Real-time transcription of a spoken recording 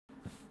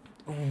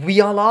We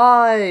are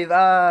live!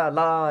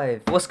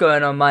 Live! What's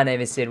going on? My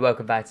name is Sid.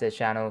 Welcome back to the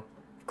channel.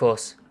 Of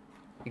course,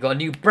 we got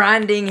new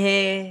branding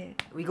here.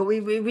 We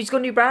just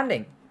got new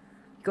branding.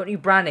 We got new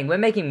branding. We're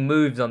making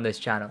moves on this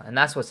channel, and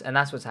that's what's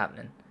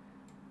happening.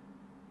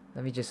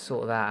 Let me just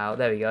sort that out.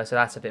 There we go. So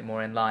that's a bit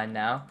more in line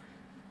now.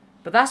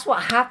 But that's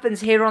what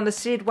happens here on the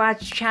Sid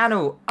Wadge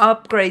channel.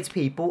 Upgrades,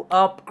 people.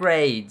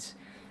 Upgrades.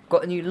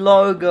 Got a new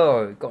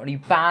logo. Got a new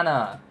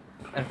banner.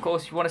 And of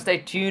course, if you want to stay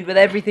tuned with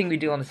everything we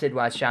do on the Sid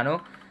Wadge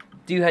channel,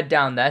 do head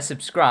down there,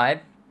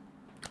 subscribe,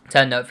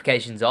 turn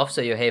notifications off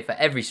so you're here for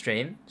every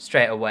stream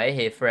straight away,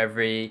 here for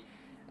every,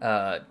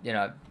 that.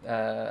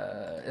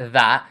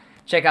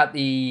 Check out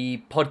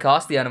the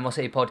podcast, the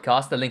Animosity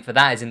Podcast. The link for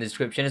that is in the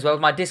description, as well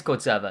as my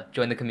Discord server.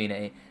 Join the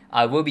community.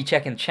 I will be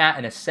checking chat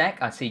in a sec.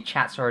 I see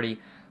chat's already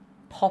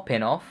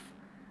popping off.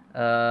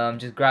 I'm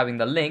just grabbing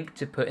the link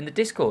to put in the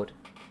Discord.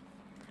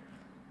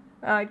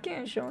 I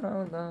can't show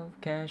no love,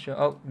 can't show...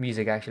 Oh,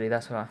 music actually,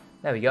 that's why.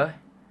 There we go.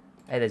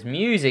 Hey, there's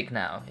music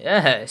now.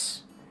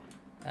 Yes.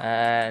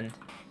 And...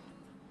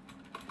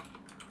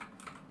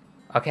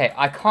 okay,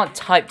 I can't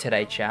type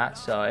today, chat,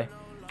 so...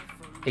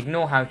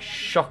 ignore how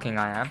shocking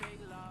I am.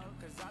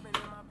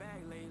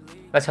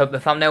 Let's hope the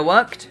thumbnail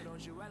worked.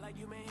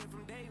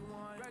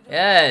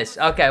 Yes.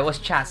 Okay, what's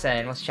chat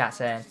saying? What's chat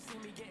saying?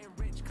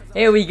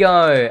 Here we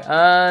go.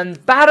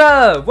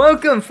 Batter!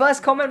 Welcome!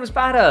 First comment was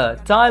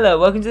Batter. Tyler,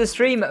 welcome to the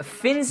stream.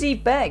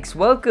 Finzy Bex,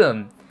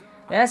 welcome.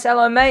 Yes,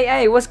 hello mate.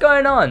 Hey, what's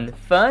going on?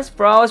 First,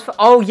 bro,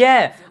 oh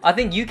yeah, I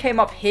think you came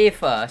up here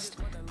first,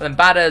 but then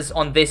Batter's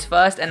on this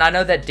first, and I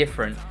know they're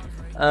different.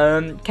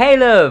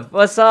 Caleb,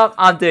 what's up?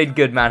 I'm doing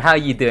good, man. How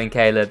you doing,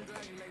 Caleb?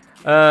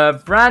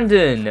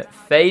 Brandon,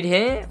 Fade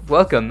here.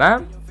 Welcome,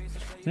 man.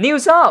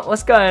 Neil's up.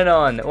 What's going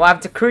on? What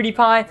happened to Crudy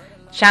Pie?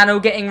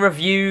 Channel getting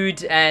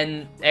reviewed,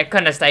 and it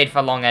couldn't have stayed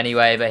for long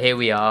anyway, but here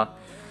we are.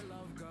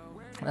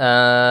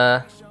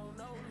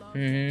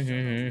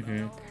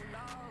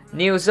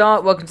 Neil's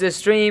up, welcome to the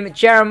stream.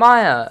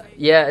 Jeremiah,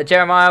 yeah,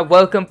 Jeremiah,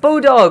 welcome.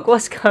 Bulldog,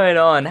 what's going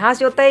on? How's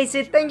your day,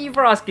 Sid? Thank you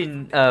for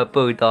asking,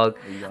 Bulldog.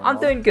 I'm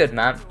doing good,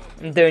 man.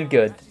 I'm doing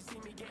good.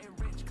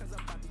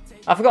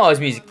 I forgot I was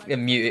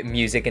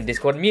music in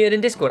Discord. Muted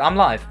in Discord. I'm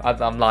live.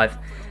 I'm live.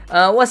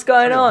 What's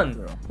going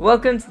on?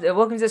 Welcome to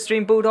the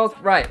stream, Bulldog.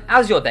 Right,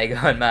 how's your day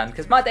going, man?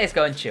 Because my day's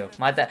going chill.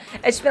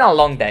 It's been a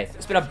long day.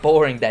 It's been a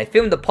boring day.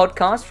 Filmed the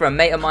podcast for a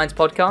mate of mine's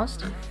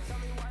podcast.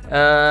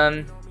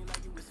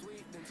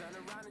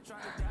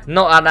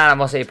 Not an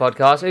Animosity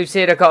podcast. Oops,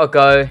 here I gotta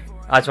go.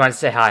 I just wanted to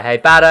say hi. Hey,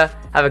 Batter.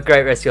 Have a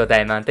great rest of your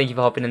day, man. Thank you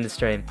for hopping in the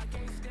stream.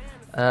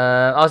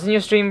 I was in your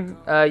stream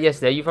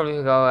yesterday. You probably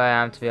know who I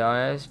am, to be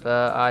honest.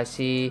 But I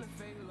see...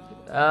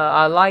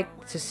 I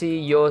like to see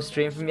your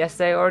stream from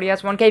yesterday. Already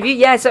has 1k views.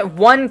 Yes,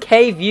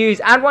 1k views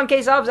and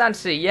 1k subs,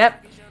 Anthony.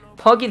 Yep.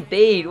 Pog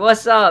indeed.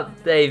 What's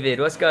up, David?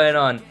 What's going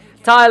on?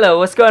 Tyler,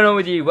 what's going on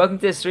with you? Welcome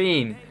to the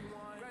stream.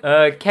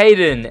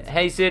 Caden.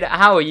 Hey, Sid.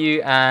 How are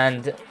you?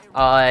 And...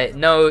 I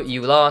know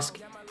you will ask,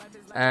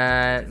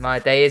 and my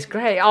day is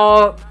great.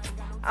 Oh,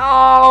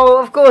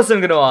 of course I'm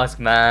gonna ask,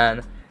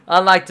 man. I'd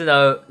like to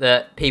know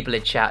that people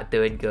in chat are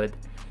doing good.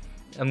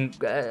 I'm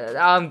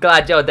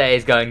glad your day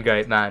is going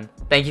great, man.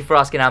 Thank you for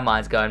asking how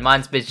mine's going.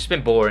 Mine's just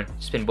been boring.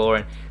 Just been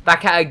boring.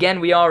 Back at it again.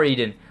 We are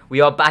Eden. We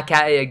are back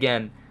at it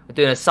again. We're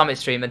doing a summit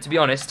stream, and to be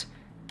honest,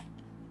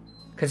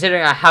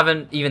 considering I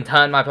haven't even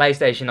turned my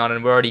PlayStation on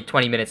and we're already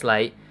 20 minutes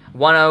late,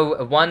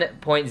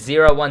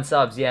 101.01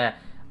 subs. Yeah.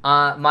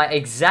 My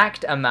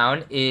exact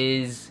amount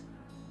is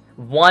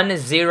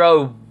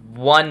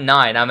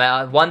 1019. I'm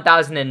at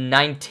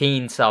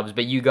 1019 subs,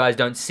 but you guys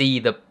don't see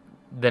the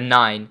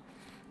 9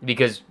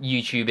 because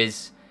YouTube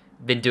has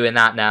been doing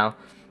that now.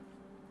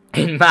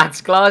 In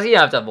maths class, you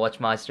have to watch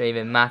my stream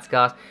in maths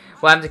class.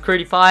 What happened to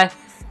Crudy Pie?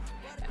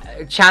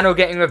 Channel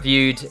getting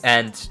reviewed,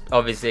 and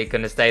obviously it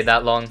couldn't have stayed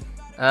that long.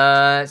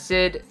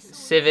 Sid,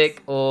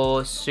 Civic,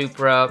 or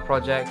Supra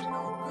project?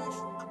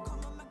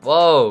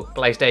 Whoa,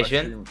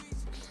 PlayStation.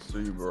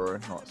 Subaru,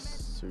 not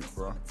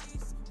Supra.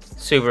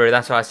 Subaru,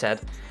 that's what I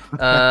said.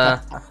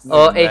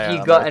 Or if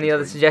you got any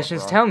other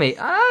suggestions, tell me.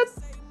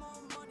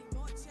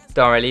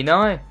 Don't really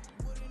know.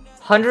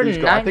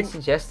 190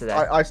 since yesterday.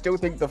 I still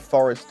think the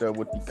Forester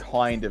would be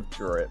kind of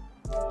drip.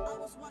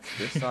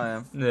 Yes, I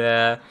am.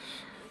 Yeah.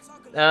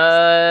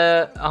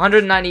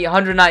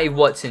 190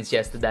 watts since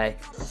yesterday.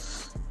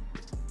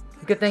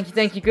 Good,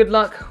 thank you. Good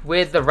luck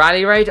with the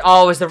rally raid.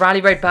 Oh, is the rally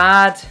raid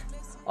bad?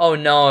 Oh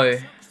no.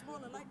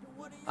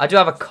 I do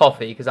have a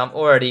coffee because I'm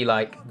already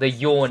like the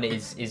yawn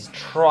is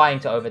trying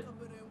to over.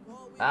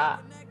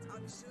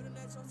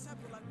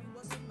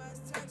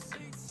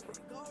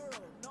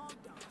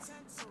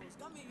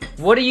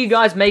 What do you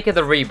guys make of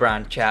the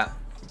rebrand, chat?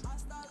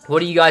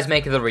 What do you guys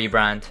make of the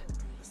rebrand?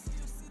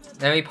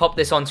 Let me pop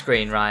this on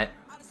screen, right?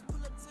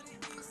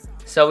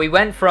 So we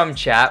went from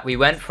chat. We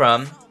went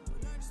from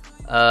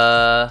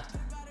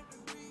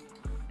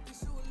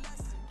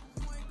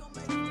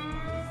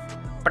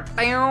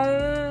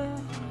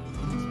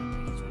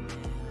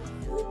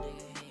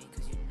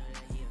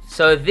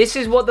So this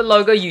is what the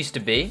logo used to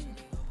be.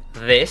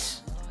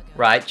 This.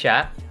 right,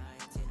 chat?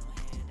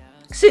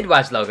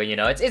 Sidwaz logo, you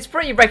know, it's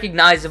pretty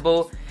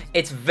recognizable.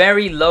 It's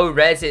very low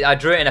res. I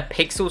drew it in a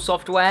pixel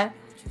software.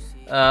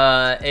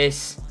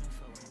 It's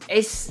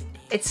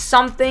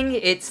something.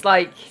 It's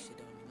like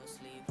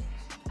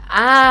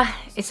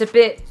it's a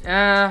bit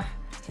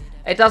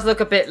it does look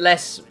a bit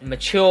less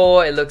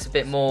mature. It looks a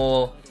bit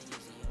more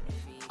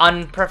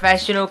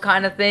unprofessional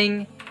kind of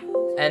thing.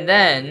 And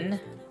then,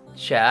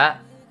 chat,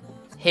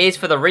 here's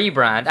for the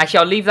rebrand. Actually,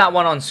 I'll leave that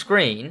one on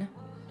screen.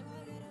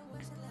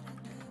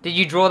 Did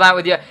you draw that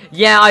with your...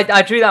 Yeah,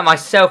 I drew that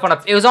myself on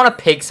a... It was on a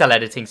pixel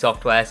editing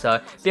software,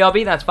 so...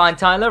 BRB, that's fine,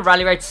 Tyler.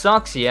 Rally rate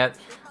sucks, yeah.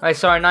 Oh,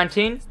 sorry,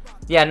 19?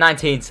 Yeah,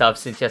 19 subs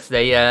since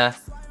yesterday, yeah.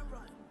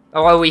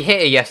 Oh, well, we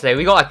hit it yesterday.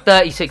 We got like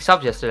 36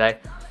 subs yesterday.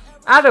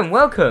 Adam,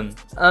 welcome.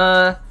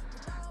 The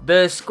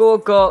score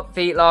got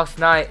beat last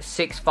night,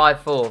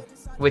 6-5-4.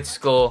 With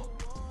score.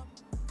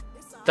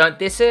 Don't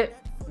diss it.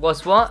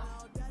 What's what?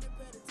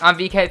 I'm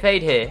VK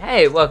Fade here.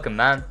 Hey, welcome,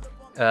 man.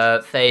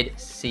 Fade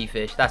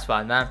Seafish. That's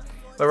fine, man.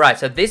 But right,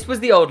 so this was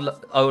the old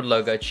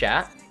logo,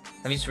 chat.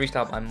 Let me just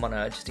restart my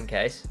monitor just in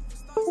case.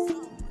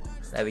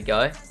 There we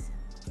go.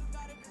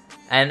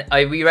 And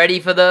are we ready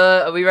for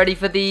the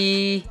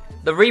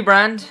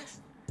rebrand?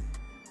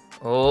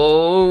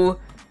 Oh,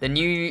 the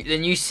new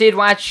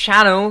Sidwaz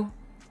channel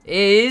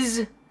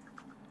is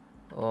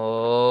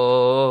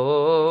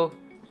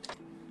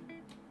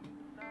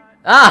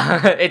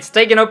it's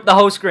taking up the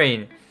whole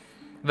screen.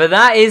 But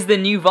that is the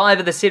new vibe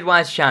of the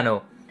Sidwaz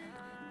channel.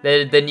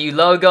 The new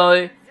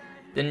logo,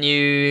 the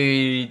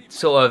new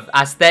sort of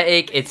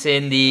aesthetic. It's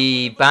in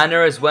the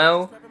banner as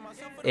well.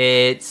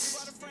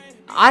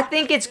 I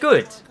think it's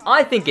good.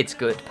 I think it's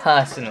good,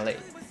 personally.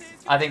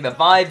 I think the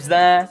vibe's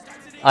there.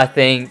 I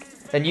think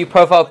the new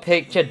profile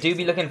picture do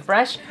be looking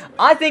fresh.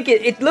 I think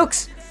it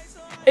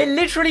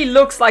literally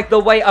looks like the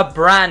way a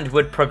brand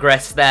would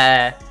progress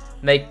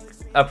make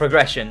a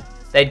progression.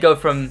 They'd go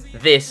from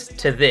this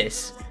to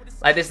this.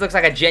 Like, this looks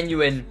like a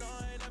genuine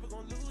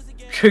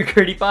True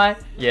Cutie Pie.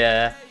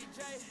 Yeah.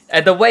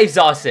 And the waves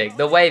are sick.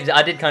 The waves,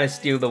 I did kind of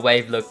steal the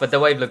wave look, but the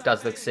wave look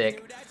does look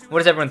sick. What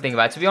does everyone think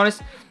about it? To be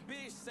honest,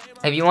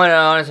 if you want an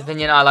honest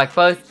opinion, I like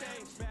both.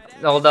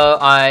 Although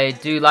I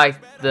do like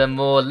the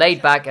more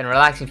laid back and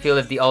relaxing feel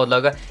of the old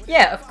logo.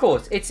 Yeah, of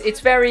course. It's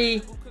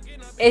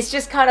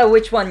just kind of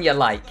which one you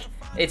like.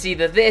 It's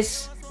either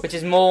this, which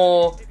is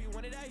more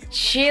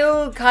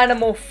chill, kind of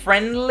more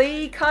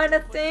friendly kind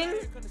of thing.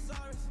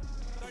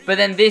 But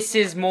then this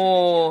is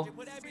more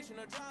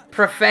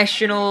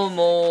professional,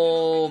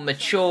 more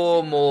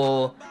mature,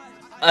 more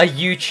a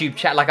YouTube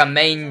chat, like a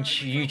main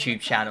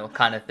YouTube channel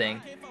kind of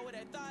thing.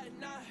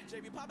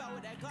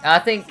 I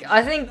think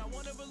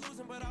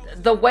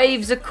the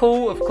waves are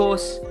cool, of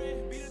course.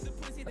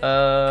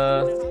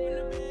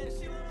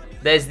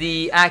 There's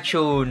the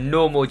actual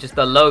normal, just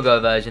the logo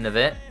version of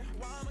it.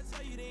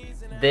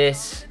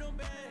 This.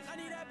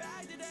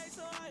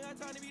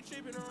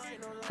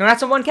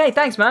 Congrats on 1K,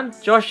 thanks, man.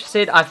 Josh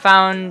said, I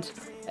found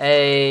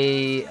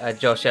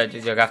Josh,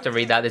 you have to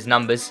read that, there's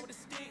numbers.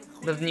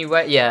 The new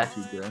way, yeah.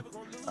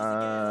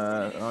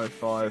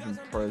 05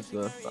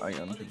 Impreza for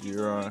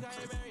 €800.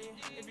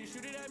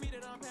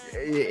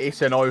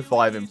 It's an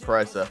 05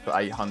 Impreza for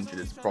 800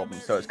 is the problem,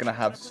 so it's going to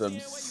have some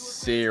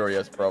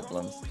serious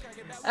problems.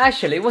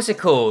 Actually, what's it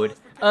called?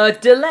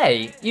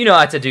 Delay. You know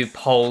how to do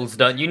polls,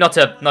 don't you? Not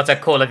to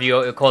call you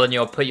or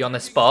put you on the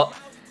spot,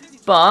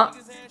 but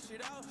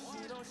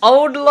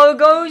old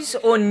logos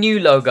or new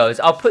logos?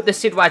 I'll put the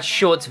Sidwaz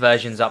Shorts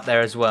versions up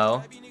there as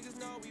well.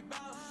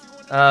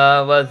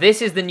 Well,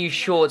 this is the new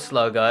Shorts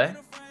logo.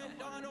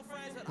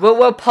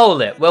 We'll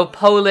poll it. We'll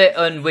poll it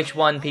on which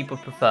one people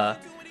prefer.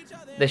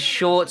 The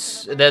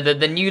Shorts,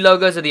 the new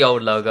logos or the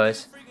old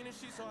logos.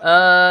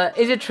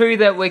 Is it true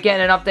that we're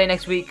getting an update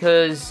next week?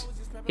 Because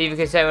people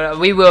can say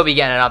we will be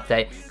getting an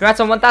update. Congrats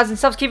on 1,000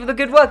 subs. Keep up the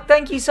good work.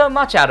 Thank you so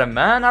much, Adam,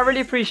 man. I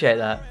really appreciate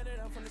that.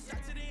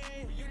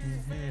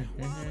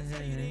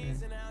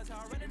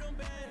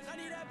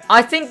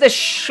 I think the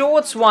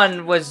Shorts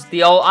one was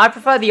the old. I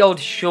prefer the old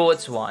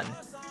Shorts one.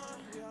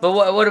 But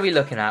what are we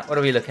looking at? What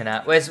are we looking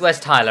at? Where's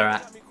Tyler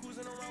at?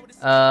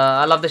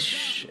 I love the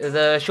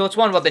Shorts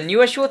one. What, the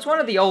newer Shorts one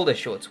or the older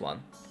Shorts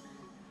one?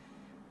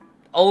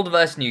 Old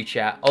versus new,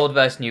 chat. Old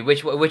versus new.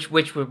 Which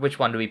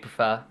one do we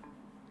prefer?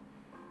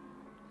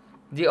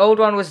 The old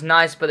one was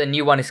nice, but the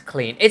new one is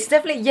clean. It's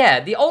definitely, yeah.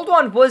 The old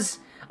one was.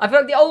 I feel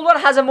like the old one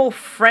has a more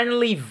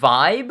friendly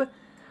vibe.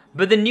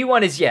 But the new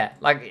one is, yeah,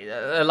 like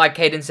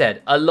Caden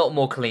said, a lot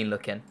more clean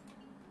looking.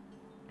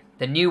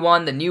 The new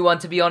one,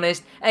 to be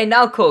honest. Hey,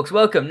 Nalcorks,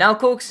 welcome.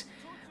 Nalcorks,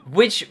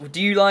 which,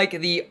 do you like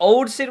the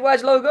old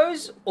Sidwaz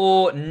logos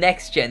or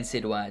next-gen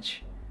Sidwaz?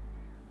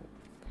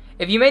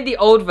 If you made the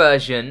old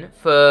version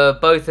for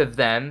both of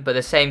them, but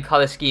the same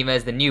color scheme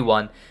as the new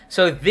one,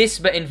 so this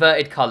but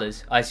inverted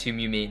colors, I assume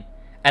you mean.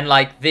 And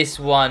like this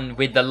one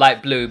with the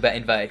light blue but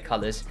inverted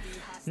colors.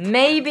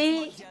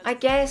 Maybe, I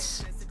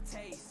guess.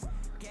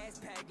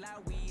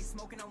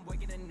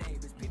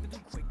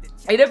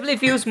 It definitely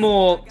feels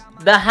more,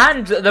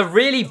 the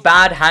really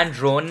bad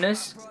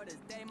hand-drawnness,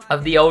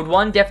 of the old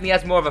one. Definitely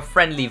has more of a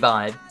friendly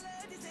vibe.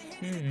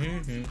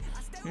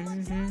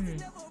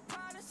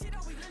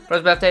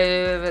 Brother's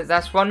birthday,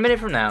 that's 1 minute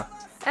from now.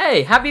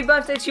 Hey, happy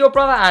birthday to your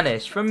brother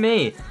Anish from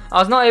me. I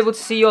was not able to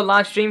see your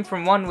live stream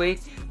from 1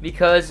 week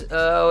because it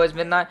was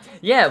midnight.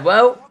 Yeah,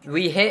 well,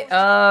 we hit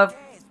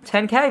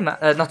 10k,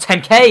 not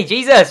 10k,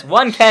 Jesus,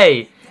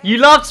 1k. You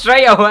laughed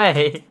straight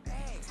away.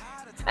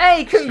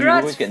 Hey,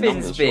 congrats,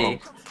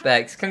 Finsby.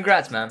 Bex,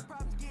 congrats, man.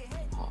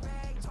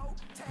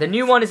 The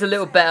new one is a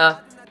little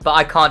better, but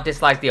I can't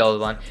dislike the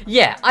old one.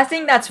 Yeah, I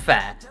think that's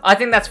fair. I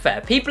think that's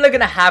fair. People are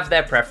gonna have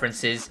their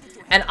preferences.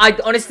 And I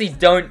honestly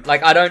don't,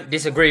 I don't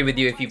disagree with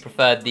you if you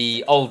prefer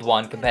the old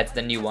one compared to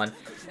the new one.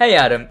 Hey,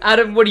 Adam.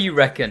 Adam, what do you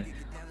reckon?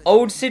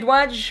 Old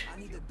Sidwaj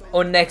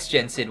or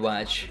next-gen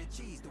Sidwaj?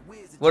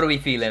 What are we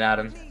feeling,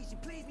 Adam?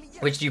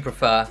 Which do you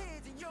prefer?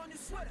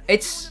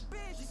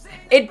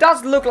 It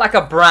does look like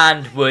a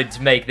brand would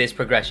make this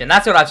progression.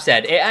 That's what I've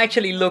said. It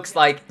actually looks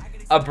like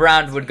a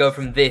brand would go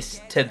from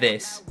this to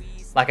this.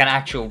 Like an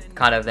actual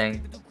kind of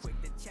thing.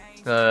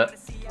 But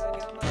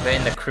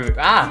in the crew...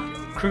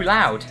 crew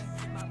loud.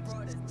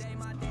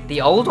 The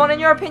old one, in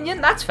your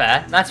opinion? That's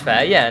fair. That's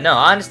fair. Yeah, no,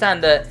 I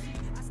understand that.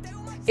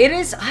 It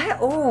is.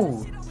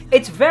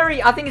 It's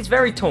very. I think it's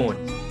very torn.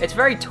 It's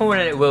very torn,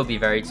 and it will be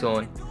very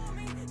torn.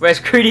 Whereas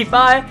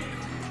Crudify,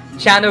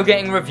 channel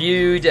getting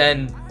reviewed,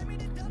 and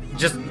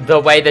just the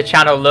way the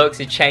channel looks,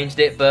 it changed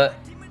it. But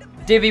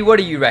Divvy, what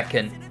do you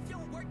reckon?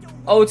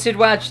 Old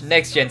Sidwaj,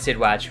 next gen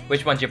Sidwaj.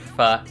 Which one do you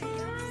prefer?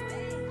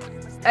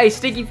 Hey,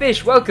 Sticky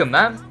Fish, welcome,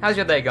 man. How's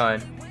your day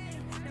going?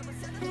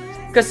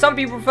 Because some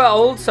people prefer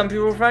old, some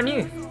people prefer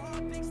new.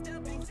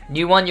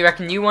 New one, you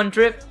reckon new one,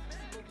 Drip?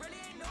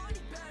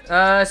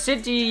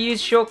 Sid, do you use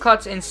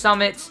shortcuts in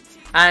Summits,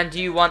 and do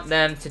you want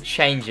them to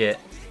change it?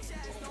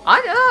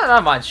 I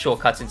don't mind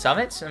shortcuts in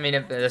Summits. I mean,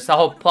 if that's the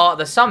whole part of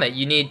the Summit.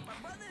 You need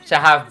to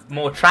have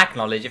more track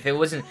knowledge. If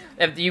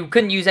you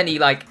couldn't use any,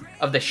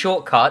 of the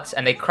shortcuts,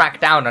 and they crack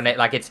down on it,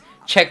 like it's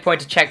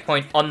checkpoint to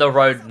checkpoint on the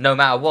road no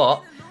matter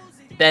what,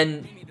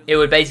 then it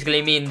would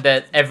basically mean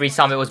that every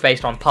Summit was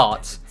based on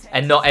parts,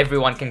 and not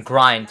everyone can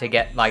grind to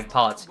get,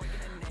 parts.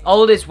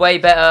 Old is way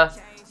better.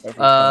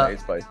 Every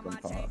is based on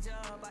parts.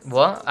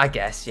 What? I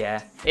guess,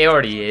 yeah. It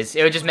already is.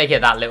 It would just make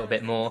it that little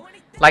bit more.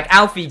 Like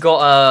Alfie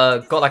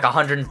got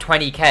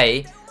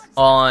 120k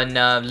on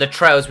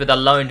Latrell's with a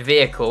loaned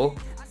vehicle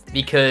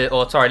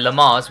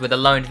Lamar's with a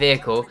loaned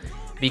vehicle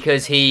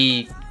because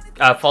he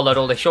followed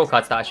all the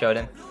shortcuts that I showed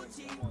him.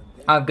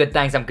 I'm good,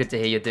 thanks. I'm good to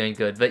hear you're doing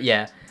good. But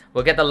yeah,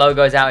 we'll get the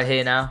logos out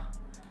here now.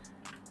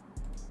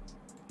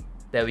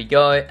 There we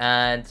go,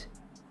 and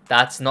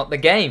that's not the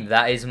game.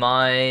 That is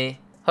my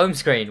home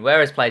screen.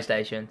 Where is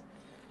PlayStation?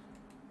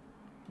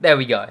 There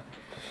we go.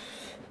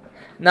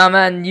 Nah,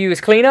 man, you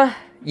is cleaner?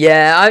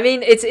 Yeah, I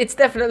mean, it's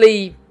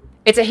definitely...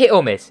 It's a hit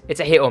or miss.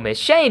 It's a hit or miss.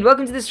 Shane,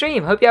 welcome to the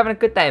stream. Hope you're having a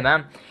good day,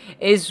 man.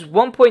 Is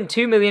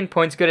 1.2 million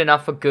points good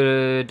enough for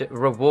good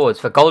rewards?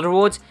 For gold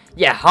rewards?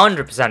 Yeah,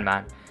 100%,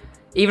 man.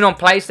 Even on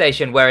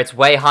PlayStation, where it's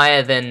way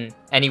higher than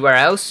anywhere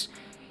else,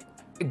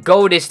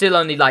 gold is still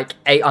only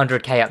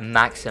 800k at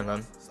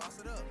maximum.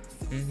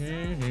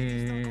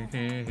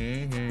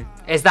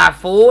 Is that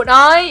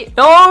Fortnite?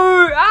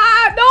 No!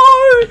 No!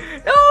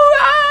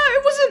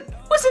 It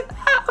wasn't.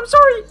 I'm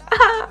sorry.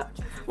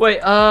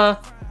 Wait,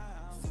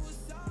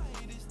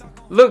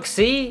 look,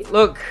 see?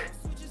 Look.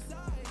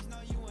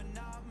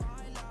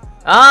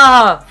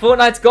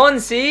 Fortnite's gone,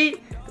 see?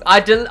 I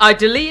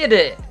deleted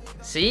it.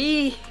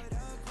 See?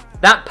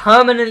 That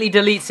permanently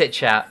deletes it,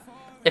 chat.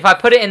 If I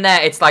put it in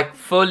there, it's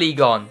fully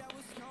gone.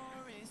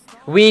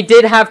 We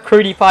did have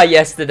Crudify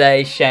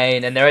yesterday,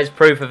 Shane, and there is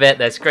proof of it.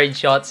 There's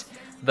screenshots,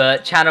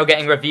 but channel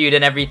getting reviewed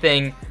and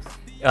everything,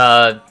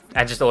 and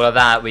just all of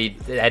that, we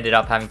ended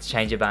up having to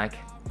change it back.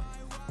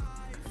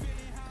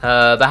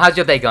 But how's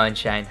your day going,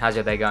 Shane? How's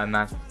your day going,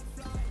 man?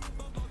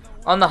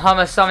 On the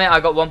Hummer Summit, I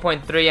got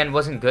 1.3 and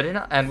wasn't good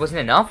enough. And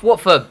wasn't enough.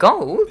 What, for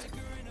gold?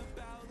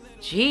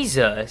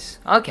 Jesus.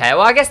 Okay,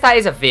 well I guess that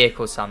is a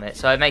vehicle summit,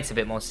 so it makes a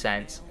bit more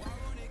sense.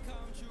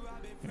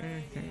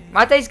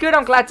 My day's good.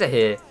 I'm glad to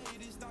hear.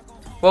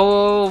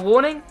 Well,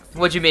 warning?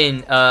 What do you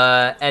mean?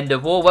 End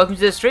of war? Welcome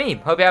to the stream.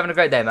 Hope you're having a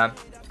great day, man.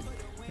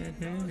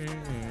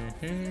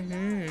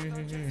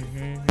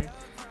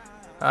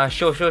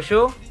 Sure.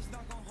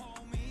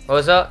 What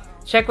was up?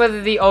 Check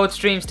whether the old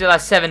stream still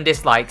has 7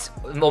 dislikes,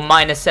 or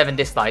minus 7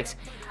 dislikes.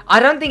 I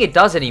don't think it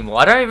does anymore.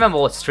 I don't remember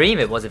what stream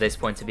it was at this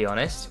point, to be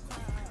honest.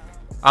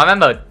 I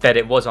remember that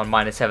it was on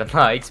minus 7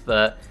 likes,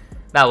 but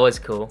that was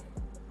cool.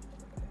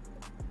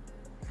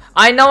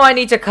 I know I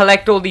need to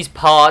collect all these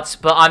parts,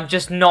 but I'm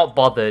just not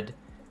bothered.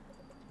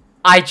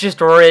 I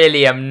just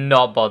really am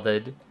not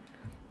bothered.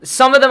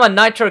 Some of them are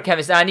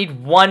Nitrochemist, and I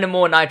need one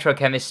more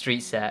Nitrochemist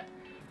street set.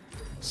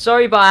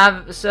 Sorry, but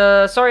I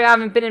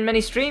haven't been in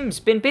many streams.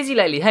 Been busy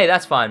lately. Hey,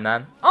 that's fine,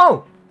 man.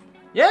 Oh,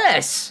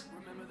 yes.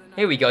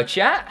 Here we go,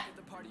 chat.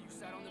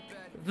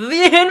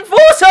 The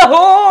Enforcer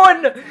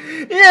Horn!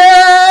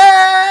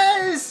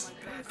 Yes!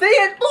 The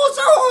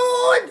Enforcer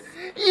Horn!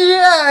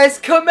 Yes!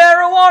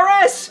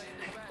 Camaro RS!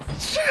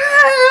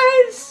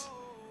 Yes!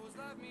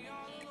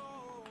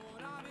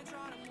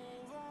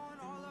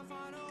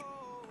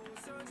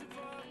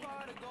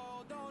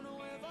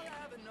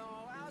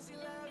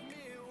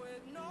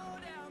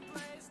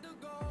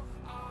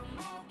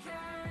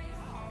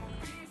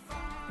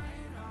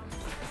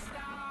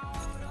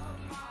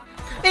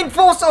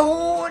 Enforcer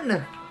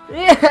Horn!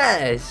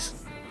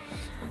 Yes!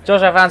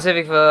 Josh, I found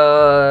Civic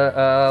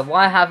for,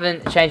 why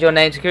haven't changed your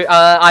name to crew?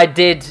 I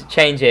did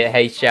change it,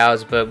 Hey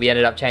Chows, but we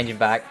ended up changing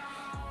back.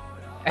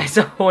 It's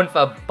a horn for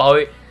a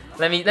boat.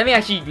 Let me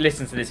actually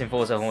listen to this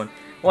Enforcer Horn.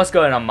 What's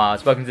going on,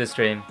 Miles? Welcome to the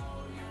stream.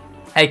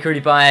 Hey,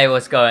 Crudy Pie,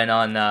 what's going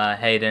on,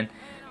 Hayden?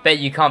 Bet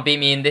you can't beat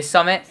me in this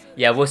summit?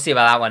 Yeah, we'll see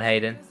about that one,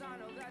 Hayden.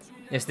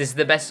 If this is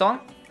the best song?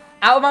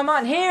 Out of my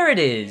mind, here it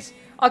is!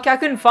 Okay, I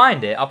couldn't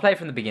find it. I'll play it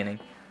from the beginning.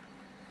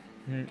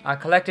 I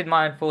collected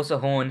my Enforcer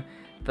Horn,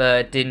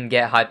 but didn't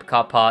get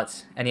hypercar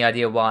parts. Any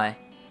idea why?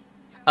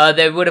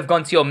 They would have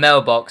gone to your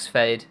mailbox,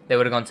 Fade. They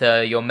would have gone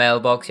to your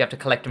mailbox. You have to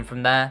collect them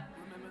from there.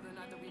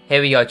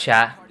 Here we go,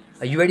 chat.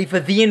 Are you ready for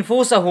the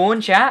Enforcer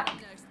Horn, chat?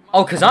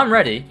 Oh, because I'm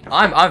ready.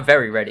 I'm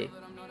very ready.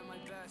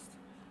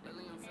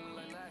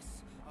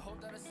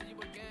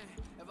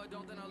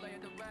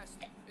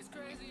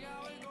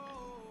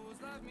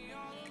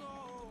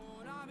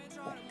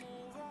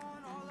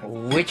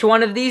 Which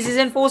one of these is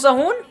Enforcer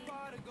Horn?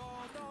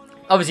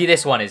 Obviously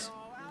this one is.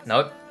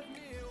 Nope.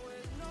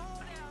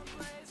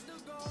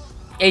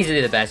 Easily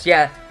the best.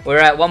 Yeah, we're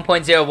at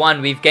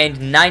 1.01. We've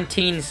gained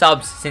 19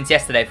 subs since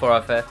yesterday for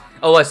our first.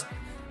 Oh,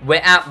 we're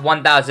at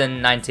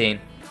 1,019.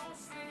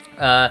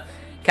 Can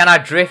I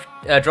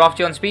draft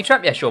you on Speed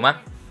Trap? Yeah, sure, man.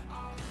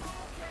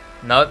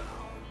 Nope.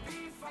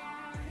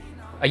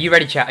 Are you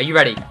ready, chat? Are you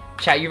ready?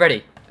 Chat, are you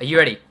ready? Are you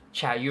ready?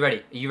 Chat, are you ready?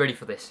 Are you ready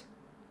for this?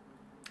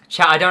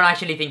 Chat, I don't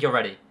actually think you're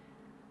ready.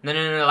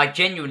 No, like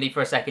genuinely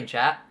for a second,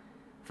 chat.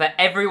 For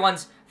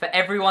everyone's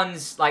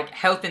like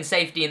health and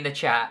safety in the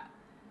chat,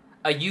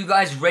 are you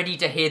guys ready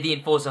to hear the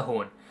Enforcer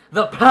Horn?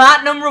 The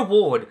platinum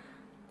reward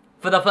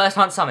for the first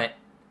Hunt Summit.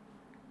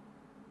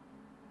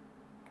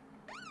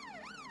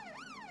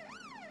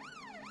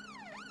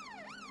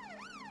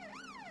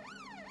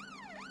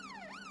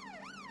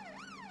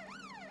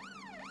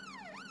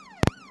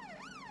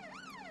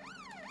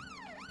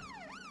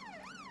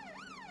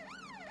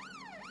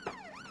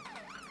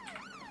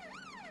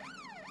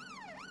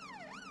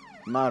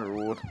 Mad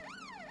reward.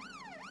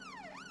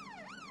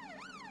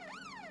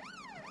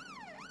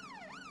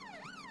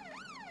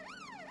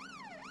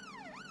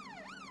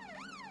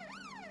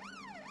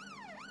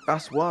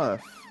 That's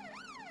worth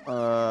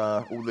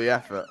all the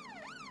effort.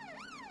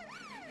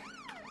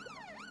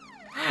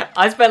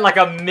 I spent like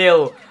 $1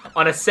 mil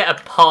on a set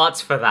of parts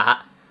for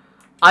that.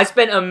 I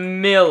spent $1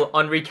 mil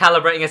on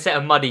recalibrating a set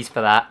of muddies for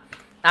that.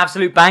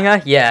 Absolute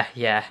banger?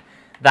 Yeah.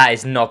 That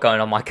is not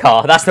going on my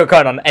car. That's not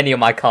going on any of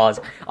my cars.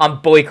 I'm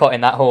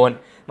boycotting that horn.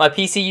 My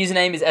PC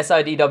username is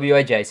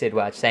SIDWAJ,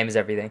 Sidwatch, same as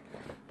everything.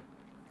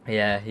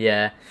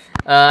 Yeah.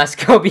 It's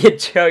gonna be a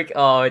joke.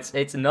 Oh,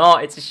 it's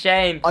not. It's a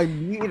shame. I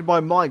muted my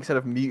mic instead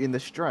of muting the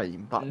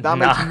stream. That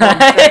makes no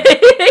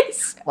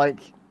sense. Like,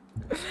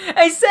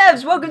 hey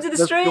Sebs, welcome to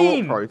the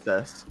stream. Thought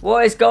process.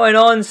 What is going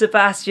on,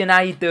 Sebastian?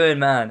 How you doing,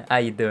 man? How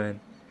you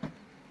doing?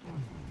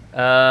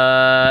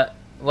 Well,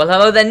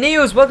 hello there,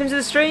 Niels. Welcome to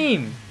the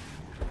stream.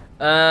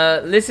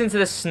 Listen to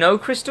the Snow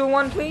Crystal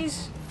one,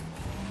 please.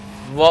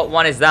 What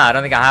one is that? I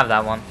don't think I have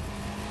that one.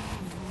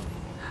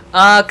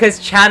 Cause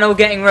channel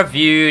getting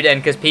reviewed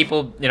and cause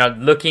people, you know,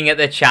 looking at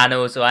the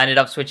channel, so I ended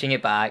up switching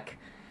it back.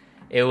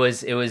 It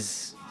was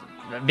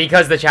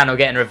because the channel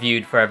getting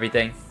reviewed for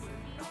everything.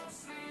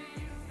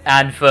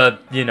 And for,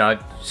 you know,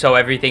 so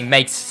everything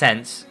makes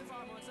sense.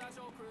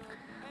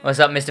 What's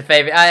up, Mr.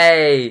 Favorite?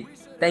 Hey!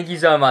 Thank you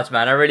so much,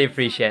 man. I really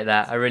appreciate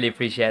that.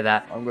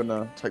 I'm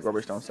gonna take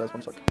rubbish downstairs.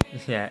 1 second.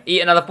 Yeah. Eat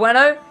another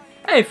bueno?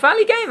 Hey,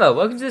 Family Gamer.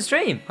 Welcome to the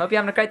stream. Hope you're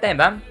having a great day,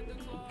 man.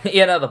 Eat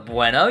another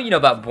bueno. You know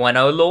about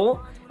bueno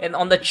lore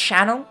on the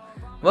channel.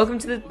 Welcome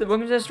to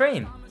the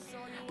stream.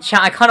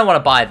 Chat, I kind of want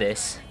to buy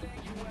this.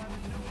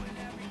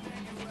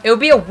 It would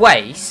be a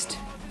waste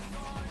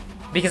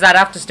because I'd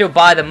have to still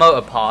buy the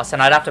motor pass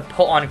and I'd have to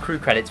put on crew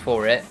credits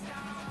for it.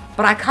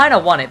 But I kind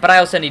of want it. But I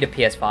also need a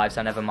PS5,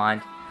 so never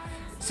mind.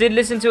 Sid,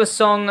 listen to a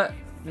song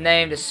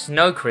named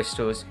Snow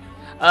Crystals.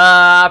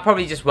 I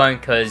probably just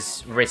won't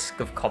because risk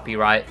of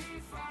copyright.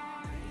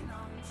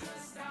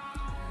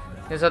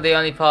 These are the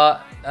only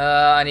part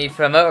I need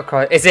for a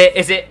motocross. Is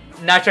it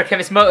Nitro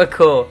Chemist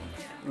Motorcore?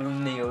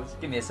 Niels,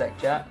 give me a sec,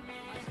 chat.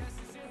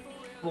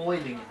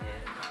 Boiling here.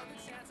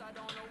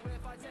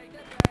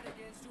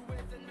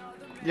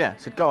 Yeah,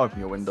 so go open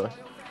your window.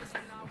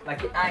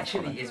 Like it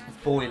actually is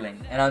boiling,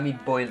 and I mean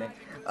boiling.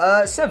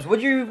 Sebs,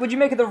 would you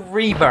make of the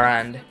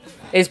rebrand?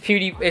 Is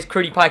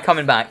Crudy Pie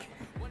coming back?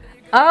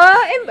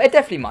 It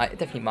definitely might.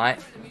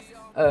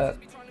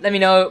 Let me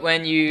know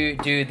when you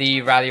do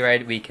the Rally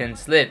Raid Weekend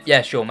Slip.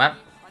 Yeah, sure, man.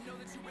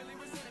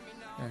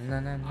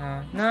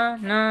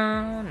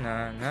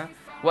 No.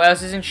 What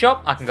else is in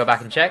shop? I can go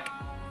back and check.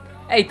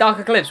 Hey, Dark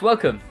Eclipse,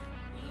 welcome.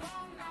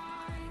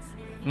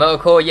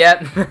 Motorcore,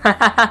 yep.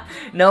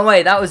 No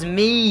way, that was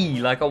me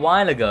like a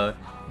while ago.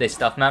 This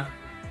stuff, man.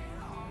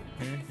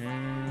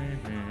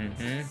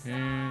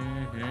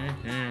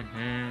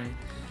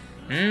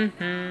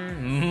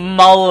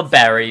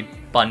 Mulberry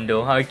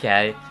bundle,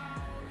 okay.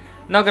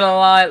 Not gonna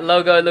lie,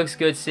 logo looks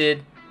good,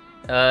 Sid.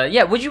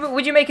 Yeah, would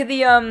you make it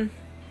the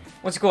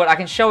What's it called? I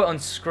can show it on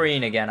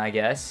screen again, I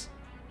guess.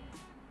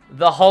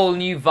 The whole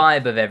new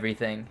vibe of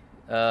everything.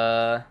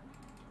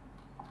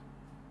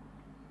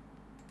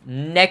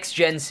 Next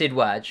gen Sid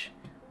Waj.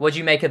 What'd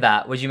you make of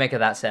that? What'd you make of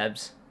that,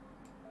 Sebs?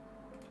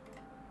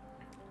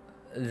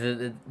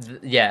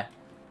 Yeah.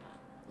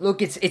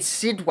 Look, it's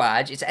Sid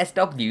Waj, it's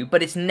SW,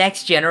 but it's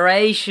next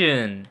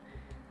generation.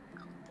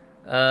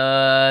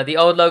 The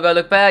old logo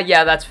look better?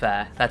 Yeah, that's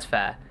fair. That's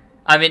fair.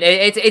 I mean,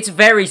 it's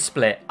very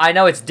split. I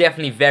know it's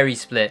definitely very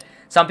split.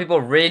 Some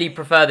people really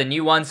prefer the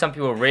new one. Some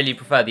people really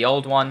prefer the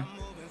old one.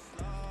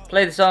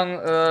 Play the song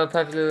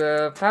perfectly.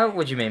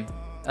 What do you mean?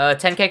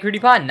 10k Crudy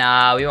Pie?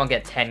 Nah, we won't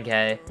get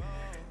 10k.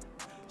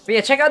 But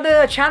yeah, check out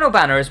the channel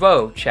banner as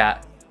well,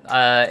 chat.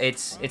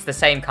 It's the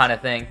same kind of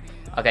thing.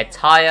 Okay,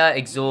 tire,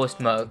 exhaust,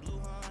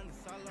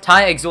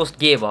 tire, exhaust,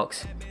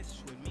 gearbox.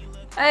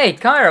 Hey,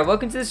 Kyra,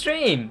 welcome to the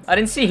stream. I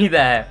didn't see you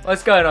there.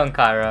 What's going on,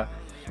 Kyra?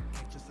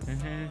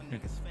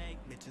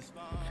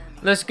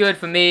 Looks good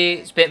for me.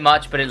 It's a bit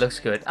much, but it looks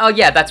good. Oh,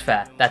 yeah, that's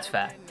fair. That's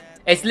fair.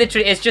 It's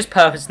literally, it's just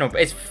personal.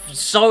 It's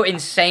so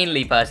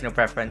insanely personal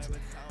preference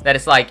that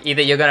it's like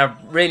either you're going to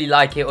really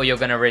like it or you're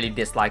going to really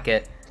dislike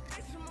it.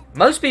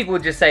 Most people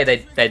would just say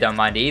they don't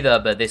mind either,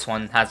 but this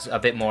one has a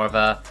bit more of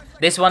a...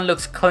 This one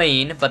looks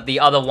clean, but the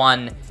other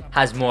one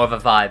has more of a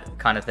vibe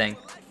kind of thing.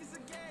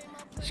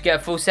 Should get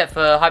a full set for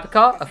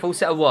Hypercar? A full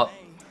set of what?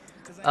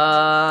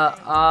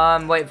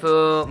 I'm waiting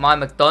for my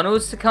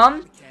McDonald's to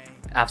come.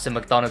 Have some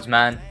McDonald's,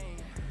 man.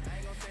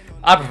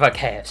 I prefer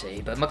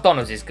KFC, but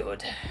McDonald's is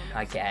good,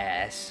 I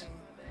guess.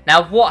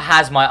 Now, what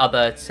has my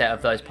other set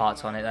of those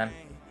parts on it, then?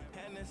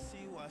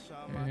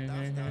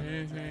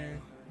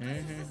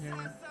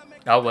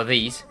 Oh, well,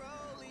 these.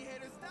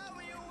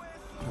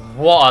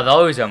 What are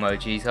those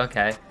emojis?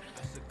 Okay.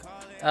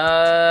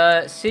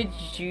 Sid,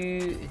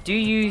 do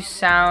you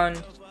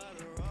sound...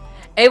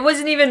 It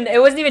wasn't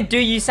even do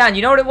you sound.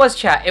 You know what it was,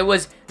 chat? It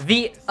was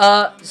the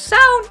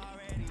sound.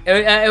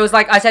 It was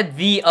like I said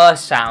the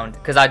sound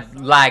because I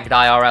lagged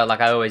IRL like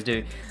I always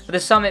do. For the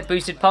Summit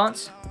boosted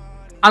parts,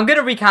 I'm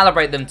gonna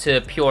recalibrate them to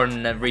pure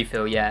and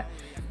refill. Yeah.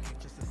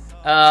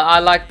 I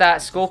like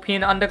that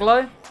Scorpion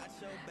Underglow.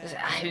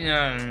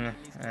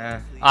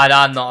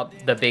 I'm not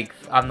the big.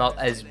 I'm not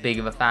as big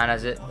of a fan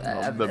as it.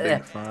 Not the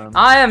big fan.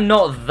 I am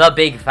not the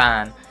big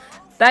fan.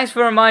 Thanks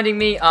for reminding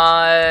me.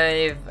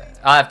 I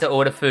have to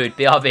order food.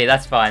 BRB,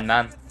 that's fine,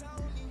 man.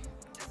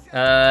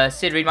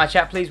 Sid, read my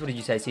chat, please. What did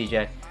you say,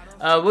 CJ?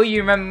 Will you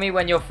remember me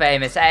when you're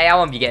famous? Hey, I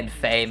won't be getting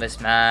famous,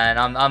 man.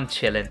 I'm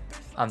chilling.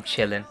 I'm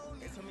chilling.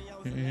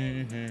 To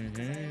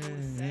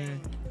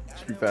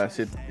be fair,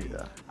 Sid,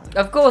 yeah.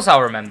 Of course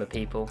I'll remember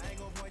people.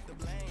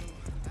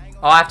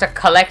 Oh, I have to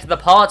collect the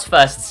parts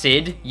first,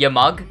 Sid, you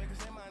mug.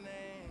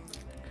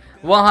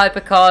 What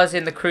hypercars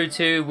in the Crew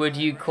 2 would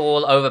you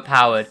call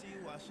overpowered?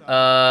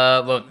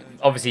 Well,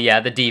 obviously, yeah,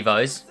 the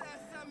Devos.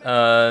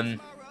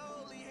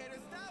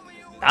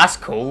 That's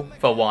cool,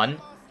 for one.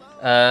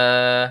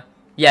 Yeah,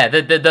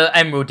 the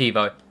Emerald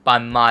Devo, by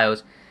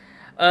miles.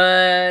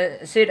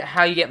 Sid,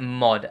 how you get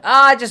mod?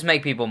 I just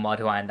make people mod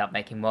who I end up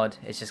making mod.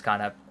 It's just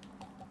kind of...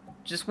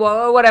 Just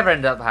whatever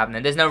ends up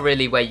happening. There's no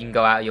really way you can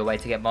go out of your way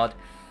to get mod.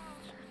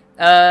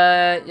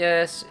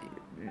 Yes.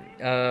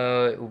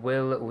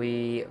 Will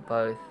we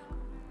both...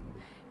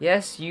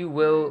 Yes, you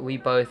will. We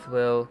both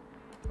will.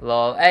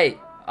 Lol. Hey,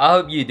 I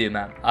hope you do,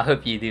 man. I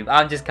hope you do.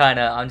 I'm just kind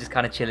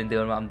of chilling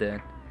doing what I'm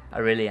doing. I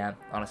really am,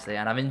 honestly,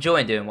 and I'm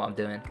enjoying doing what I'm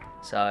doing.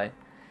 So,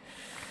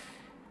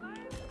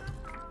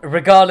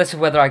 regardless of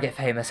whether I get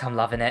famous, I'm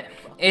loving it.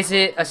 Is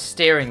it a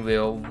steering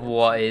wheel?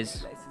 What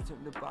is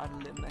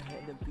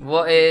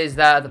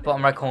that at the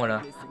bottom right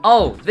corner?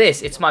 Oh,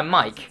 this. It's my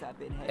mic.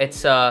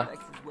 It's my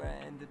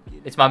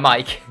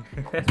mic.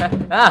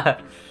 Ah.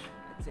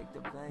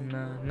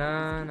 Na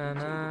na na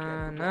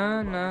na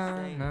na na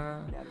na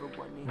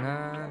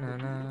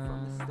na.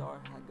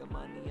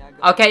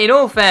 Okay, in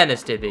all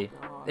fairness, Tibby.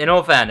 In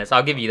all fairness,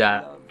 I'll give you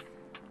that.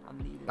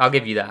 I'll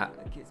give you that.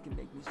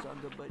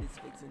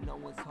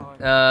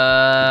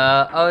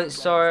 Oh,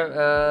 sorry.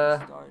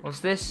 What's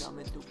this?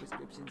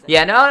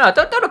 Yeah, no,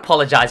 don't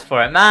apologize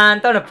for it, man.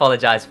 Don't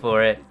apologize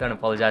for it. Don't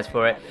apologize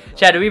for it.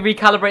 Chad, do we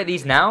recalibrate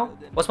these now?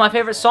 What's my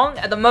favorite song?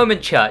 At the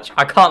moment, Church.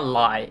 I can't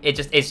lie. It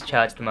just is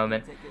Church at the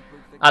moment.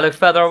 I look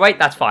further away.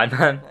 That's fine,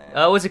 man.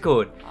 What's it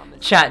called?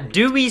 Chat,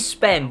 do we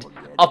spend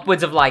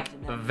upwards of, like,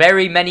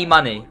 very many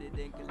money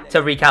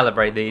to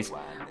recalibrate these?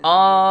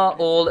 Are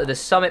all the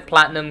Summit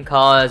Platinum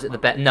cars the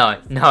best?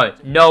 No,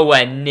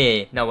 nowhere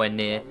near. Nowhere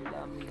near.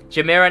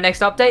 Jamira next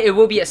update? It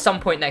will be at some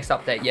point next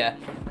update, yeah.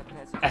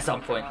 At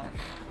some point.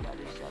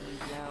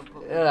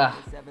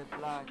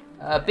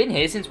 Been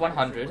here since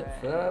 100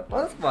 for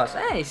both of us.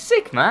 Hey,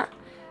 sick, man.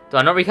 Do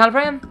I not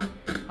recalibrate him?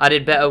 I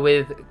did better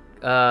with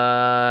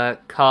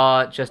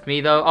car just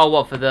me, though. Oh,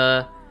 what, for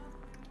the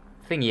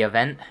thingy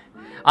event?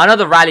 I know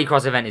the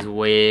Rallycross event is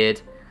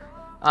weird.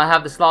 I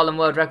have the slalom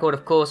world record,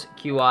 of course.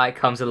 QI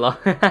comes along.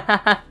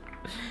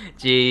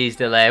 Jeez,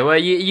 delay. Well,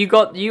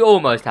 you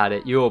almost had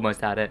it. You almost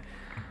had it.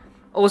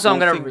 Also, I'm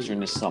gonna. During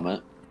the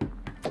summit.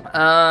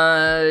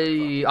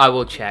 I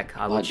will check.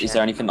 I will Like, check. is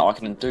there anything that I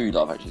can do that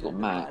I've actually got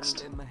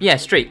maxed? Yeah,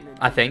 street,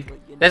 I think.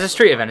 There's a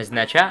street event, isn't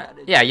there, chat?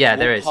 Yeah,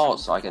 there is. What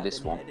parts do I get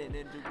this one?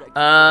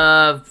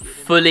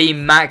 Fully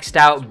maxed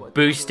out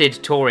boosted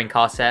touring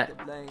car set.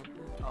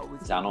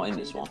 Is that not in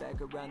this one?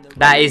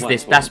 That is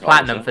this. That's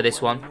platinum for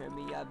this one.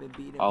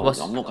 Oh, What's-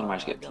 I'm not going to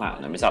manage to get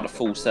platinum. Is that the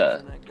full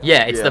set?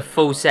 Yeah, it's Yeah. the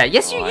full set.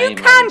 Yes, Oh, you I ain't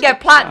can managed to get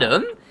get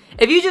platinum.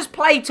 If you just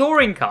play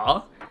touring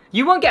car,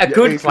 you won't get a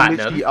good it's platinum.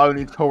 literally the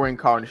only touring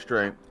car in the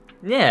stream.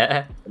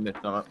 Yeah, In this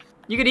summit.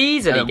 you could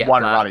easily And get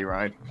one plat. rally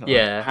round. I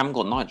Yeah. haven't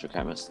got Nitro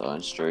Chemist though,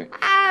 it's true.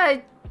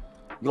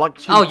 You're like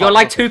two Oh, you're parts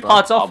like off 2 as well.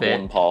 parts off I'm it.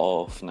 one part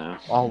off now.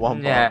 Oh,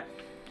 one Yeah. part.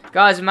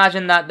 Guys,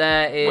 imagine that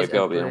there is Wait, a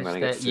Belby, I'm boost gonna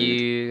get that food.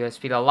 you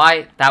speed of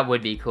light. That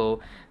would be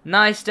cool.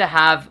 Nice to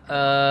have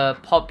a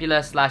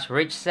popular /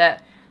 rich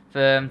set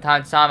from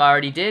time to time. I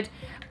already did.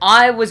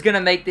 I was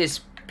gonna make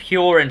this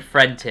pure and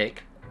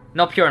frantic.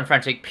 Not pure and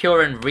frantic,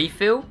 pure and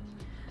refill.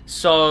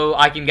 So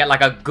I can get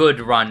like a good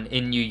run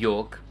in New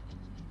York.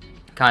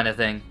 Kind of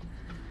thing.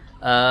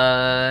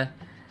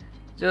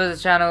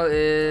 George's channel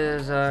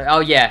is...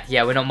 oh yeah,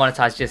 we're not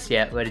monetized just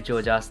yet. Where did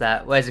George ask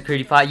that? Where's the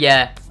Crudy Pie?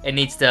 Yeah, it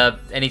needs to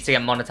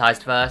get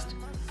monetized first.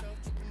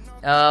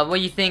 What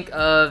do you think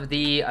of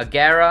the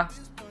Agera?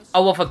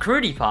 Oh, well, for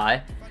Crudy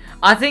Pie,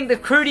 I think the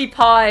Crudy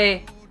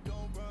Pie...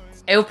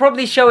 It'll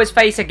probably show his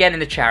face again in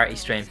the charity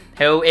stream.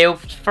 He'll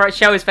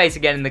show his face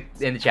again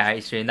in the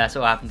charity stream. That's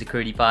what happened to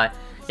Crudy Pie.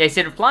 Yeah, he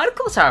said reply. Of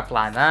course I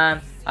reply,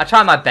 man. I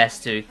try my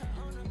best to.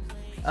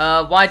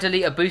 Why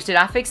delete a boosted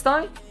affix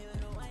though?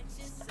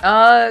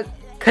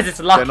 Cause it's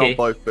lucky. They're not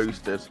both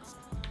boosted.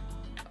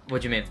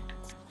 What do you mean?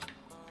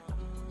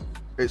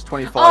 It's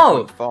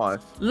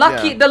 25.5.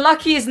 Lucky. Yeah. The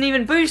lucky isn't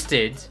even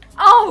boosted.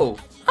 Oh.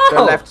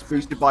 The left's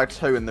boosted by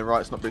 2 and the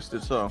right's not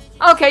boosted at all.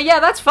 Okay, yeah,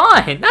 that's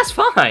fine. That's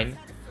fine.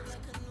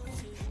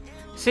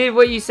 See,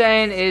 what you're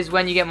saying is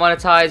when you get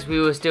monetized, we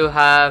will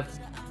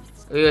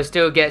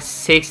still get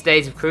 6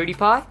 days of Crudy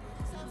Pie.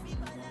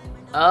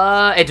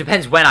 It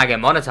depends when I get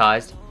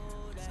monetized.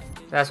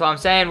 That's what I'm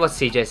saying. What's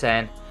CJ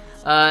saying?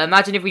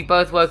 Imagine if we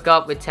both woke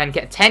up with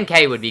 10k.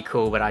 10k would be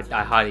cool, but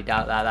I highly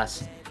doubt that.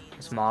 That's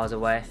miles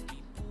away.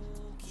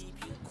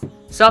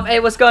 Sup?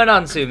 Hey, what's going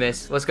on,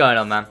 Sumis? What's going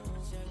on, man?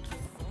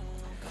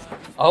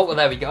 Oh, well,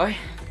 there we go.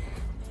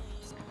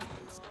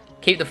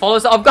 Keep the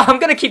followers. I'm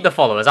gonna keep the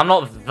followers. I'm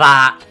not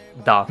that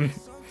dumb.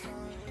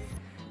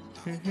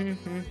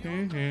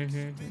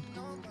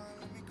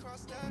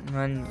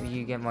 When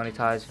you get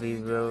monetized,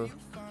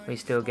 we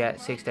still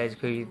get 6 days of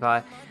Crudy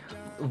Pie.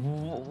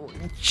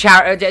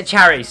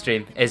 Charity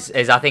stream is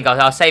I think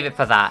I'll save it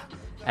for that,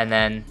 and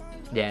then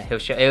yeah,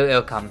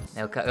 he'll come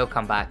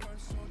back.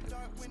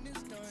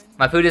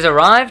 My food has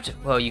arrived.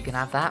 Well, you can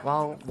have that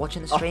while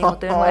watching the stream or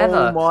doing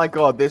whatever. Oh my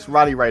god, this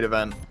rally raid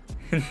event.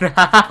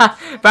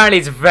 Apparently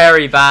it's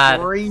very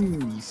bad.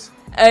 Freeze.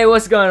 Hey,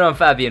 what's going on,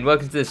 Fabian?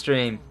 Welcome to the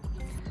stream.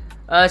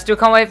 Still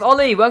can't wait for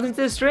Ollie. Welcome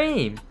to the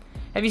stream.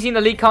 Have you seen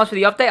the leak cards for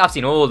the update? I've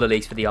seen all the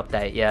leaks for the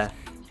update. Yeah,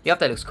 the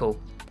update looks cool.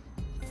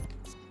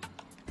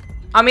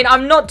 I mean,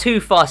 I'm not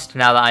too fussed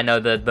now that I know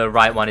that the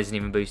right one isn't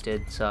even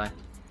boosted, so.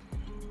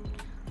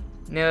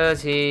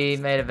 News, he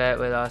made a bet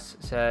with us,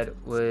 said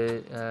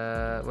wouldn't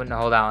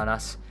hold out on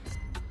us.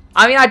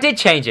 I mean, I did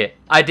change it.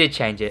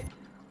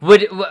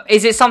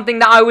 Is it something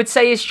that I would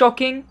say is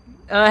shocking,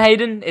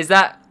 Hayden? Is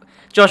that...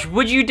 Josh,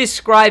 would you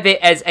describe it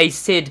as a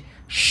Sid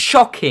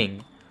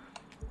shocking?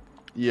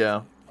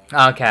 Yeah.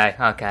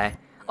 Okay.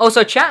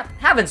 Also, chat,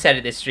 haven't said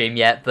it this stream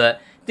yet, but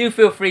do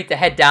feel free to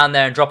head down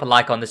there and drop a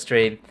like on the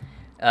stream.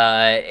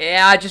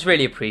 Yeah, I just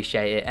really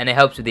appreciate it, and it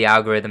helps with the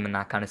algorithm and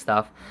that kind of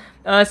stuff.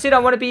 Sid, I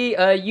want to be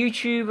a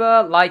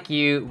YouTuber like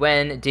you.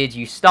 When did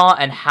you start,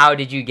 and how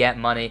did you get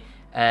money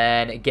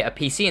and get a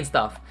PC and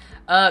stuff?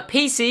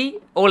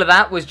 PC, all of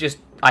that was just,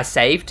 I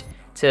saved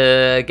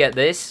to get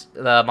this,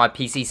 my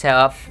PC set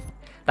up.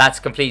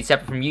 That's completely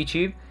separate from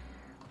YouTube.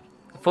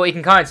 40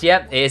 concurrents,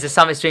 yep, it is a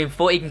summit stream,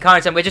 40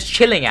 concurrents, and we're just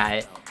chilling at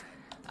it.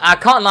 I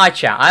can't lie,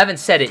 chat, I haven't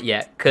said it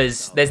yet,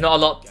 because there's not a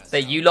lot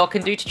that you lot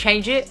can do to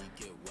change it.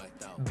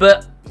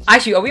 But,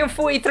 actually, are we on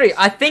 43?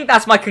 I think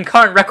that's my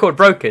concurrent record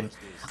broken.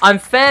 I'm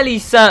fairly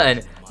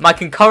certain my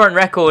concurrent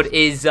record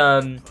is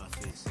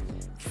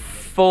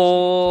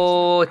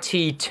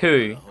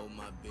 42.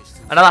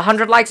 Another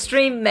 100 like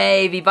stream?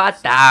 Maybe, but I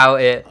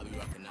doubt it.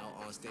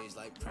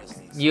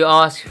 You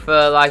ask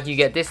for like you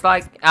get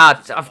dislike?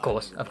 Ah, of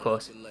course.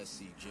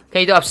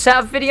 Can you do a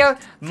setup video?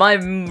 My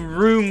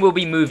room will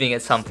be moving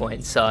at some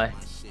point, so.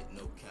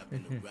 Yeah,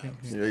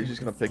 he's just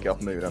gonna pick it up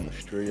and move it down the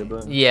street a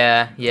bit.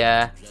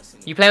 Yeah.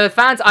 You play with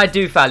fans? I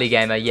do, Fally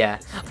Gamer, yeah.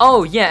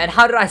 Oh, yeah, and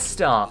how did I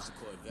start?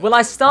 Well,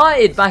 I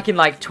started back in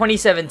like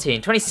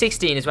 2017.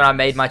 2016 is when I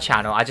made my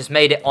channel. I just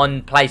made it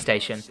on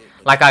PlayStation.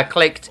 Like, I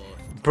clicked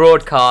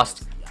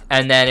broadcast,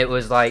 and then it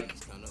was like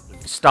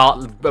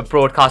start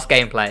broadcast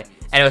gameplay.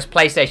 And it was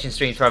PlayStation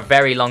streams for a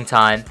very long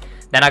time.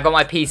 Then I got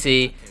my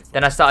PC.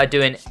 Then I started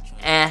doing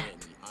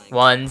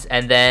ones,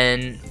 and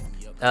then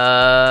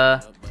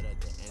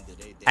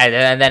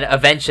And then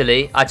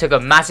eventually, I took a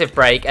massive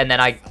break, and then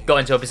I got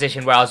into a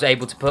position where I was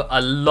able to put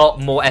a lot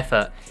more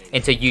effort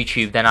into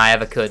YouTube than I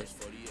ever could.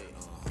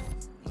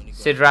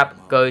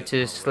 Sidrap, go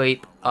to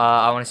sleep.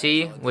 I want to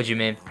see you. What do you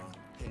mean?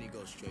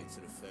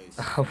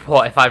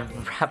 What if I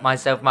wrap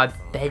myself in my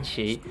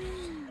bedsheet?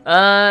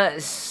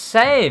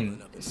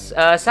 Same.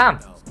 Sam,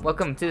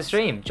 welcome to the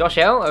stream. Josh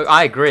L, oh,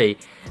 I agree.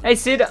 Hey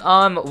Sid,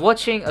 I'm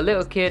watching a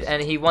little kid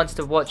and he wants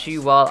to watch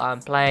you while I'm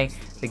playing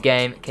the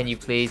game. Can you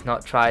please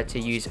not try to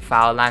use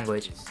foul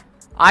language?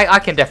 I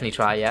can definitely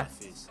try, yeah.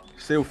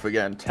 Still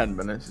forgetting 10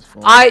 minutes is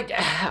fine.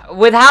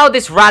 With how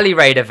this rally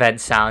raid event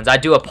sounds, I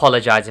do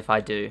apologize if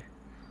I do.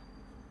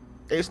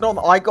 It's not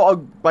that I got a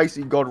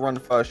basically God run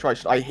first try.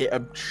 I hit a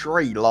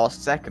tree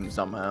last second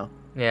somehow.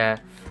 Yeah.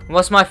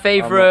 What's my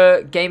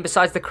favorite game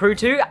besides the Crew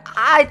 2?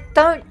 I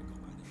don't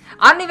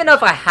even know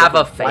if I have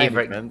a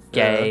favorite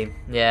game.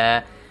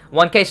 Yeah.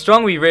 1K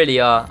strong we really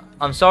are.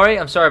 I'm sorry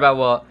about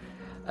what?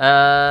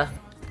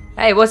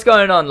 Hey, what's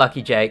going on,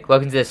 Lucky Jake?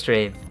 Welcome to the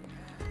stream.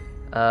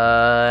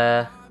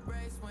 Yeah,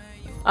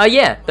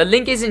 the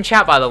link is in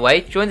chat by the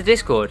way. Join the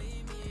Discord.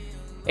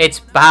 It's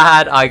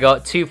bad. I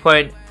got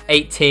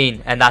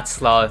 2.18 and that's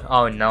slow.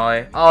 Oh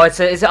no. Oh, it's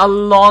a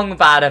long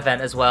bad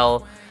event as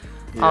well.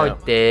 Yeah. Oh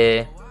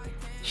dear.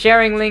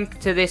 Sharing link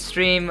to this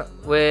stream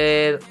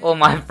with all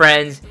my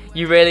friends.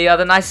 You really are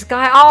the nicest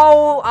guy.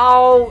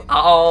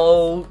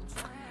 Oh.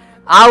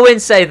 I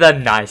wouldn't say the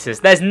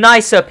nicest. There's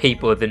nicer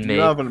people than me.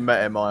 You haven't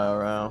met him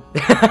IRL.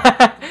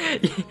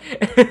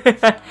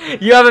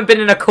 You haven't been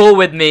in a call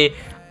with me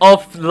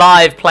off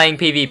live playing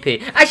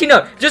PvP. Actually,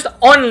 no. Just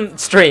on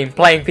stream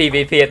playing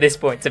PvP at this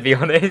point, to be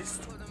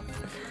honest.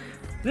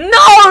 No!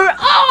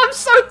 Oh, I'm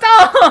so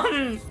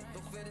dumb!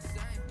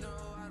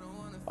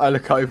 I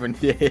look over and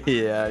yeah,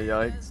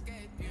 yikes.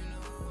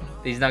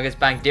 These nuggets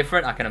bang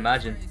different, I can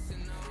imagine.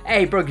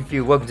 Hey, Broken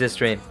Fuel, welcome to the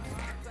stream.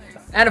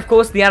 And of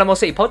course, the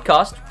Animosity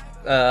podcast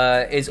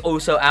is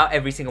also out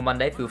every single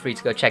Monday. Feel free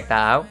to go check that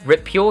out.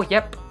 Rip Pure,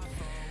 yep.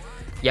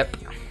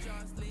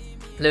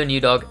 Little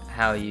New Dog,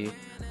 how are you?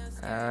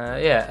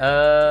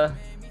 But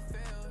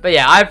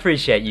yeah, I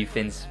appreciate you,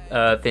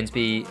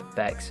 Finsby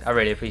Bex. I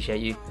really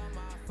appreciate you.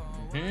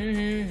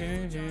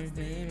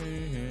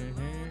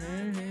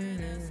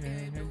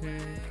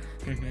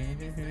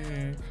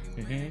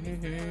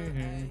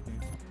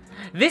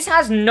 This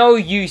has no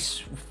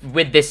use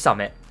with this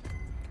summit,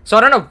 so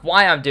I don't know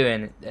why I'm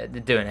doing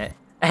it.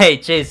 Hey,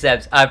 cheers,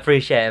 Sebs. I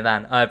appreciate it,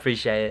 man. I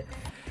appreciate it.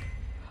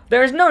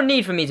 There is no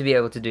need for me to be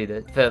able to do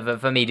this,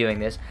 for me doing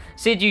this.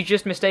 Sid, you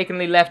just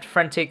mistakenly left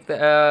Frantic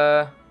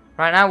right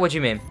now? What do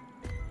you mean?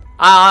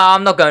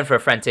 I'm not going for a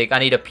Frantic. I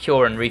need a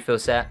Pure and Refill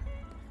set.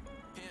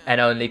 And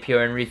only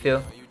Pure and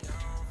Refill.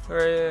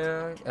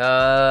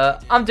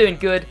 I'm doing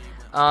good.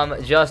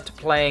 Just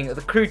playing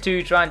the Crew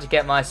 2, trying to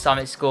get my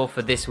summit score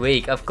for this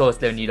week. Of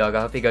course, Little New Dog.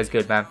 I hope it goes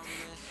good, man.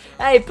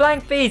 Hey,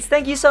 Blank Beats,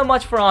 thank you so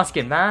much for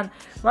asking, man.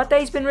 My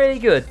day's been really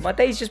good. My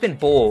day's just been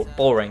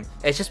boring.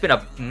 It's just been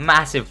a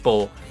massive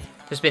bore.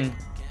 Just been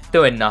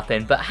doing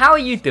nothing. But how are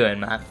you doing,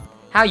 man?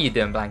 How are you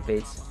doing, Blank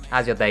Beats?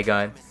 How's your day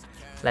going?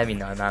 Let me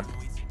know, man.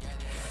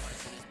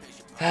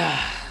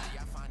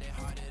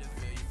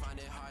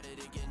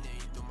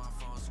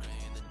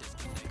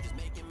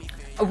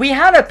 We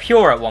had a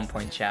Pure at one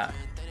point, chat.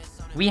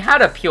 We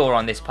had a Pure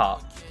on this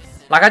part.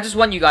 Like, I just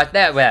want you guys...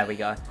 There we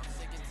go.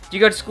 Do you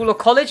go to school or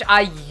college?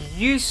 I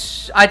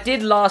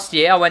did last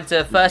year. I went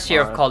to first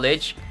year of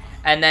college.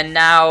 And then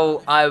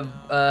now I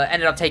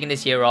ended up taking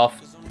this year off.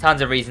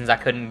 Tons of reasons I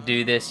couldn't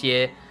do this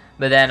year.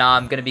 But then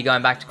I'm going to be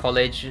going back to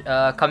college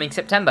coming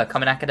September.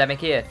 Coming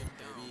academic year.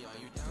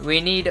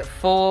 We need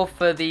 4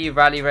 for the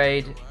rally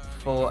raid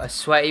for a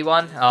sweaty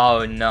one.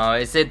 Oh no.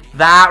 Is it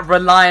that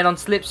reliant on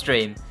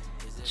Slipstream?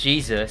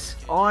 Jesus.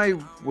 I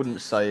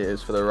wouldn't say it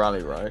is for the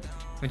rally raid.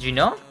 Would you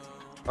not?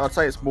 I'd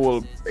say it's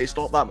more. It's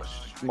not that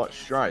much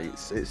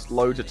straights. It's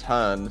loads of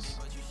turns.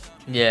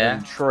 Yeah.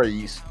 And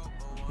trees.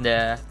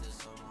 Yeah.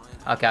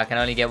 Okay, I can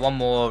only get one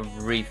more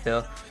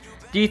refill.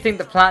 Do you think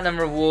the platinum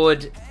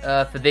reward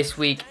for this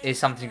week is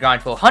something to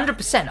grind for?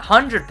 100%.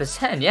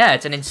 100%. Yeah,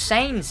 it's an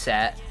insane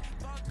set.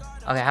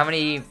 Okay, how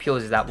many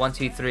pures is that? 1,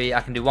 2, 3.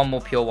 I can do one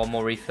more pure, one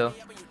more refill.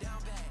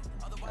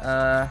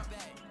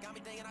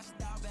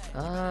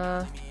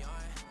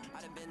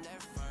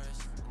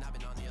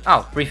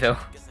 Oh, refill.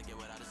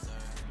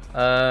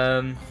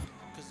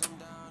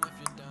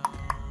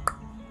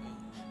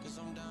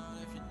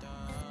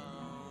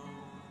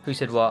 Who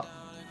said what?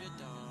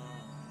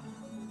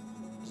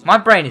 My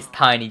brain is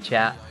tiny,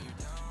 chat.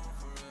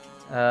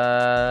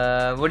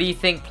 What do you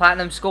think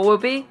platinum score will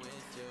be?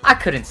 I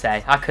couldn't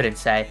say.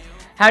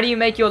 How do you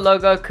make your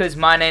logo? Cause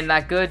mine ain't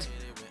that good.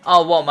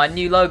 Oh, what? My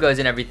new logos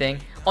and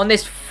everything on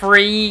this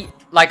free.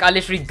 Like, I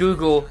literally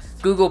Google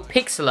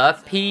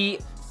Pixlr,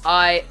 Pixlr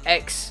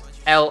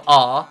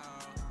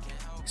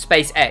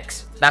space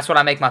X. That's what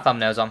I make my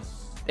thumbnails on.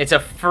 It's a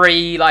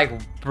free,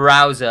 like,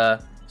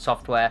 browser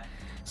software.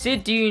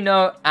 Sid, do you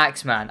know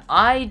Axeman?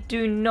 I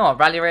do not.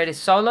 Rally Raid is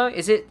solo?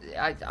 Is it?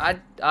 I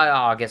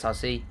guess I'll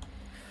see.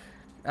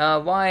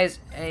 Why is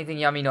anything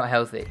yummy not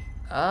healthy?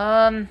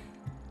 Huh.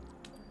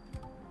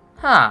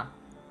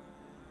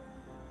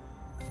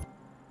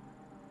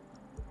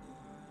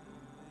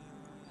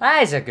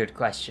 That is a good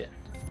question.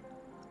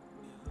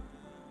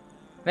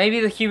 Maybe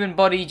the human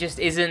body just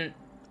isn't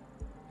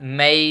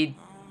made...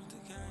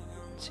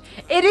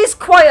 It is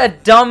quite a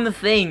dumb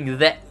thing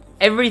that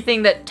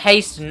everything that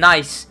tastes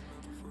nice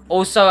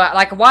also...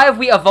 Like, why have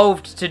we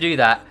evolved to do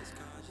that?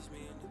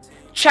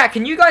 Chat,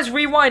 can you guys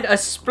rewind a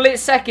split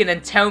second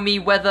and tell me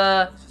what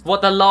the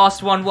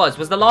last one was?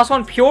 Was the last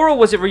one pure or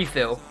was it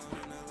refill?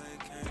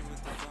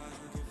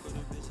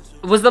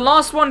 Was the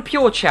last one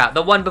pure, chat?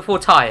 The one before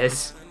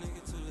tires?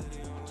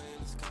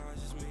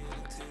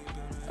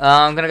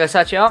 I'm gonna go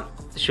search it up.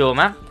 Sure,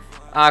 man.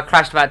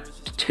 Crashed about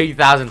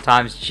 2,000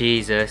 times.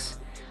 Jesus.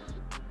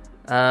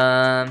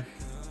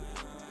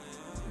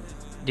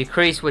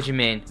 Decrease, what do you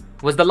mean?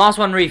 Was the last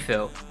one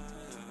refill?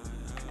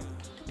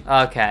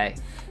 Okay.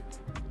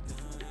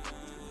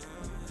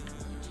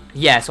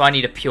 Yeah, so I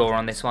need a pure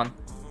on this one.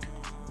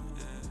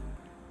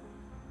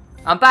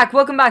 I'm back.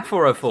 Welcome back,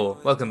 404.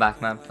 Welcome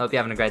back, man. Hope you're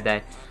having a great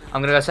day.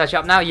 I'm gonna go search it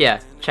up now.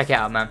 Yeah, check it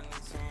out, man.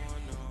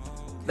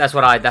 That's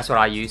what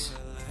I use.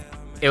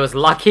 It was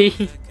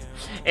lucky.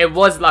 It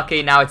was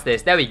lucky. Now it's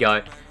this. There we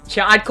go.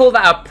 I'd call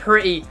that a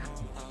pretty.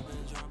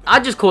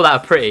 I'd just call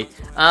that a pretty.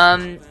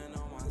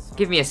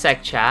 Give me a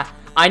sec, chat.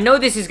 I know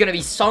this is gonna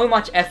be so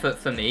much effort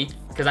for me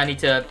because I need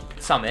to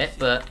summit,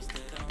 but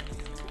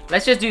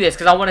let's just do this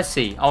because I want to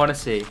see. I want to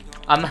see.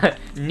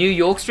 New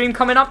York stream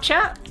coming up,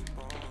 chat.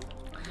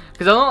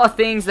 Because a lot of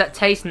things that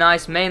taste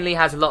nice mainly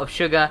has a lot of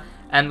sugar,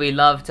 and we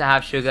love to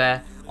have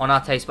sugar on our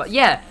taste buds.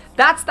 Yeah,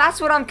 that's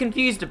what I'm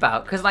confused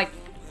about. Because like,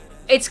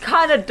 it's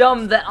kind of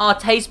dumb that our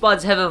taste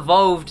buds have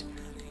evolved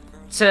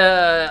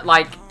to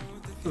like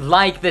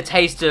the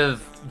taste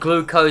of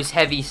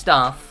glucose-heavy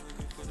stuff,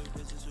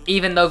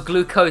 even though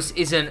glucose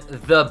isn't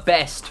the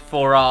best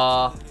for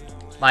our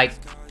like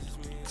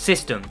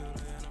system.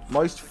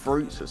 Most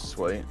fruits are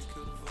sweet.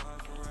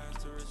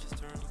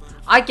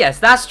 I guess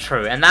that's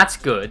true, and that's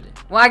good.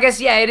 Well, I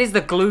guess, yeah, it is the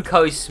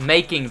glucose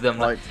making them.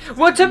 Like,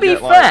 well, to be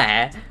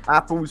fair... Like,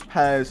 apples,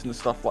 pears, and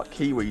stuff like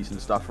kiwis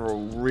and stuff are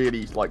all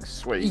really, like,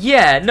 sweet.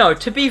 Yeah, no,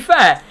 to be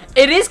fair,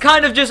 it is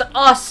kind of just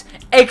us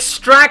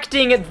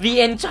extracting the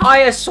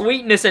entire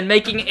sweetness and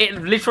making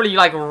it literally,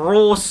 like,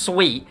 raw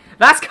sweet.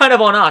 That's kind of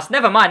on us.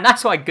 Never mind,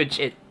 that's why good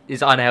shit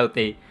is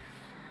unhealthy.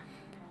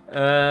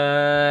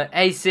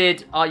 Hey,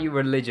 Sid, are you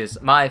religious?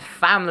 My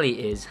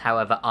family is,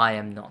 however, I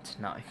am not,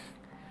 no.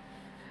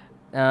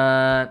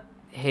 Yeah,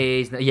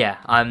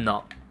 I'm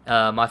not.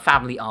 My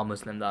family are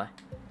Muslim though.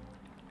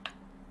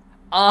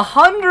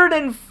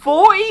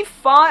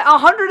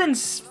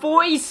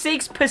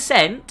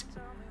 146%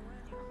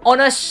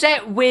 on a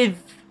set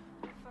with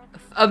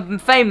a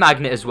fame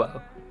magnet as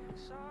well.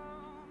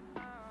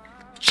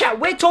 Chat,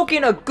 we're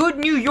talking a good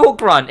New York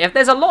run. If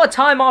there's a lot of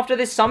time after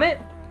this summit,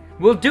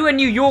 we'll do a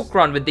New York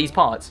run with these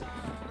parts.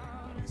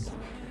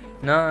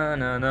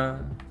 No.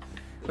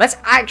 Let's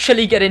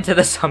actually get into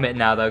the summit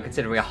now, though,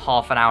 considering we're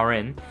half an hour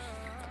in.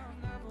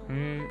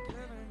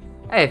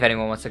 Hey, if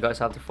anyone wants to go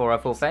yourself to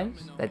 404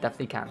 Fames, they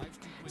definitely can.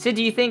 So,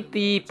 do you think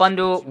the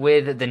bundle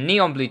with the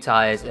neon blue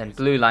tires and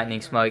blue lightning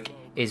smoke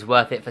is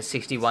worth it for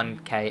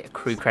 61k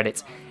crew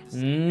credits?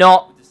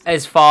 Not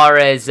as far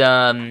as,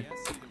 no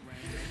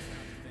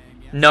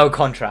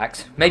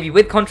contracts. Maybe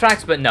with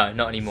contracts, but no,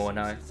 not anymore,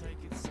 no.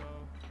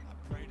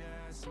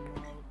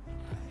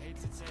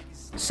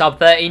 Sub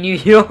 30 New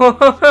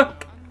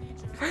York.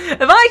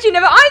 Have I actually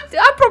never...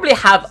 I probably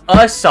have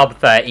a sub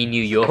 30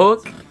 New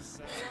York.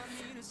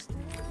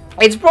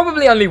 It's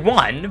probably only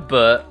one,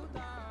 but...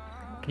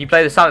 Can you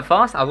play the summit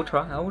fast? I will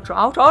try. I'll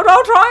try. Okay,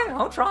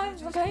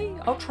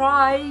 I'll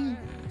try.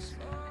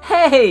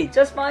 Hey,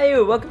 just my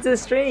you. Welcome to the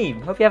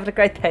stream. Hope you're having a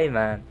great day,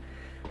 man.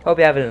 Hope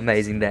you're having an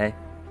amazing day.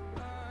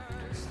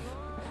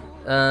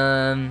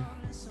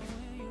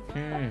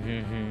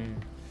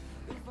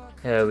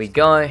 There we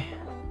go.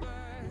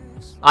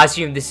 I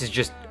assume this is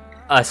just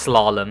a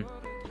slalom.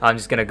 I'm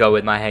just gonna go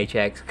with my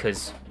HX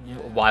because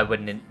why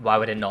would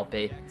it not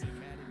be?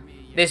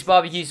 This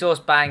barbecue sauce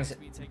bangs,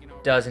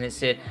 doesn't it,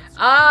 Sid?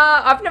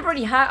 I've never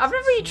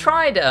really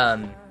tried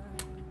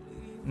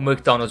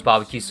McDonald's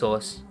barbecue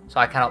sauce, so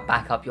I cannot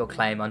back up your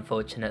claim,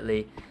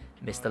 unfortunately,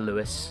 Mr.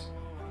 Lewis.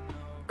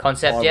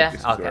 Concept, yeah?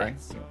 Okay.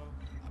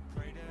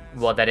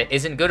 What, that it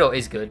isn't good or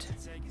is good?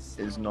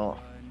 Is not.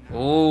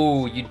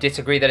 Ooh, you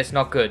disagree that it's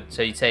not good,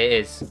 so you'd say it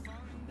is.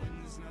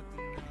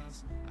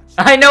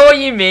 I know what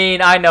you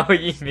mean,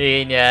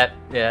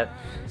 yeah.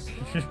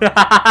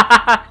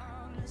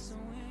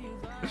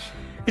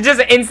 You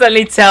just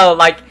instantly tell,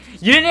 like,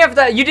 you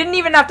didn't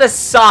even have to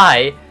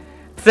sigh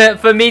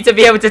for me to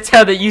be able to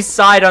tell that you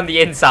sighed on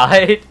the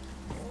inside.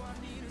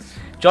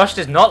 Josh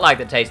does not like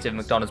the taste of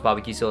McDonald's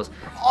barbecue sauce.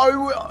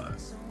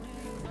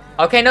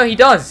 Okay, no, he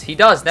does,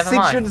 never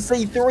mind.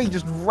 C3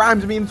 just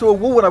rammed me into a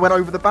wall when I went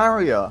over the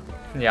barrier.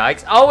 Yeah,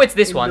 oh, it's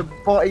this one. The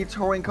Body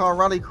Touring Car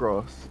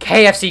Rallycross.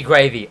 KFC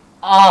gravy.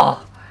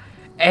 Oh,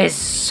 it's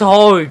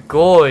so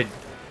good.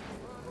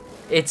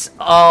 It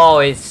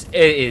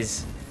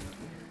is.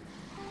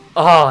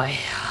 Oh,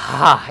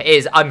 it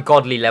is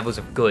ungodly levels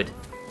of good.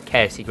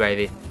 KFC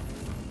gravy.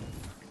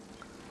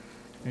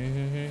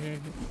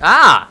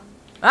 Ah!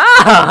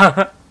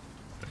 Ah!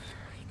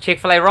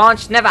 Chick-fil-A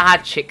Ranch. Never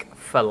had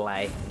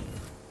Chick-fil-A.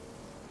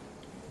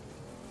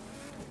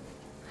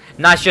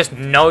 Nice, just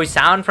no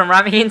sound from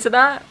ramming into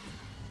that.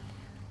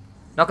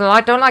 Not gonna lie,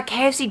 I don't like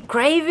KFC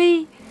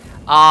gravy.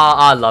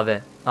 Ah, I love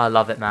it. I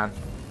love it, man.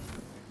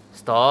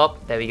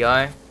 Stop. There we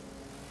go.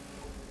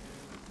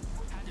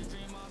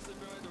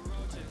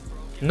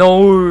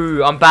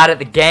 No, I'm bad at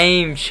the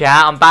game,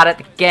 chat. I'm bad at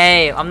the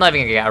game. I'm not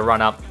even gonna get a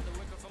run up.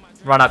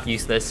 Run up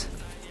useless.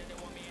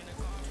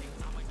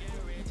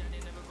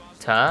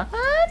 Turn?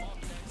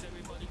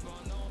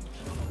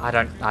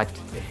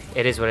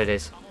 It is what it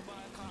is.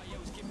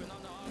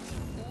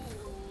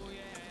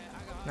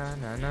 No,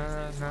 no,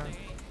 no, no.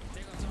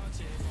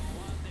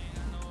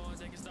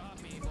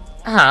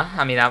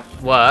 I mean, that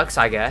works,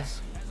 I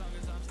guess.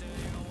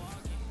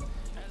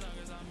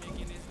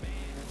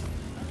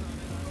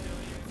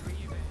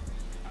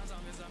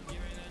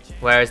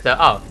 Where is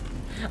the... Oh.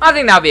 I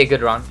think that'll be a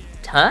good run.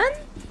 Turn?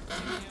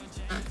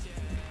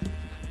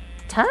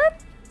 Turn?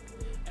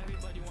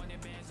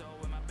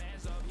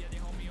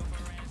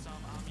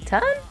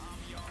 Turn?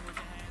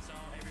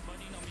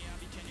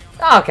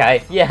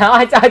 Okay, yeah,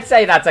 I'd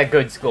say that's a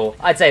good score.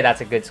 I'd say that's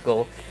a good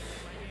score.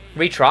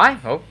 Retry?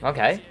 Oh,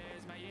 okay.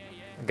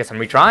 I guess I'm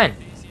retrying.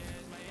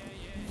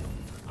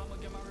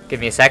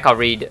 Give me a sec, I'll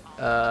read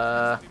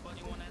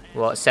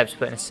what Seb's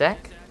put in a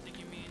sec.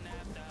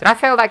 Did I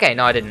fail that game?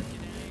 No, I didn't.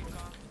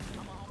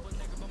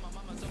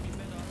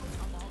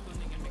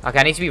 Okay,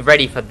 I need to be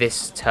ready for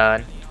this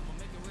turn.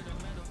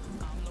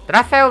 Did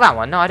I fail that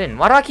one? No, I didn't.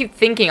 Why do I keep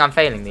thinking I'm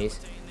failing these?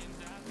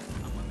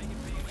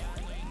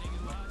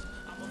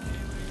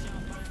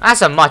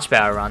 That's a much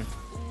better run.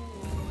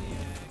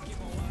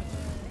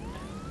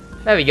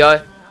 There we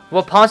go.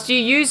 What parts do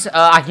you use?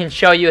 I can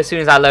show you as soon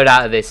as I load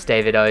out of this,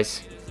 David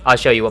O's. I'll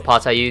show you what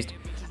parts I used.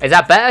 Is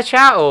that better,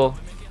 chat, or...?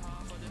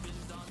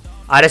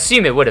 I'd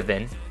assume it would have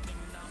been.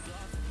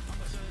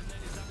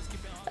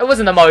 It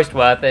wasn't the most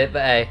worth it,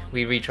 but hey,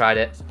 we retried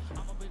it.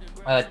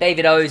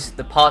 David O's,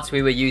 the parts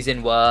we were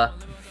using were...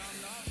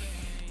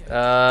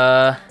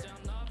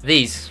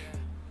 these.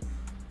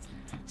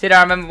 Sid,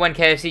 I remember when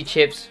KFC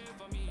chips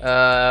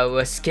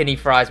were skinny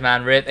fries,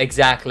 man. Rip.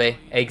 Exactly.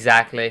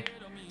 Exactly.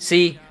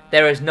 See,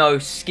 there is no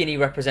skinny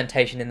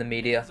representation in the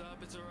media.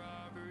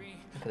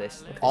 Look at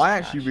this. Look at this I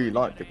trash. actually really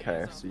like the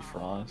KFC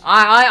fries.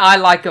 I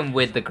like them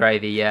with the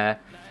gravy, yeah.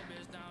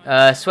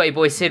 Sweaty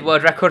boy Sid,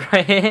 world record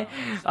right here.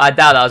 I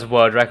doubt that was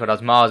world record. I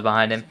was miles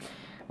behind him.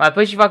 My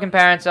pushy fucking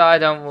parents. I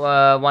don't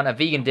want a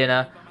vegan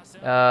dinner.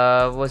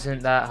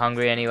 Wasn't that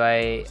hungry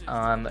anyway.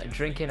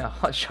 Drinking a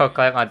hot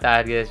chocolate. My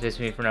dad gets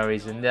me for no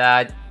reason.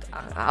 I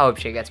hope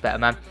shit gets better,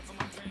 man.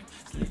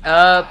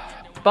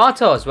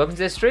 Bartos, welcome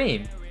to the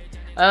stream.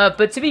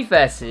 But to be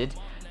fair, Sid,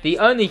 the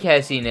only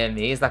KFC near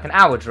me is like an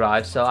hour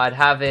drive, so I'd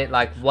have it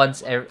like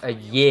once a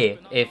year,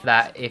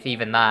 if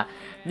even that.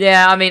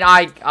 Yeah, I mean,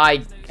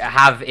 I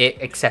have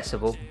it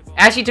accessible.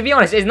 Actually, to be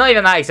honest, it's not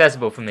even that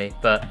accessible for me,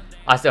 but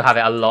I still have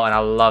it a lot and I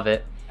love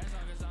it.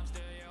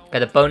 Get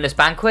the boneless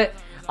banquet.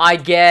 I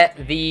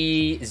get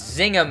the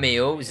Zinger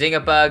meal,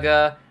 Zinger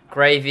burger,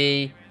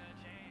 gravy,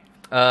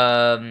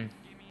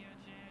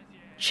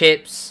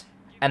 chips,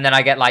 and then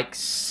I get like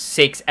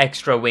 6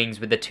 extra wings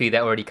with the 2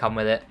 that already come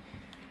with it.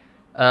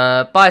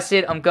 Bye,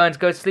 Sid. I'm going to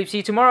go to sleep. See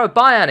you tomorrow.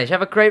 Bye, Anish.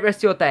 Have a great rest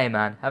of your day,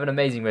 man. Have an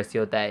amazing rest of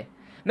your day.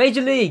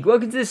 Major League,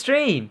 welcome to the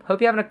stream. Hope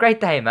you're having a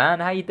great day, man.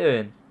 How you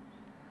doing?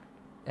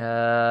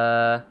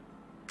 I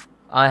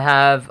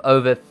have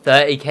over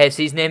 30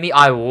 KFCs near me.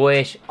 I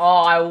wish.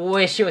 Oh, I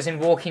wish it was in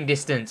walking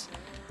distance.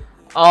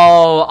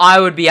 Oh, I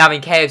would be having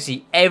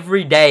KFC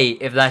every day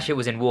if that shit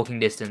was in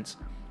walking distance.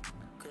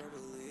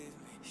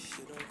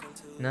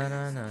 No,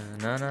 no, no,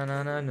 no, no,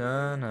 no, no,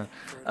 no, no.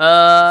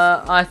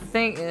 I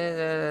think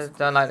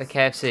don't like the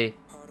KFC.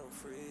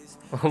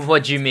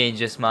 What do you mean,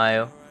 just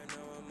smile?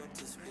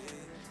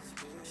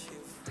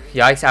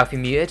 Yikes, Alfie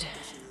muted.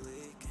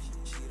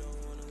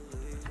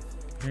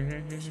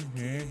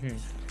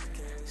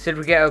 Should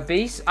we get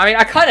obese? I mean,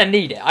 I kind of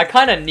need it. I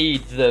kind of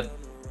need the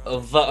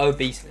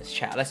obeseness,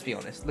 chat. Let's be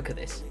honest. Look at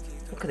this.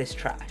 Look at this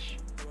trash.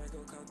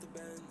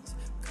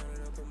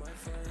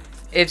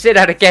 If Sid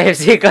had a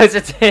KFC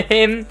closer to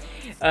him,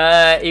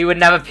 he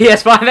wouldn't have a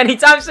PS5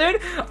 anytime soon.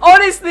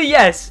 Honestly,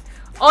 yes.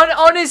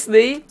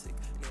 Honestly,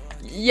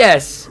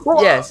 yes.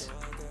 What? Yes.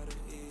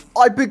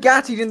 I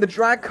Bugatti'd in the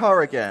drag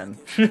car again.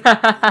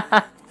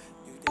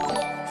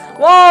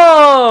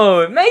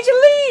 Whoa! Major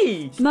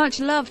League!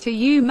 Much love to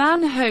you,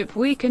 man. Hope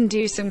we can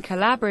do some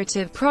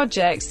collaborative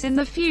projects in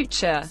the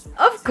future.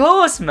 Of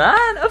course,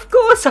 man. Of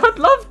course, I'd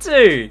love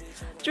to.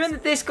 Join the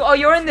Discord. Oh,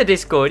 you're in the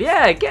Discord.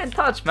 Yeah, get in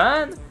touch,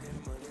 man.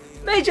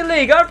 Major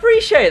League, I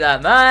appreciate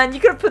that, man.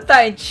 You could have put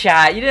that in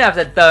chat. You didn't have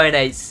to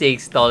donate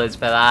 $6 for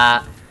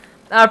that.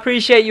 I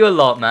appreciate you a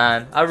lot,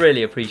 man. I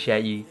really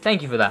appreciate you.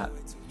 Thank you for that.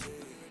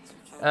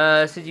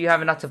 So do you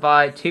have enough to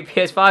buy 2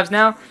 PS5s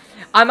now?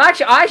 I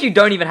actually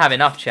don't even have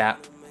enough,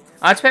 chat.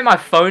 I had to pay my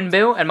phone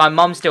bill, and my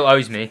mum still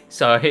owes me.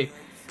 So,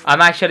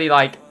 I'm actually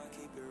like,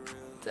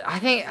 I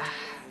think,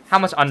 how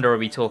much under are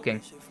we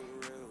talking?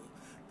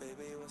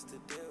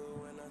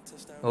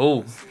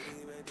 Oh,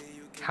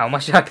 how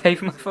much did I pay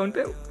for my phone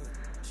bill?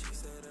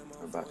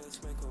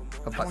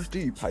 How much do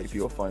you pay for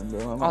your phone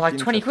bill? Oh, like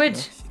 20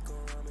 quid.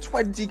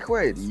 20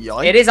 quid?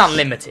 Yikes. It is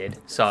unlimited,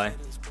 so.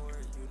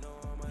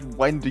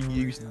 When do you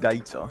use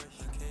data?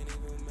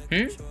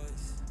 Hmm?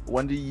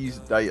 When do you use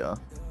data?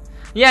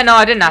 Yeah, no,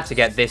 I didn't have to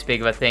get this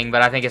big of a thing,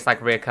 but I think it's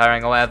like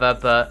reoccurring or whatever,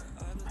 but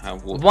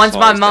What once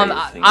my size mum,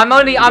 data thing I'm do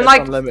only, you I'm use?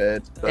 like,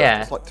 unlimited, but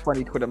yeah. it's like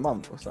 20 quid a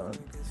month or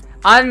something.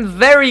 I'm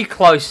very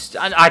close,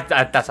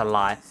 that's a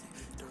lie.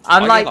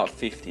 I'm I like, get like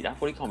 50, that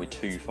probably can't be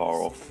too far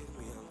off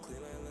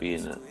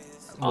being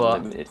What?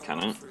 unlimited, can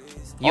it?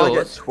 I get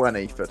yours.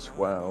 20 for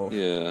 12.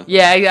 Yeah.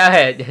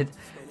 Yeah,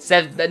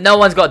 said no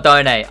one's got to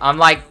donate. I'm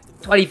like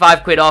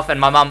 25 quid off and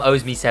my mum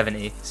owes me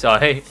 70,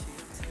 so.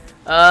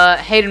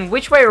 Hayden,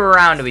 which way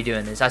around are we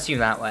doing this? I assume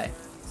that way.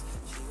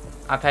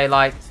 I pay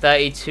like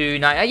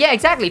 32.9. Yeah,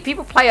 exactly.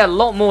 People play a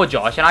lot more,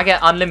 Josh, and I get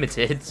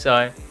unlimited,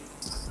 so.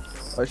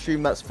 I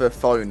assume that's for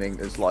phoning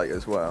as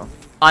well.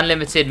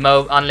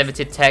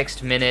 Unlimited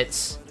text,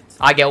 minutes.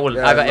 I get all.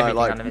 Yeah, I got no, everything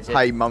like, unlimited. you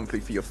pay monthly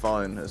for your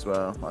phone as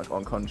well, like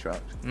on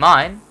contract.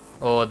 Mine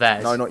or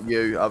theirs? No, not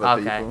you, other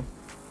Okay. people.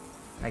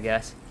 I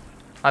guess.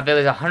 My bill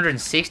is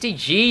 160.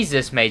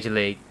 Jesus, Major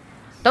League.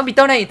 Don't be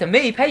donating to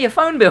me. Pay your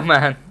phone bill,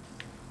 man.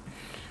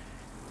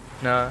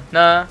 No,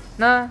 no,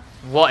 no.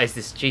 What is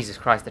this? Jesus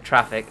Christ, the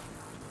traffic.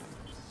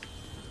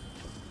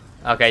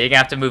 Okay, you're gonna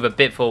have to move a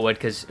bit forward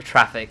because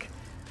traffic.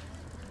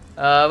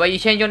 Wait, you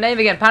change your name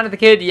again? Panda the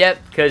Kid? Yep,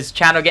 because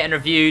channel getting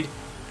reviewed,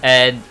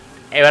 and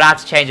it will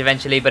have to change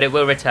eventually, but it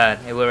will return.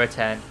 It will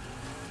return.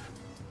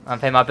 I'm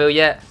paying my bill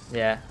yet?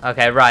 Yeah.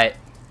 Okay, right.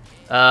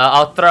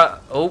 I'll throw.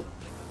 Oh.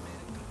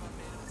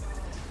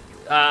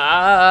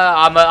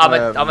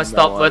 I'm a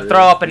stop. We'll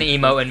throw up an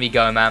emote and we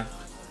go, man.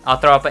 I'll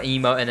throw up an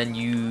emote and then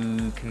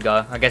you can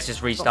go. I guess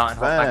just restart and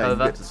hop back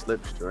over. Get to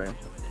slipstream.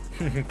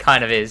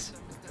 Kind of is.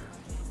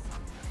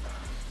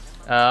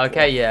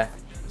 Okay, yeah.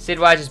 Sid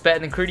Wedge is better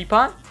than Crudy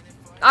Pie?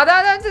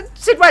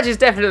 Sid Wedge is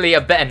definitely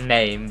a better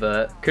name,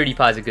 but Crudy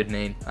Pie is a good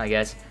name, I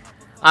guess.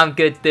 I'm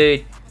good,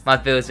 dude. My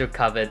bills are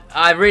covered.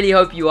 I really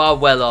hope you are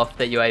well off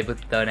that you're able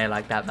to donate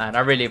like that, man.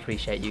 I really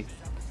appreciate you.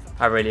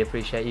 I really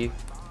appreciate you.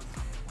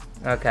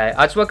 Okay,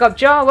 I just woke up.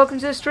 Jar, welcome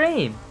to the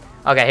stream.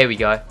 Okay, here we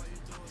go.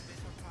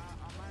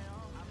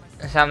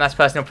 Sam, that's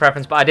personal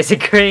preference, but I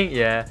disagree.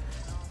 Yeah.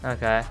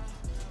 Okay.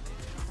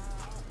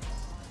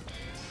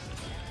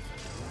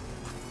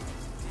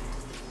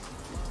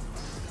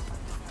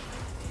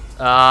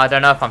 I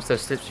don't know if I'm still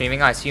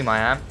slipstreaming. I assume I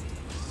am.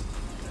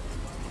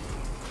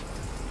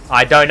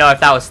 I don't know if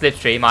that was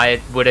slipstream. I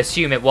would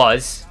assume it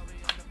was.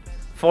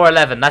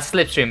 411. That's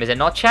slipstream, is it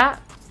not,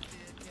 chat?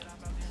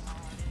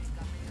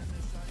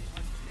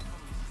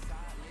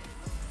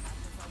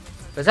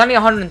 There's only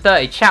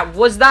 130. Chat,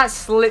 was that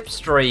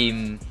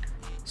slipstream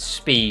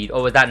speed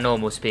or was that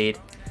normal speed?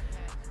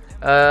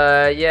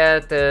 Yeah,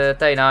 the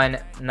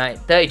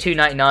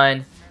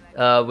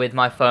 32.99 with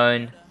my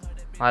phone.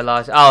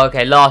 Oh,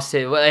 okay,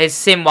 his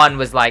sim one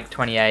was like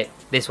 28.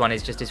 This one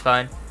is just his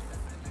phone.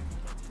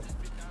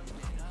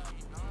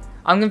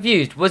 I'm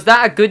confused. Was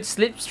that a good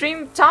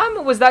slipstream time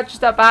or was that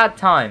just a bad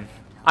time?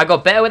 I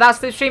got better without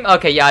slipstream?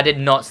 Okay, yeah, I did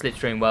not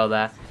slipstream well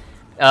there.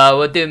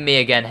 We'll do me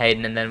again,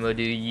 Hayden, and then we'll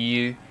do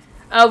you.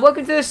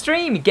 Welcome to the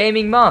stream,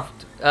 Gaming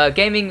Muffed.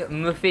 Gaming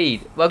Mufid.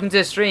 Welcome to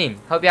the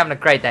stream. Hope you're having a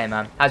great day,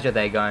 man. How's your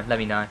day going? Let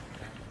me know.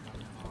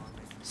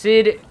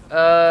 Sid,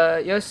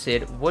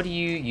 Sid, what do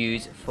you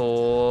use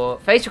for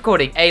face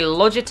recording? A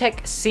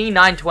Logitech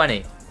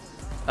C920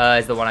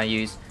 is the one I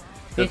use.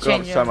 They've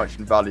got so much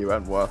in value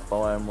and worth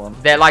buying one.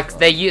 They're like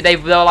they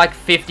were like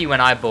 50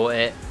 when I bought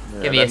it.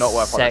 Yeah, Give me they're a not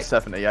worth sec. like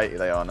 70, 80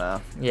 they are now.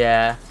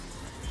 Yeah.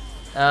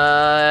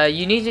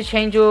 You need to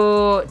change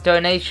your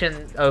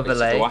donation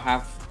overlay. Do I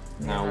have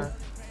now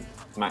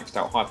maxed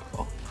out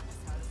hypercar?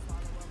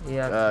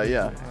 Yeah.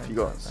 Yeah. You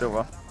got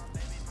silver.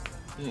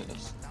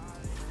 Yes.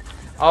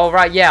 Oh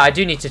right, yeah. I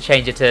do need to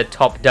change it to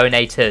top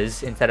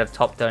donators instead of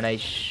top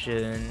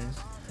donations.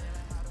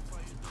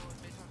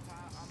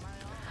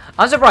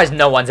 I'm surprised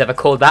no one's ever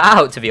called that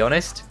out, to be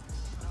honest.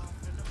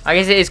 I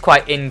guess it is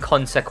quite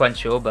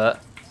inconsequential,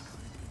 but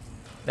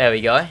there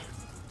we go.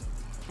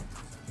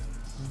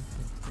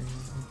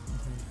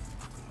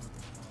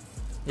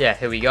 Yeah,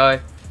 here we go.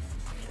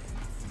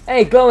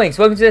 Hey, Glowinks,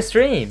 welcome to the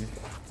stream.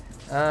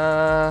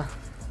 That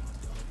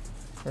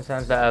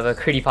sounds better, but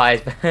Crudy Pie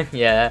is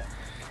yeah.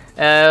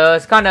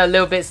 It's kind of a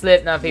little bit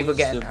slipped now. People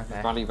getting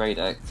okay. Rally Raid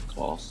X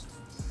class.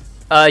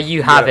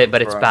 You have Yeah, it,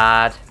 but it's right.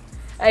 bad.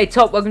 Hey,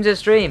 Top, welcome to the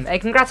stream. Hey,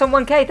 congrats on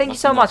 1K. Thank you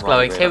so much,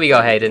 Glowinks. Here we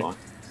go, Hayden.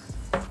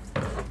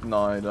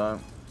 No, I don't.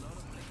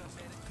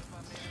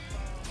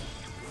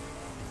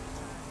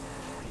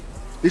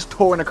 This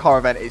tour in a car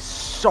event is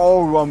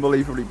so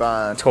unbelievably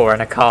bad. Tour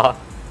in a car.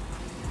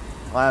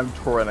 I am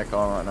touring a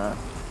car right now.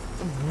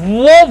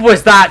 What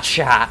was that,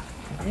 chat?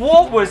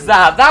 What was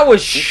that? That was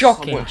This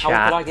shocking, summit- How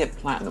did I chat. get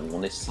platinum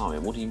on this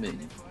summit? What do you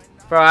mean?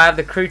 Bro, I have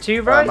the crew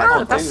too, bro. I Yeah,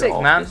 can't that's do sick,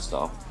 half man. this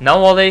stuff.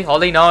 No, Ollie.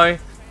 Ollie, no.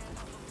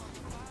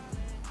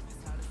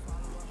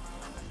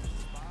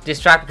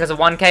 Distract because of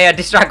 1k?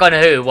 Distract on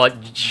who?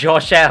 What,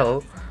 Josh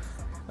L?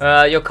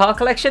 Your car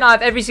collection? I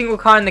have every single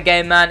car in the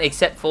game, man,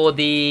 except for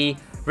the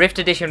Rift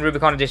Edition,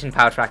 Rubicon Edition,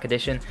 Power Track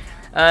Edition.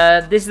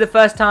 This is the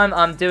first time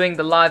I'm doing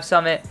the live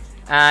summit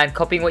and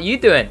copying what you're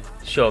doing.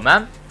 Sure,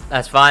 man.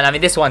 That's fine. I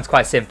mean, this one's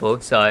quite simple,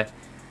 so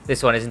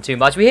this one isn't too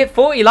much. We hit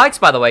 40 likes,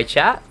 by the way,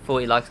 chat.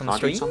 40 likes on the Can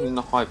I do stream. something in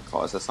the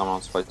hypercar? Is there something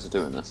I'm supposed to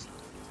do in this?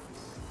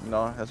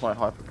 No, that's my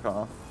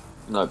hypercar.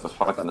 No, but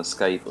like an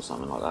escape or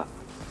something like that.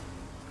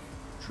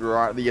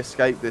 Drag. The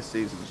escape this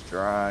season's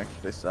drag.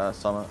 This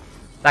summit.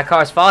 That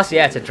car is fast.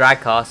 Yeah, it's a drag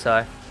car,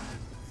 so...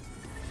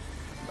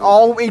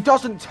 Oh, it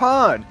doesn't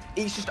turn.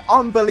 It's just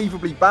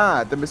unbelievably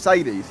bad. The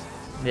Mercedes.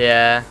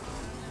 Yeah.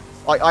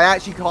 Like I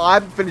actually can't. I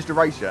haven't finished the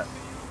race yet.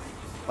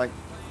 Like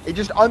it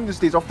just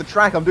understeers off the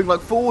track. I'm doing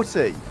like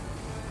 40.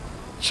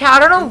 Chat,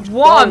 I don't know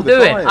what all I'm the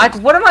doing.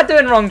 time. What am I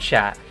doing wrong,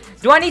 chat?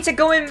 Do I need to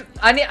go in? Do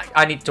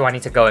I need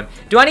to go in?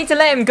 Do I need to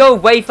let him go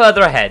way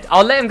further ahead?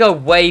 I'll let him go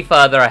way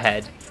further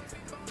ahead.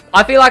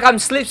 I feel like I'm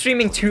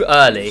slipstreaming too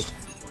early.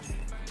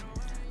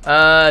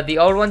 The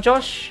old one,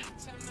 Josh?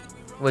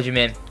 What do you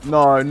mean?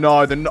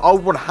 No, the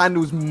old one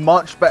handles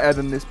much better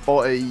than this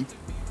body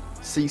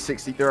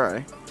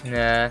C63.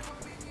 Nah.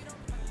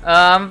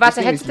 I'm about This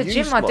to thing head is to the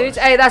gym, my useless. dudes.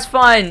 Hey, that's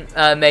fine,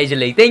 Major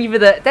League.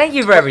 Thank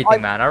you for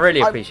everything, man. I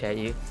really I- appreciate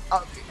you.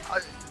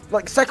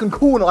 Like second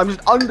corner, I'm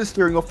just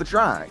understeering off the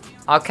track.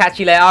 I'll catch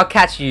you later. I'll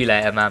catch you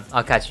later, man.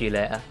 I'll catch you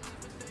later.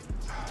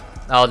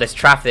 Oh, there's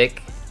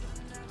traffic.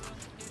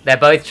 They're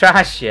both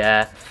trash,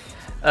 yeah.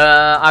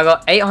 I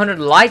got 800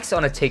 likes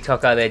on a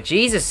TikTok earlier.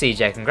 Jesus,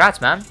 CJ, congrats,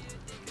 man.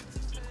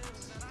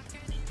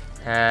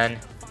 And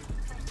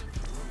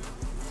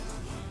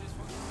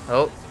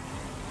oh,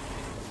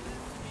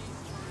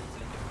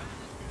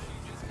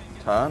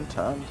 Turn,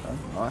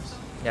 nice.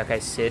 yeah, okay,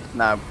 Sid.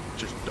 Now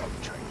just don't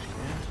change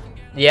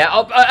gear. Yeah.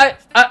 Oh,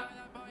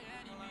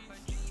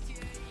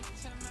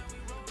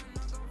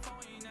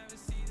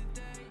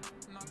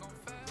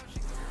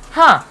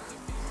 Huh.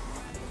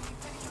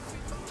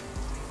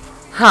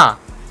 Huh.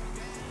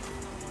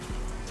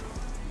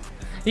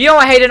 You know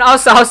what, Hayden? I'll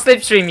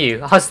slipstream you.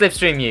 I'll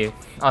slipstream you.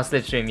 I'll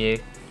slipstream you.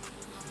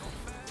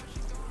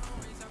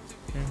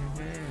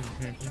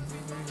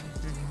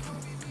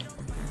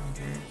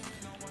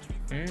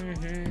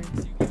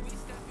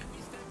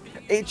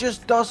 It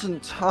just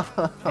doesn't turn.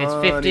 It's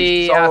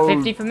 50, so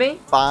 50 for me?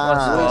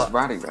 bad. Where's What?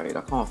 Rally Raid?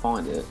 I can't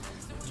find it.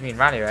 What do you mean,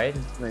 rally raid?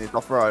 I mean, it's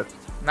off road.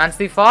 Man's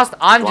too fast?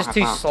 I'm Do I just have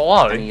too that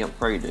slow. Any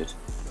upgraded?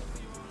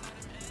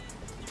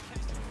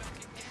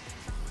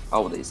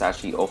 Oh, it's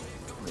actually off.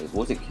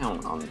 What does it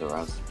count under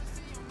as?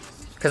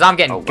 Because I'm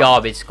getting Oh, wow.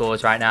 garbage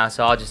scores right now,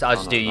 so I'll just no,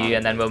 do you no.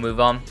 and then we'll move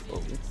on. Oh,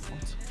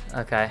 what?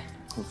 Okay.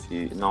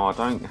 Confused. No, I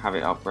don't have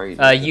it upgraded.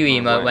 You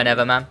There's no emote way.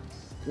 whenever, man.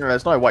 Yeah,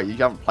 there's no way you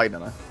haven't played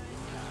it. Oh.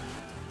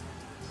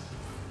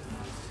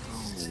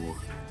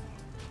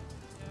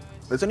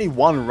 There's only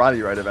one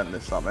rally raid event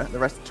this summit. The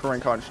rest are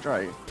touring car and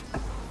straight.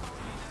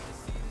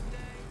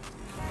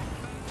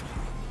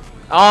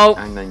 Oh!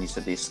 And then you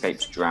said the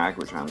escaped drag,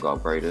 which I haven't got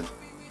upgraded.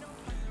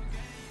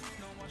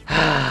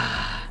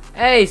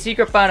 Hey,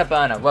 Secret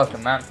Burner.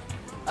 Welcome, man.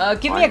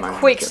 Give me Fine, a man,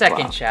 quick get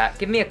second, that. chat.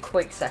 Give me a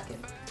quick second.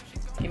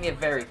 Give me a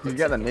very You quick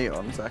get the second.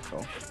 neons, that's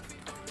cool.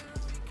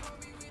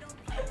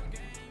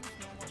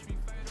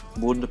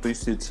 Wouldn't have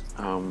boosted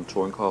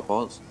touring car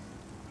parts.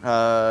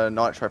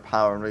 Nitro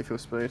power and refuel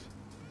speed.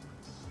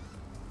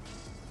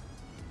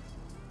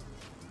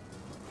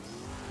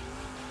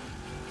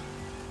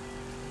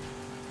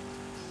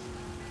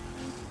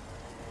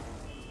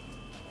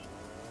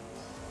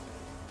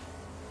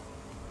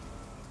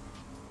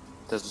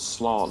 There's a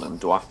slalom.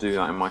 Do I have to do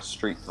that in my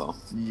street car?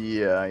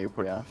 Yeah, you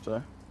probably have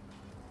to.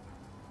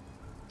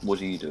 What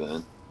do you do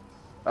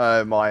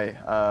then? My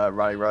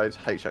rally raid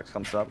HX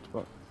concept,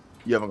 but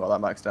you haven't got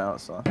that maxed out,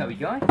 so. There we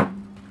go.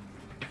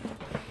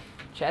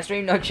 Chair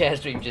stream? No chair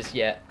stream just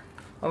yet.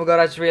 Oh my god,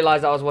 I just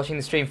realised I was watching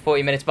the stream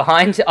 40 minutes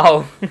behind.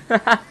 Oh.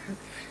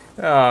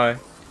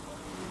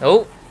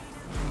 Oh.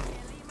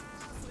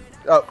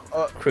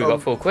 Oh. Crew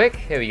got full quick.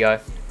 Here we go.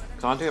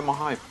 Can I do it in my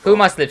hype? Who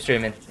am I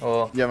slipstreaming?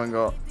 Or You haven't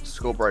got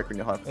score break on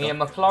your hyper. yeah,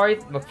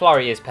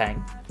 McFlurry is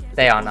paying.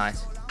 They are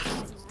nice.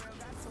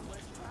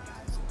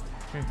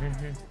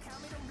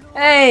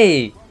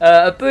 Hey,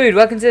 Abood,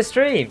 welcome to the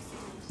stream.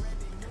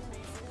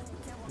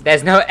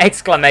 There's no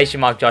exclamation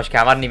mark, Josh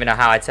Cam. I don't even know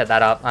how I'd set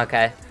that up.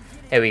 Okay,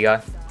 here we go.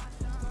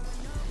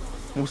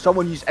 Well,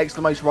 someone used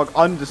exclamation mark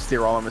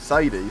understeer on a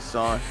Mercedes,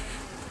 so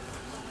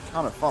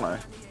kind of funny.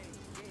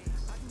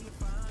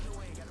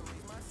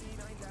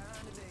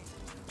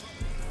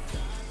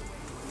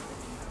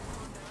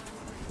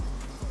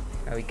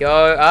 There we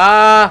go.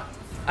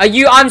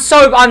 I'm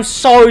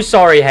so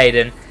sorry,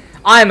 Hayden.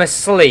 I am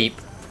asleep.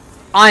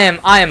 I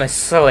am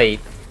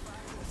asleep.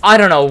 I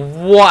don't know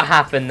what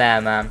happened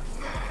there, man.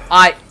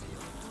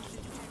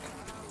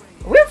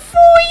 We're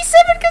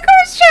 47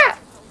 concurrent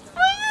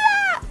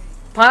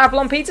pineapple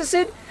on pizza,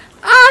 Sid?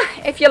 Ah,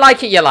 if you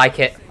like it, you like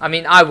it. I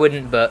mean, I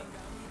wouldn't, but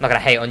I'm not going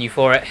to hate on you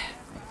for it.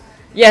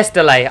 Yes,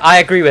 Delay. I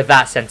agree with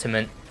that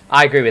sentiment.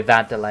 I agree with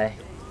that, Delay.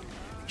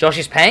 Josh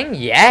is paying?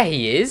 Yeah,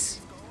 he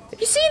is. Have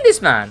you seen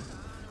this man?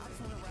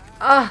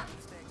 Ah.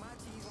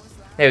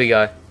 There we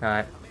go.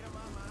 Alright.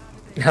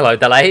 Hello,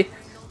 Delay.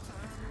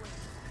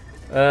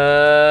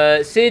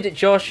 Sid,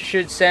 Josh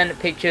should send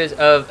pictures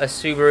of a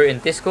Subaru in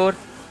Discord.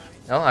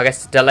 Oh, I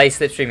guess Delay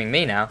slipstreaming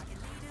me now.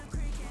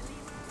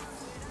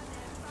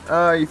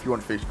 If you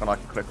want to finish, I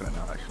can click on it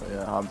now. Actually,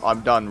 yeah,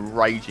 I'm done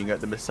raging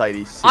at the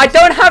Mercedes. I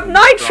don't have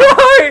nitro.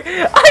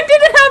 I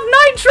didn't have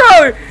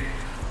nitro.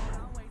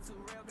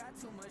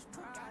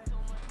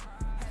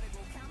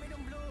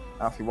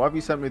 Alfie, why have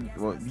you sent me?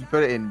 Well, you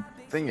put it in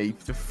thingy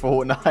to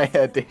Fortnite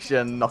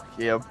edition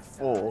Nokia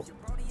 4.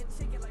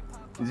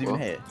 Is it even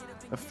here?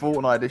 A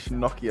Fortnite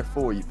edition Nokia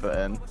 4 you put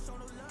in.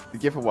 The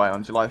giveaway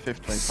on July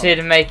 5th.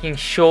 Sid making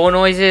Shaw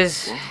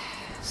noises.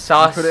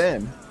 Sus. You put it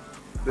in.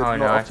 Oh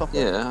no.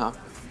 Yeah.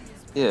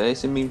 Yeah,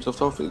 it's in memes off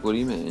topic. What do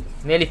you mean?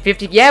 Nearly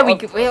 50. Yeah, we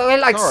were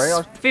like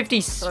sorry,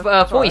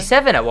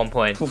 47 at one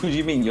point. What do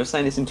you mean? You're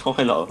saying it's in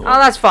Twilight? Oh,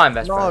 that's fine,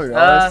 best No, friend.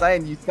 I was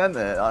saying you sent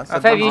it. I said,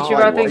 Our favourite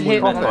YouTuber, I think, what hit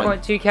you meant,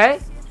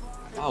 1.2k.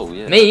 Oh,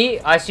 yeah. Me,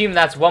 I assume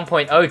that's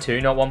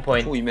 1.02, not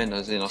 1.2, What you meant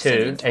as in I said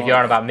in if you're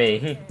on about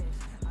me.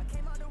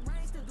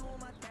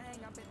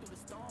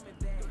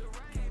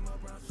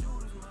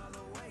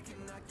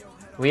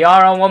 We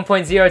are on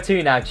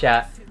 1.02 now,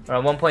 chat. We're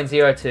on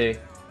 1.02.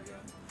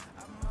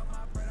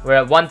 We're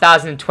at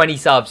 1,020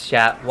 subs,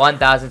 chat.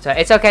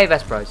 1,020. It's okay,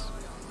 Best Bros.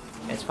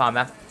 It's fine,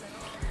 man.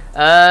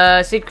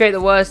 Sid create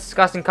the worst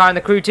disgusting car in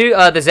the crew too.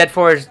 The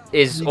Z4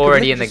 is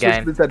already in the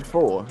game. The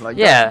Z4. Like,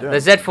 yeah, the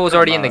Z4 is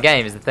already in the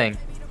game. Is the thing.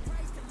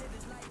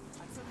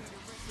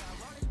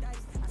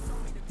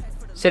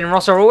 Sid and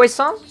Ross are always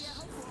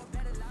sons.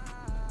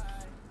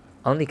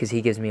 Only because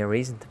he gives me a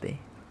reason to be.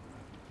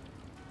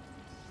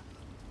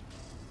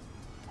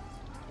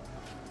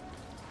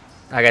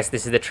 I guess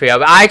this is the trio,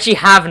 but I actually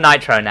have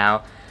Nitro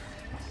now.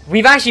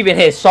 We've actually been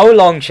here so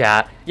long,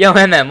 chat. Yo,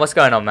 MM, what's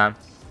going on, man?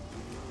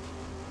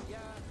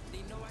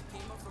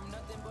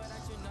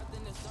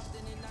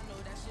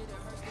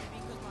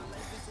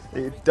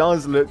 It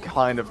does look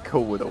kind of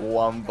cool with a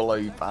one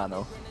blue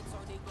panel.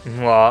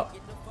 What?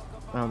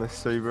 Oh, the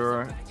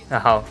Subaru.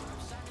 Oh.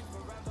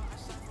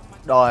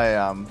 I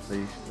am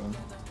pleased.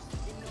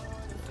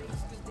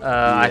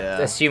 I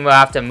assume we'll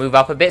have to move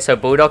up a bit so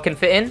Bulldog can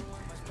fit in.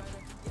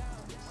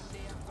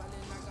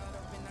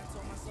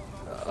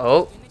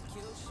 Oh.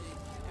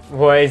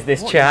 What is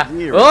this, chat?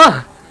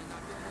 Oh!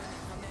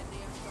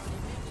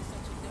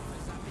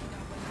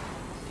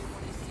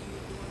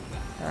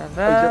 Is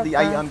that the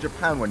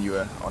 £800 one you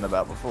were on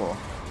about before?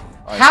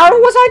 How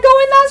was I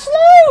going that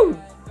slow?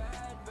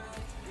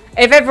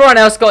 If everyone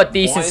else got a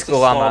decent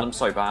score, I'm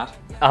so bad.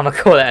 I'm gonna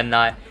call it a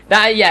night.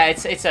 That yeah,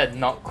 it's a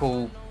not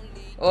cool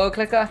auto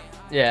clicker.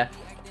 Yeah.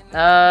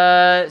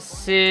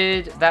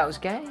 Sid, that was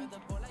gay. You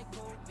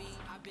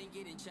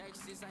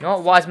know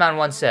what Wise Man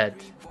once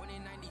said?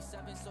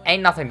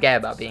 Ain't nothing gay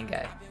about being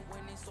gay.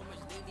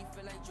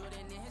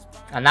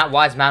 And that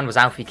wise man was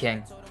Alfie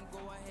King.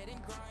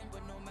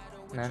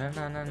 No.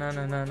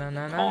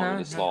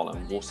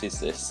 Slalom. What is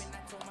this?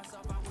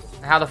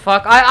 How the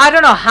fuck? I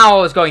don't know how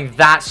I was going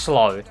that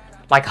slow.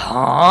 Like,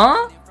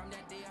 huh?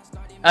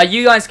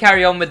 You guys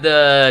carry on with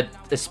the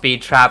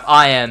speed trap.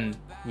 I am,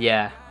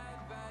 yeah.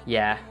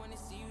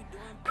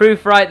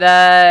 Proof right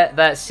there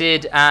that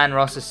Sid and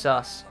Ross are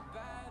sus.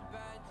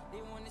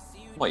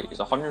 Wait, is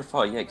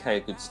 138k a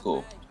good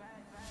score?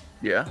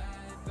 Yeah.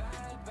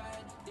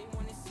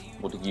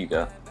 What did you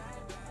get?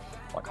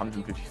 Like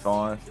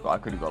 155, but I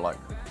could have got like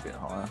a bit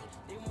higher.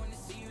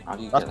 How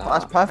do you That's get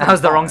perfect. That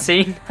was the wrong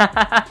scene.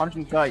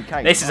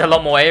 130k. This is a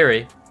lot more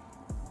airy.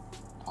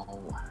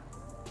 Oh.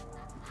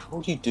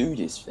 How do you do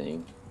this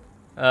thing?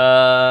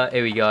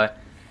 Here we go.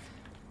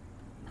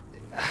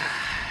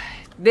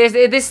 This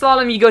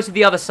slalom, you go to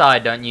the other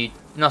side, don't you?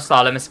 Not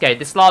slalom, escape.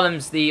 This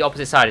slalom's the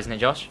opposite side, isn't it,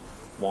 Josh?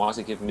 Why is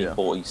it giving me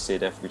 40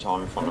 Sid every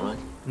time in front of me?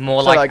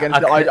 More So like again,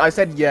 I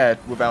said yeah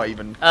without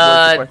even.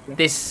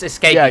 this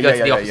escape, you go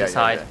to the opposite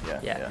side.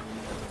 Yeah.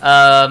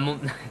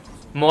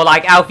 More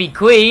like Alfie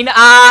Queen.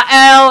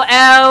 L.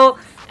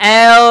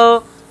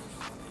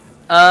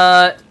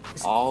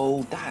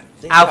 Oh, that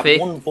Alfie.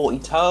 140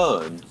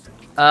 turn.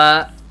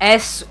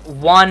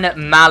 S1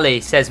 Mally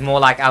says more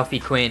like Alfie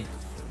Queen.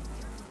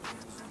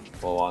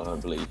 Oh, I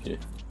don't believe you.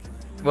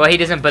 Well, he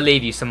doesn't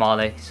believe you,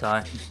 Somali,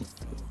 so.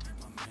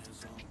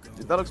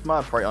 That looks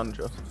mad for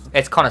 800.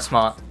 It's kind of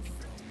smart.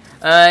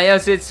 Yo,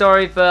 Sid,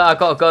 sorry, but I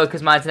gotta go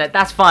because my internet.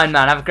 That's fine,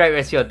 man. Have a great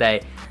rest of your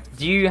day.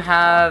 Do you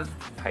have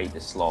I hate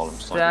this slalom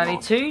so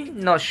much. 32?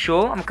 Not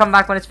sure. I'm coming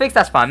back when it's fixed.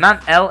 That's fine, man.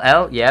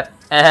 L. Yep.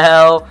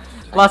 L.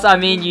 Plus, I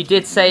mean, you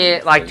did say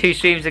it like 2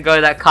 streams ago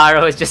that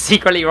Cairo is just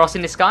secretly Ross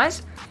in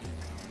disguise.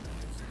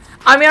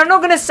 I mean, I'm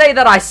not gonna say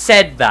that I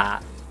said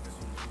that,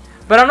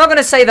 but I'm not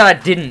gonna say that I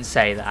didn't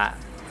say that,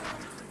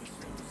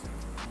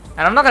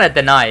 and I'm not gonna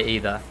deny it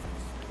either.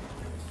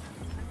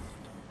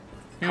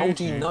 How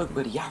do you know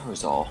where the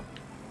arrows are?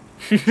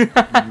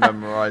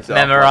 Memorize it.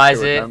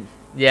 Memorize it.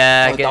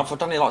 Yeah. I've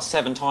done it like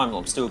 7 times and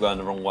I'm still going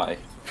the wrong way.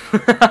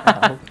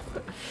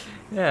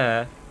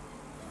 Yeah.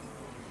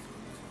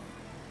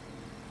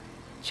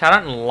 Chat,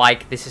 I don't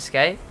like this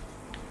escape.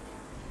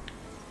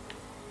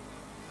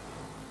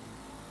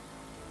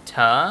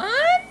 Turn?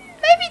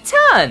 Maybe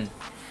turn.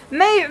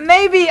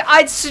 Maybe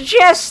I'd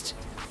suggest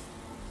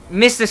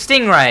Mr.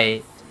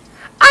 Stingray.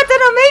 I don't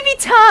know, maybe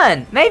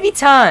turn. Maybe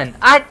turn.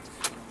 I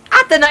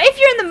don't know. If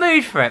you're in the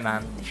mood for it,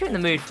 man. If you're in the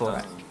mood for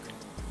it.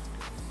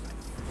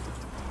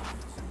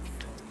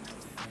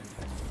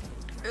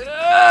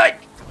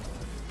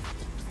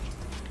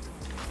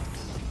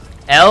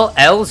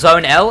 L,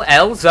 zone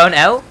L, zone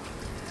L.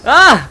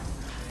 Ah!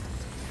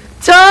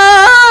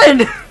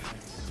 Turn!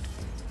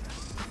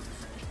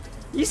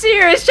 You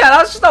serious, chat?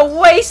 That's just a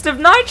waste of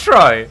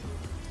nitro.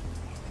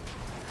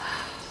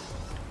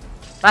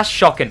 That's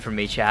shocking from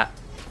me, chat.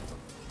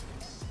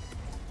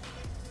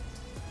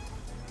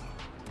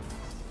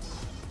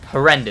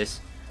 Horrendous.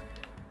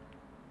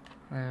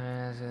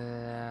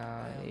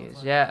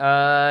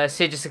 Yeah,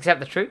 Sid, just accept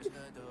the truth.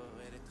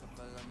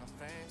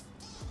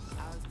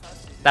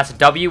 That's a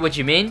W, what do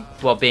you mean?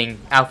 Well, being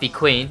Alfie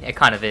Queen, it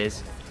kind of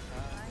is.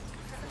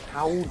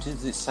 How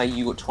does it say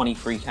you got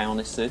 23k on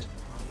this, Sid?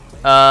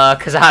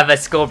 Because I have a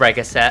score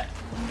breaker set.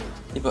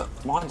 Yeah,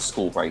 but mine's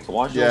score breaker.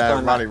 Why is yours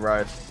going Rally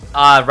Road.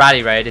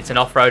 Rally Raid, it's an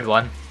off-road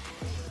one.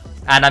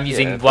 And I'm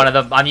using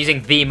I'm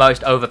using the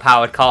most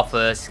overpowered car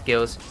for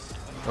skills.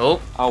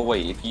 Oh. Oh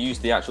wait, if you use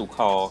the actual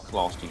car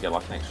class, do you get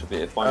like an extra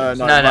bit of bonus?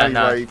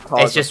 No.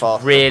 It's just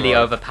really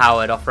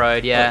overpowered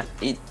off-road, yeah.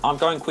 I'm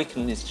going quicker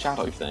than this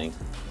shadow thing.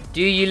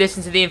 Do you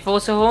listen to the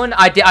Enforcer Horn?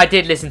 I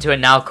did listen to it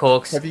now,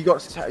 Corks. Have you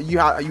got... You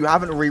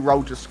haven't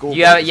re-rolled your score?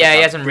 Yeah, he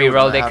hasn't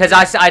re-rolled it. Because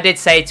I did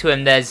say to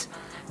him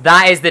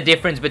that is the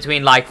difference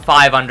between like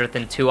 500th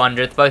and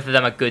 200th. Both of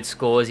them are good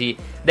scores. A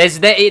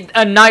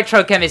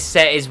Nitro Chemist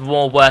set is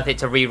more worth it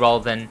to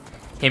re-roll than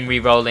him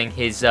re-rolling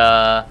his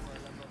score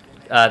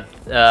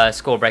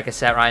breaker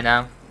set right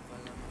now.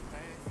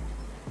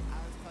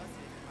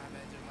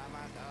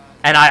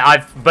 And I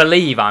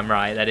believe I'm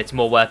right that it's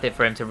more worth it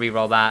for him to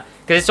re-roll that.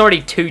 Because it's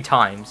already 2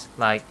 times.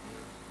 Like,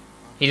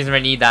 he doesn't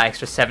really need that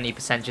extra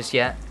 70% just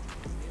yet.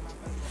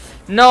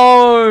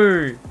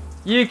 No!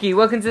 Yuki,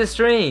 welcome to the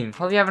stream.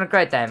 Hope you're having a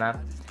great day,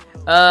 man.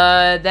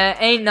 There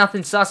ain't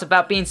nothing sus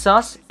about being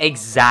sus.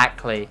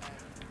 Exactly.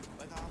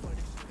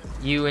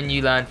 You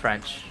learn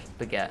French.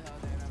 Baguette.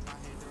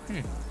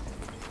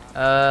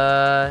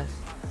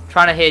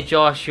 Trying to hear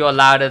Josh, you're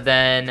louder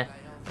than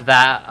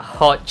that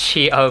hot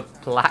Cheeto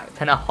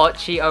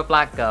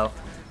black girl.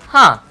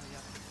 Huh.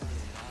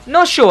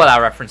 Not sure what that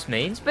reference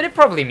means, but it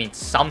probably means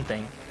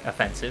something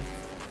offensive.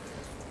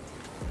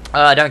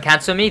 Don't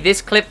cancel me.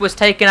 This clip was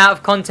taken out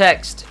of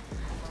context.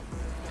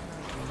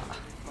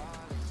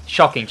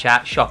 Shocking,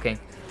 chat. Shocking.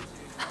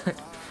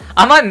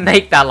 I might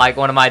make that like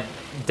one of my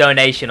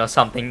donation or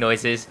something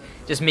noises.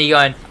 Just me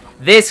going,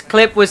 this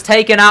clip was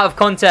taken out of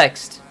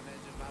context.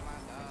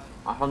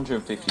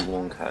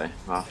 151k.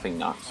 I think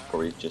that's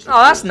probably just...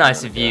 Oh, that's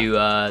nice of you,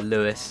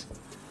 Lewis.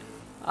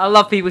 I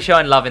love people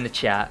showing love in the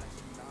chat.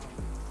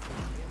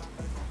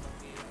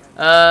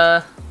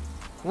 Ah!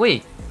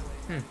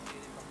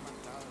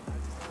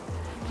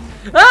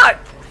 I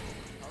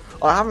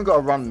haven't got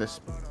to run this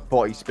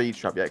body speed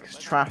trap yet because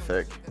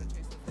traffic.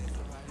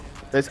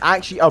 There's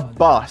actually a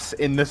bus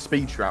in the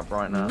speed trap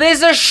right now.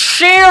 There's a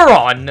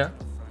Chiron!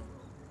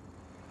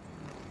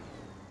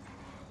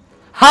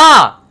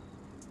 Ha!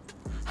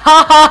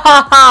 Ha ha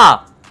ha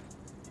ha!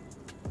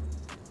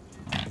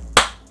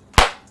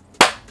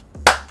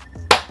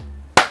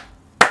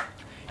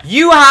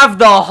 You have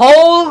the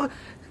whole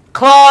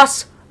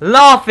class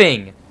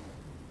laughing.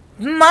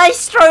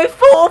 Maestro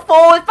 4,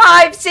 4,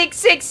 5, 6,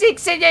 6,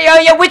 6, 6.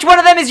 Yeah. Which one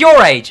of them is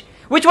your age?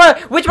 Which one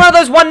of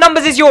those one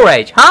numbers is your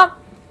age? Huh?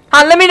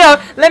 Let me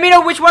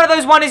know which one of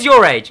those one is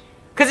your age.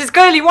 Cause it's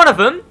clearly one of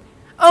them.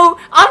 Oh,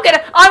 I'm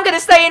gonna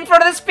stay in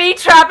front of the speed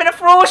trap in a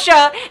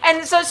Frosher,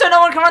 and so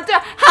no one can run through.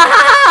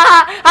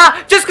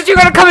 Ha! Just because you're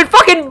gonna come in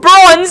fucking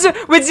bronze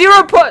with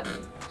 0 point.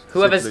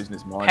 Whoever's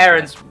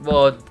parents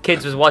or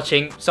kids was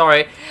watching,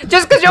 sorry.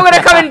 Just because you're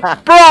gonna come in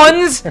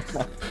bronze.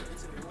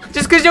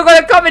 Just because you're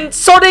gonna come in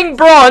sodding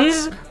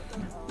bronze,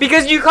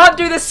 because you can't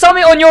do the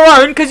summit on your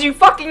own, because you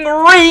fucking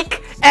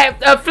reek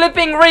at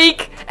flipping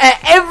reek at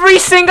every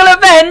single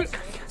event.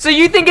 So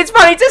you think it's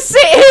funny to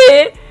sit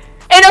here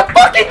in a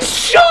fucking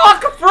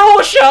shark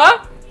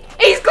Frosher?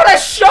 He's got a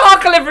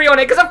shark livery on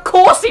it, because of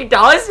course he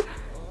does.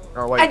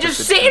 Oh, wait, and just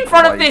sit in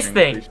front of this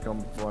thing.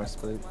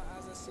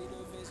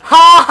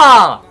 Ha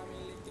ha!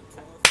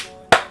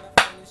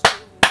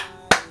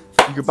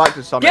 You go back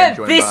to summit. Get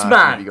this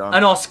man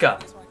an Oscar.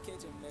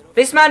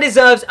 This man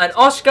deserves an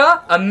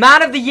Oscar, a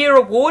Man of the Year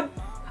award,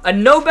 a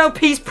Nobel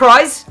Peace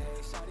Prize,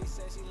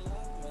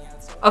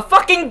 a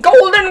fucking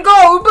Golden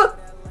Globe.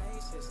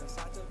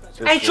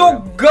 And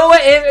sure, go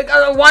at it.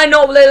 Why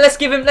not? Let's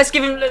give him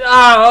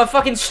a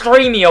fucking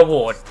Streamy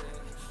award.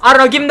 I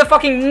don't know. Give him the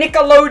fucking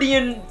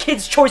Nickelodeon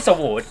Kids Choice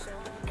Award.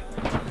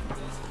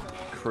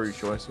 crew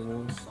choice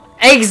awards.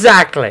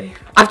 Exactly.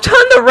 I've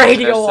turned the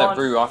radio on.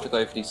 Brew, I have to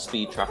go for the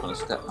speed trap on a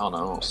step. Oh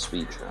no, not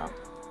speed trap.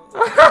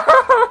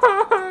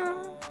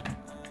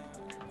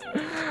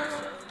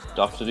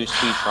 Do I have to do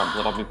speed trap?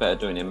 Would I be better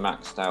doing it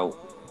maxed out?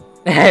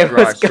 Hey,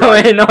 what's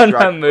going on,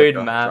 a mood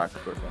map?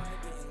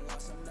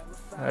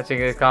 I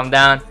think it's calm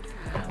down.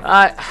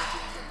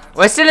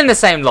 We're still in the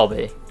same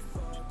lobby.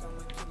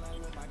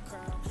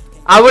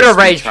 I would have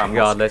raged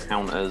regardless.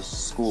 Count as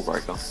school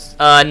breaker?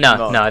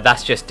 No,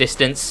 that's just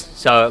distance.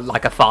 So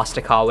like a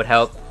faster car would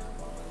help.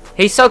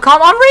 He's so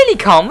calm. I'm really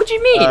calm. What do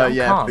you mean? I'm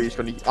yeah, calm.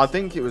 I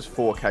think it was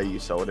 4K you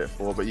sold it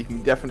for, but you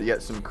can definitely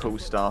get some cool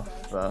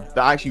stuff that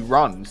actually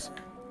runs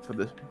for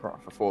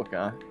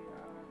 4K.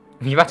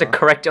 You have to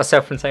correct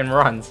yourself from saying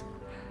runs.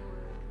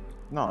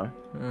 No.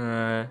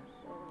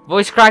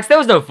 Voice cracks? There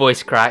was no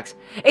voice cracks.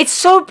 It's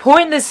so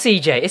pointless,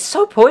 CJ. It's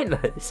so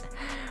pointless.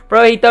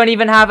 Bro, he don't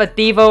even have a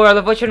Devo or a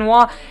La Voce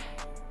Noire.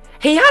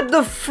 He had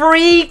the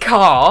free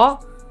car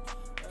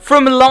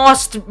from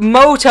last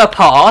Motor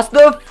Pass.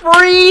 The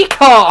free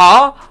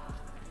car!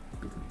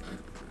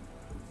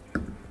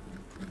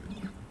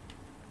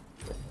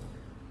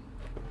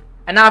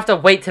 And now I have to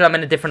wait till I'm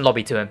in a different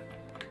lobby to him.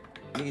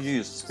 You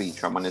use speed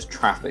trap when there's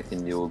traffic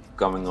and you're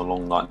going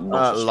along like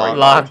not a straight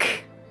luck.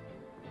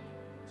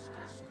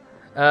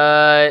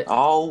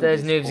 Oh,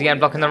 there's noobs again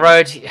blocking the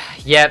road.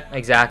 Yep,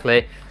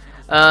 exactly.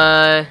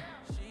 FeatureCon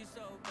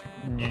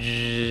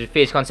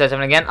says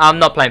something again. I'm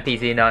not playing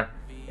PC, no.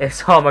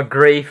 It's Armor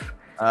Grief.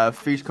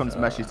 FeatureCon's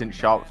message didn't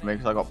show up for me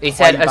because I got. He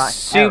said a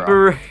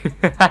Subaru.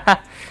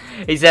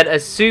 He said a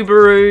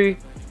Subaru,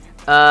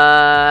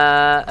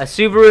 a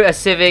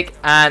Civic,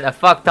 and a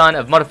fuck ton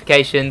of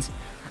modifications.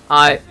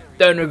 I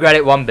don't regret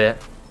it one bit.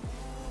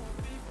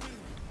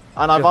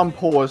 And I've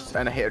unpaused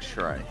and hit a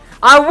tray.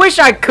 I wish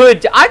I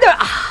could. I don't.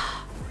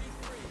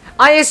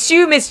 I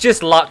assume it's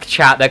just luck,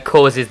 chat, that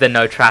causes the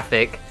no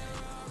traffic.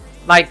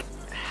 Like,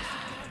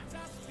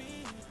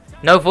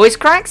 no voice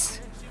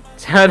cracks?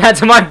 So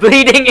that's my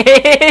bleeding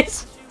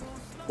ears.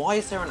 Why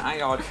is there an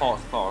AI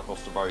parked car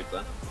across the road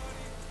then?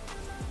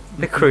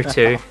 The crew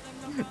too.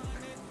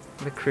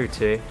 The crew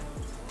too.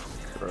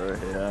 Crew,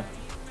 yeah.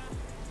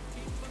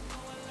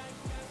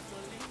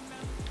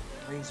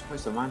 How are you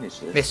supposed to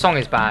manage this? This song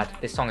is bad.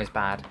 This song is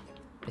bad.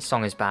 This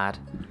song is bad.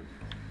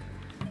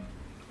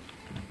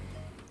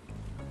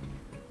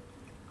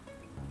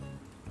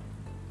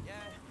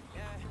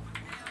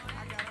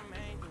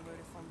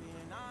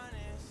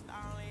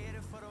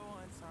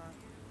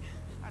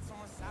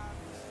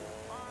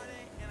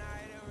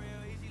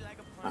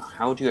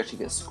 How do you actually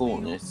get a score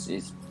on this?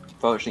 It's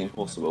virtually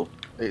impossible.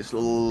 It's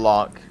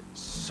luck.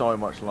 So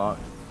much luck.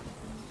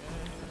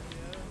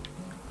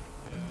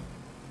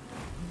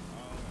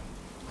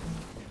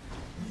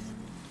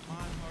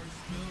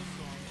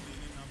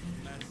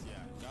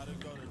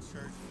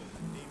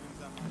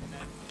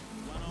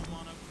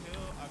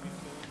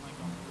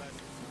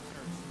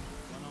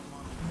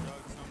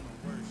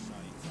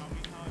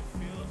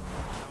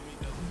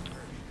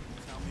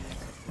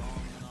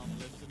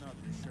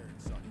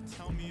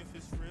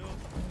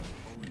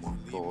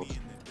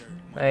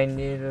 I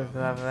need a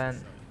event.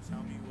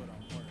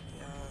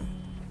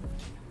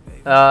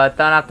 Don't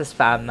have to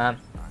spam, man.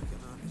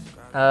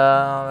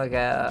 Oh my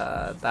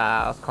god,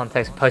 out of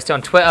context. Post it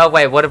on Twitter.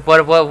 Wait,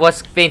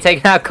 what's being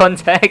taken out of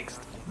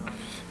context?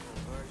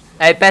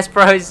 Hey, best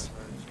bros,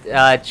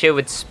 chill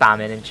with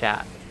spamming in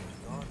chat.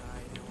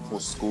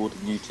 What score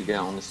did you two get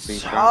on the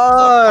speed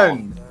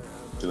Son!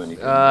 Do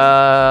anything?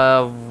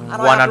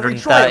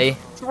 130.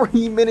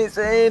 3 minutes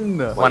in.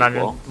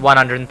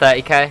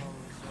 130k.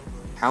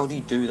 How do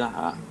you do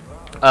that?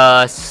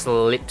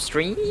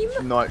 Slipstream?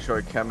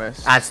 Nitro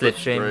Chemist. And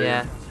Slipstream,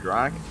 yeah.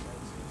 Drag.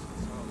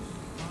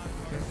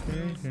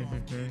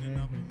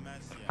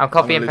 I'm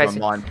copying and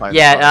pasting.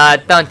 Yeah,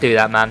 don't do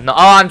that, man. No, oh,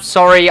 I'm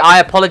sorry. I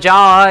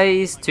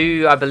apologize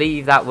to, I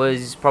believe that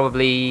was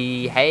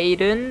probably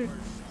Hayden.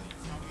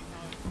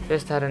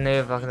 Just had a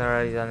new fucking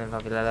already done in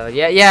popular level.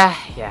 Yeah.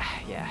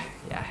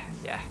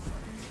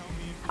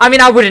 I mean,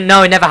 I wouldn't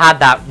know. Never had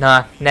that.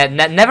 No,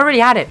 never really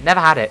had it.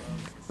 Never had it.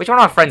 Which one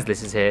of my friends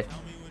list is here?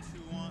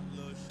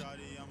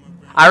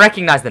 I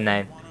recognize the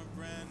name.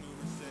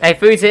 Hey,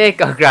 food's here.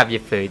 Go grab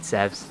your food,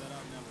 Sebs.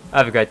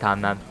 Have a great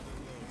time, man.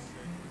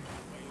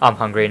 I'm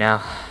hungry now.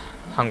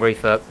 Hungry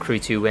for Crew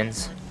 2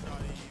 wins.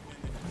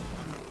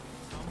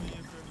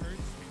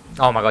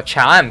 Oh my god,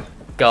 chat, I'm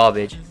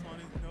garbage.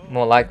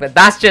 More like that.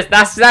 That's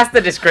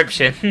the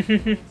description.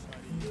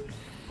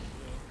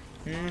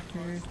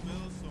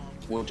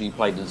 What do you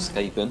play to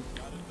escape in?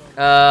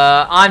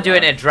 I'm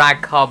doing a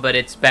drag car, but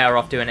it's better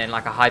off doing it in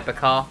like a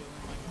hypercar.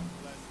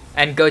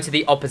 And go to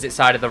the opposite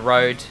side of the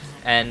road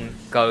and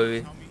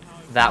go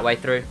that way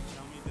through.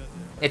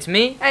 It's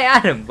me. Hey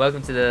Adam,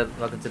 welcome to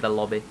the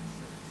lobby.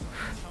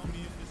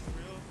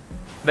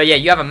 But yeah,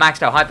 you have a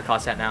maxed out hypercar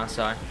set now,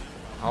 so.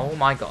 Oh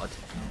my god.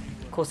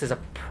 Of course, there's a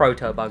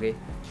proto buggy.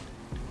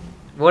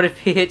 What did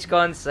PH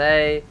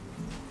say?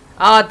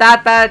 Oh,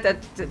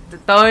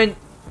 don't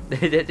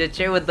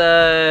chill with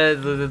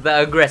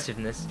the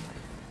aggressiveness.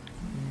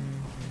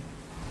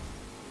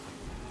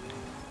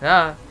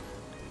 No.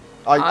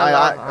 I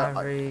love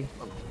Ivory.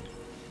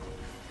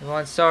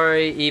 Everyone,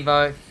 sorry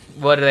emote.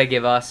 What do they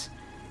give us?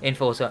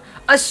 Enforcer.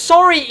 A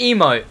sorry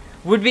emote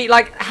would be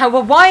like, how?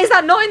 Well, why is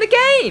that not in the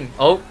game?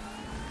 Oh,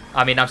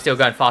 I mean, I'm still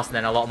going faster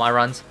than a lot of my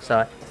runs.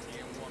 So,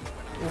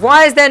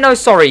 why is there no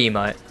sorry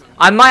emote?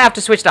 I might have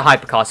to switch to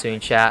hypercar soon,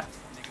 chat.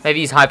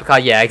 Maybe use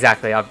hypercar. Yeah,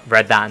 exactly. I've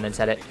read that and then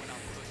said it.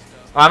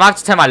 Or I might have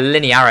to turn my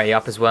linearity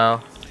up as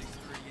well.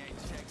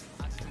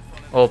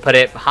 Or put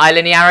it high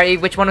linearity.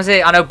 Which one is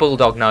it? I know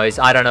Bulldog knows.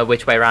 I don't know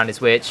which way around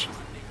is which.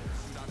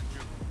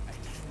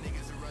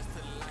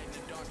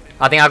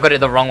 I think I got it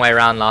the wrong way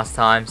around last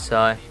time,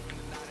 so...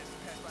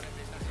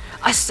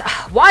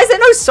 Why is there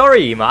no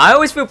sorry emote? I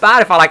always feel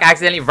bad if I like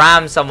accidentally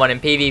ram someone in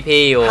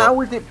PvP or... How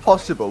is it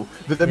possible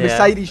that the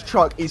Mercedes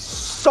truck is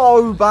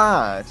so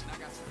bad?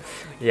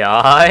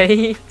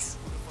 Yikes.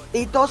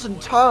 It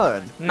doesn't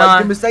turn. No.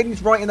 Like, the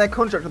Mercedes write in their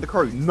contract with the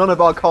crew, none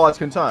of our cars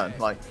can turn.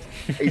 Like,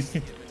 it's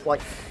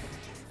like...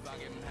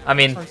 I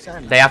mean,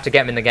 they have to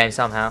get him in the game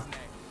somehow.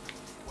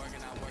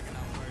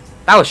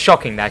 That was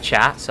shocking, that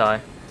chat, so...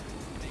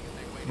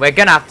 We're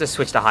gonna have to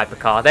switch to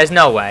hypercar. There's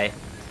no way.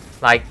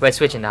 Like, we're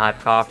switching to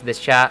hypercar after this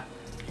chat.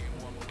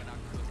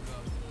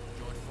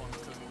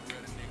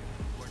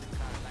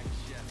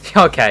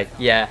 Okay,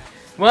 yeah.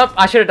 Well,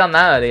 I should have done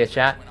that earlier,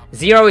 chat.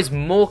 0 is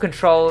more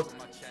control,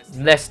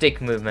 less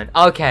stick movement.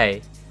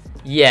 Okay.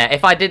 Yeah,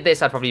 if I did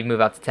this, I'd probably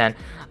move up to 10.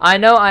 I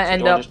know I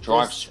end up... just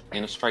drive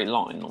in a straight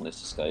line on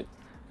this escape?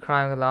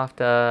 Crying with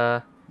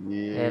laughter.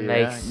 Yeah, It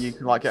makes you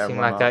can like seem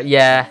like a...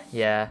 Yeah,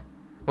 yeah.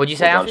 What'd you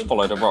say, Well, Alfie? just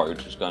follow the road,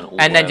 just going all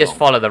And the then way just along.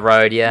 follow the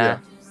road, yeah. Yeah.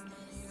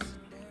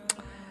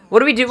 What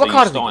do we do? So What you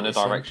card do start we in do a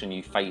this in? direction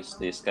you face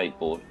the escape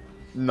board.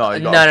 No,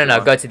 No.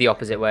 Go to the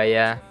opposite way,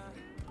 yeah.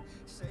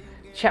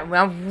 Chat,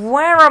 now,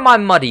 where are my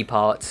muddy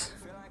parts?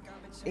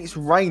 It's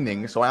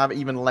raining, so I have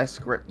even less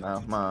grip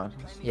now. Man.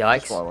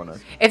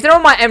 Yikes. If they're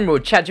on my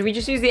emerald, chat, do we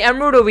just use the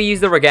emerald or we use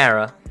the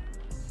Regera?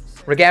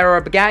 Regera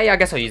or Bugatti? I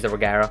guess I'll use the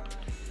Regera.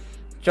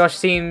 Josh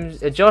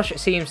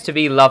seems to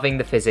be loving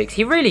the physics.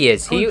 He really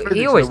is.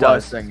 He always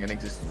does. Thing in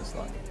existence,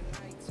 like.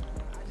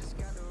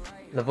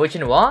 The Voice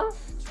Noir?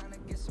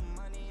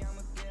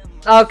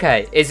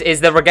 Okay, is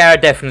the Regera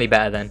definitely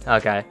better then?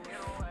 Okay.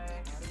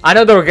 I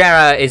know the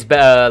Regera is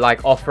better,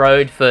 like,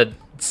 off-road for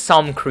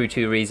some Crew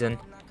 2 reason.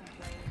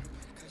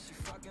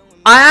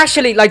 I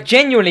actually, like,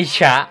 genuinely,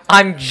 chat,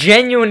 I'm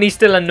genuinely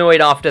still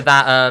annoyed after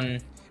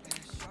that,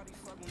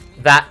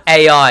 that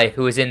AI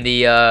who was in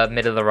the,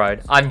 middle of the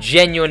road. I'm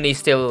genuinely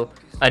still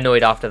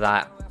annoyed after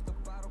that.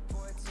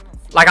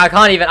 Like, I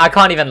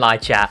can't even lie,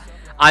 chat.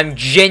 I'm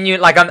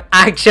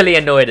actually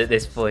annoyed at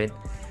this point.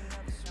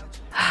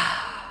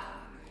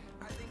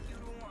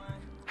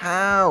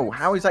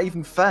 How is that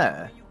even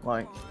fair?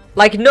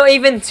 Like not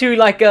even to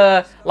like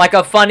a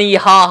funny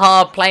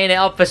haha playing it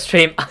up for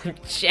stream. I'm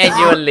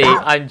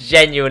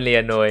genuinely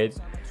annoyed.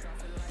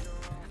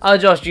 Oh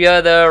Josh, do you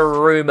hear the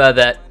rumor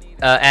that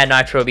Air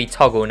Nitro will be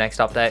toggle next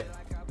update?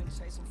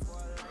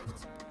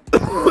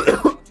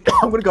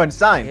 I'm gonna go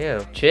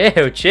insane.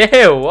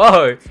 Chill,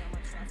 whoa.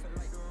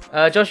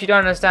 Josh, you don't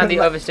understand the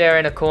oversteer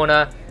in a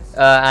corner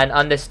and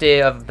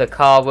understeer of the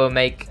car will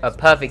make a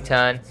perfect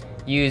turn.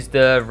 Use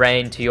the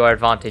rain to your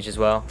advantage as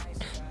well.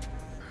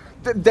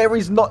 There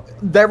is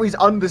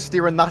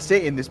understeer and that's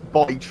it in this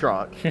body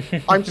truck.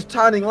 I'm just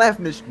turning left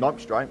and it's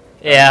nope, straight.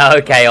 Yeah,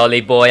 okay,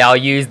 Ollie boy, I'll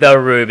use the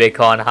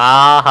Rubicon.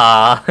 Ha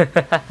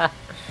ha.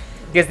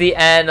 Because the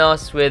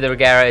Anos with the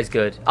Regera is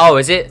good. Oh,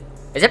 is it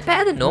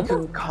better than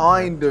normal? You can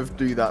kind of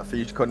do that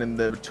feature in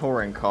the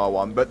touring car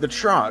one, but the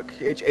truck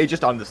it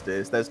just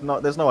understeers. There's no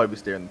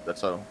oversteering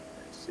at all.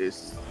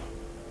 It's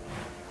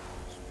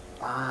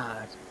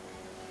bad.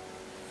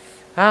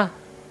 Huh?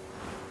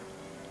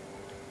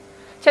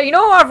 So you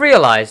know what I've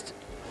realised?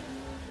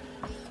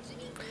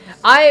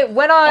 Why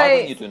when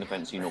you're doing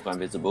events, you're not going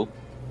visible?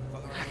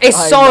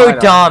 It's so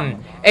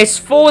dumb. It's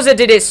Forza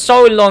did it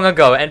so long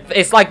ago, and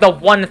it's like the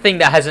one thing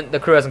that the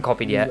crew hasn't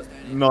copied yet.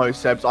 No,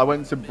 Sebs, I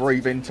went to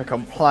breathe in to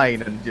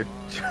complain and you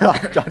I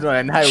don't know,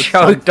 inhaled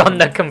choked something. on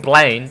the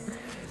complaint.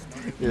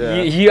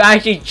 Yeah. You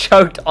actually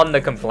choked on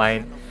the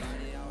complaint.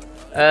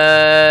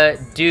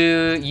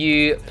 Do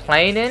you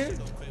plane in?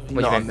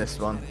 Not on this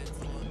one.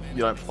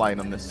 You don't plane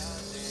on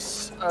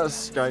this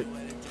escape.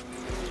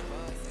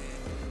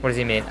 What does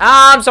he mean?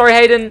 Ah, I'm sorry,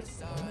 Hayden.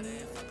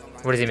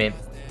 What does he mean?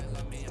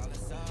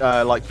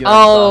 Like you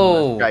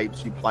know,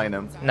 escapes, you plane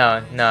them.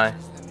 No.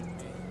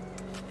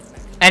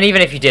 And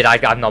even if you did,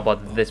 I'm not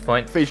bothered at this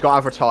point. Fish got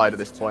I've retired at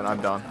this point.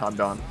 I'm done.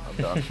 Can't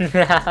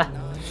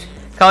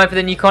wait for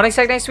the new Conic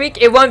Sec next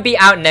week. It won't be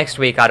out next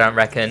week, I don't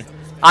reckon.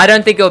 I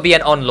don't think it'll be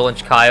an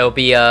on-launch car. It'll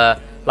be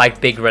a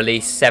like big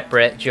release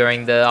separate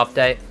during the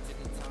update.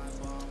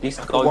 This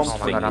ghost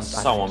thing is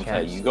so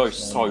unfair. You go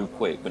so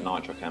quick with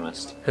Nitro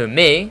Chemist. Who,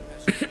 me?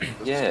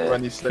 Yeah.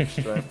 When you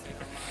slipstream.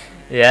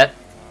 Yeah.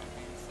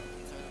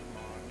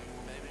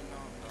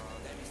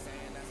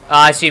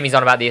 I assume he's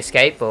on about the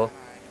escape, or?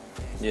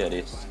 Yeah,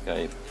 the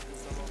escape.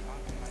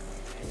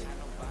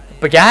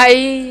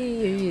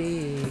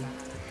 Bugatti!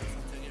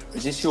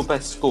 Is this your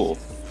best score?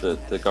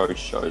 the ghost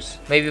shows.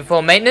 Maybe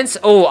before maintenance?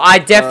 Oh, I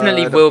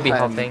definitely will be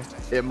hopping.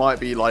 It might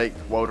be like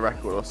world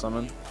record or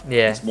something.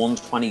 Yeah. It's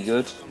 120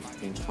 good.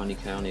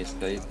 120k on the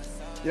escape.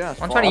 Yeah,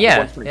 120,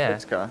 yeah.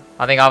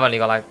 I think I've only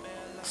got like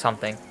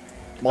something.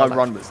 My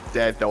run was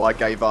dead though. I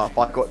gave up.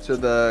 I got to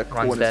the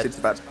corner Sid's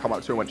about to come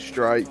up to and went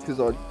straight because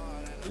I.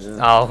 Yeah.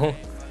 Oh.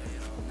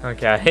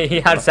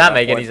 Okay. How does that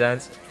make any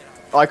sense?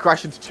 I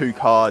crashed into 2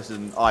 cars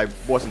and I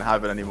wasn't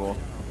having it anymore.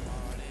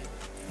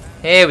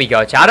 Here we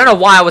go, chat. I don't know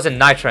why I wasn't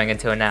nitroing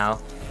until now.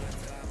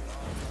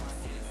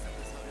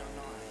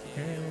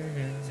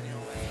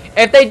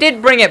 If they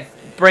did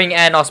bring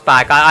Enos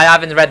back, I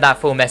haven't read that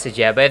full message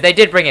yet, but if they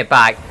did bring it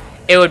back,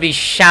 it would be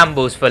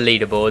shambles for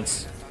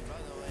leaderboards.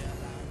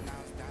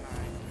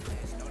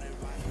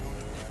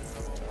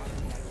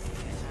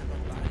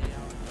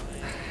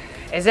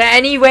 Is there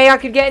any way I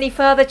could get any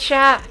further,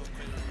 chat?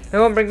 We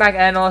won't bring back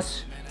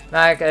Enos.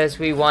 Like, as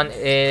we want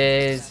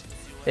is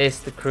this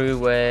the crew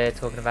we're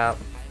talking about?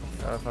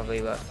 Oh,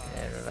 probably what?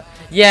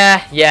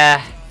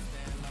 Yeah.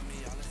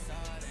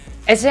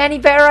 Is there any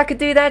better I could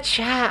do that,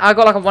 chat? I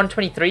got like a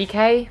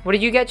 123k. What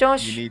did you get,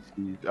 Josh? You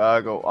need to.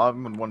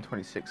 I'm on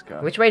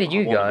 126k. Which way did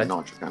you go?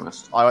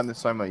 I went the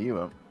same way you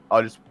went.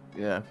 I just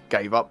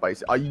gave up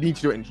basically. You need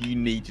to do it. You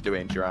need to do it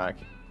in drag.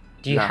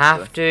 Do you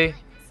have to?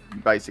 You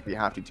basically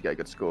have to get a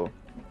good score.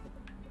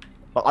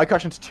 But I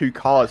crashed into 2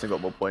 cars and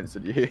got more points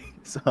than you.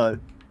 So.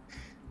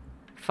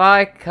 If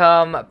I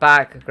come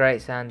back,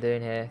 Great Sand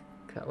Dune here.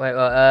 Wait,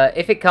 well,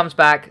 if it comes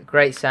back,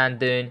 Great Sand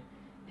Dune,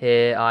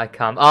 here I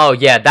come. Oh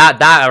yeah,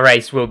 that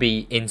race will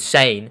be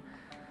insane.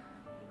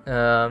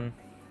 Not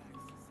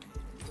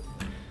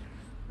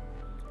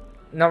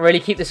really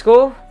keep the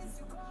score.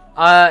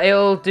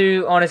 It'll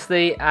do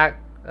honestly.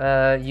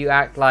 You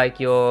act like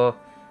you're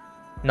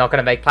not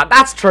gonna make plan.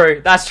 That's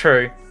true. That's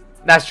true.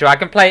 I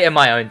can play it in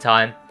my own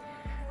time.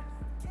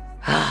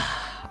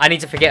 I need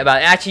to forget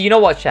about it. Actually, you know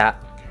what,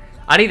 chat?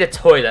 I need a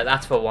toilet.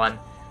 That's for one.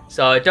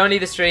 So don't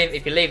leave the stream.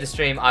 If you leave the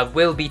stream, I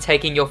will be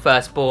taking your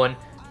firstborn.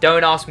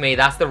 Don't ask me.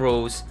 That's the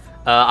rules.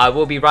 I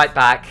will be right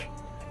back.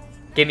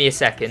 Give me a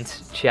second,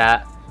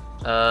 chat.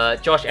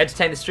 Josh,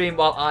 entertain the stream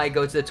while I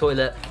go to the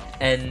toilet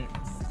and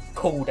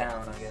cool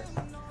down, I guess.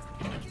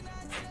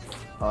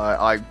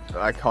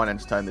 I can't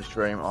entertain the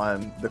stream.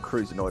 The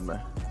crew's annoyed me.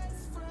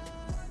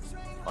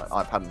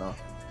 I've had enough.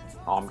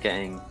 I'm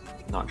getting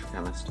nitric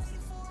chemist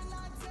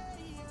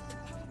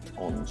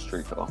on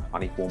street car. I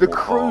need one the more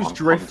crew's car.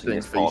 drifting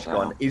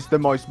speedgun is the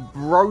most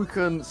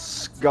broken,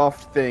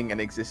 scuffed thing in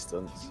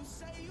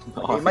existence.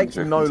 It makes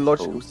no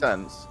logical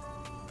sense.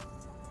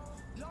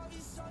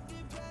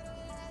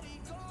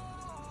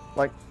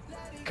 Like,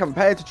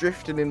 compared to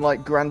drifting in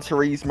like Gran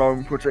Turismo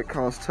and Project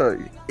Cars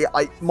 2,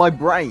 my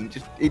brain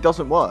it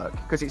doesn't work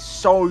because it's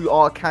so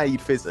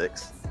arcade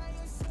physics.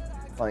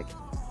 Like,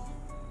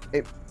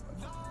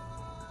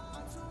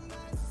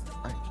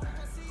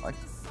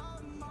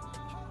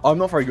 I'm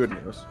not very good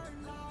at this.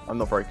 I'm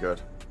not very good.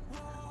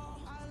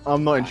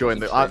 I'm not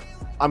enjoying it.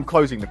 I'm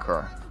closing the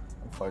crew.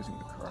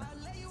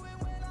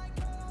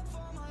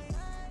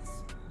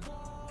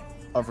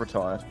 I've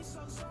retired.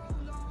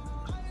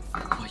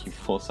 Oh, you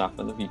forced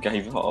happened if you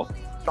gave up.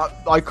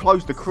 I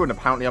closed the crew and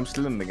apparently I'm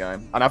still in the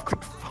game. And I've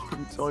got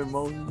fucking time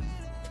on.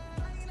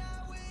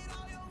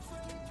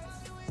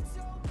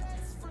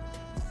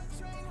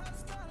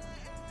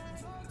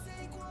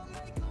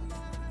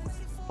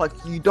 Like,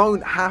 you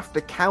don't have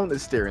to counter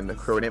steer in the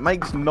crew, and it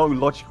makes no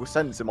logical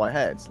sense in my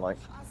head. Like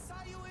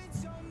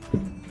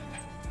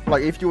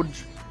if you're,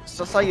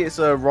 so say it's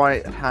a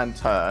right-hand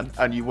turn,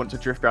 and you want to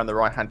drift around the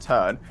right-hand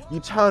turn, you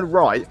turn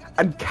right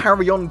and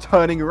carry on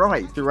turning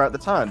right throughout the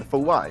turn the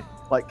full way.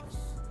 Like,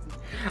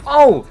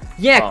 oh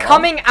yeah,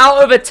 coming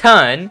out of a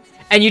turn,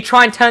 and you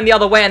try and turn the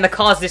other way, and the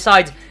car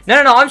decides,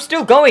 no, I'm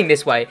still going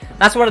this way.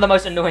 That's one of the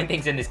most annoying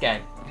things in this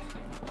game,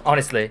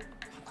 honestly.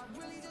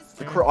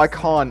 The crew, I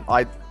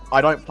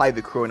don't play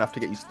the crew enough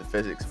to get used to the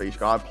physics for each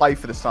car. I play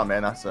for the summit,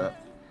 and that's it.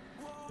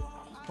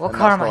 What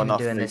car am I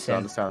doing this in?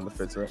 Understand the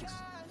physics.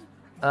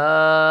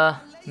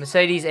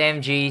 Mercedes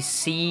AMG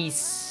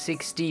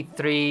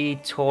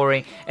C63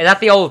 Touring. Is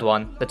that the old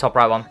one? The top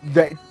right one?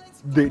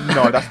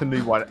 No, that's the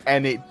new one,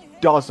 and it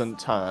doesn't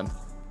turn.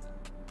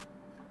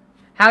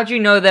 How do you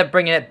know they're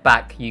bringing it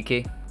back,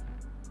 Yuki?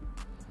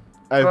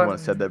 Everyone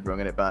said they're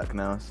bringing it back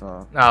now,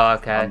 so... Oh,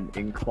 okay. I'm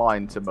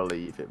inclined to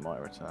believe it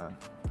might return.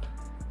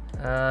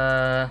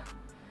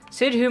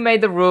 Sid, who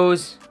made the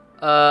rules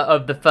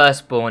of the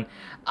firstborn?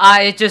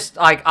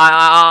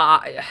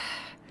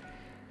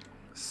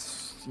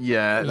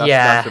 Yeah,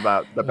 that's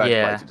about the best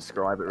way to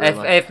describe it,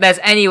 really. If there's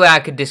any way I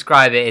could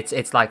describe it,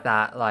 it's like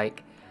that.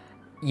 Like,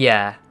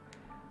 yeah.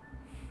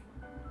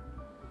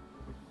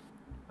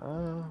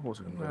 What's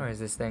it gonna do? Where is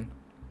this thing?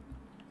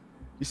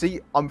 You see,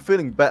 I'm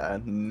feeling better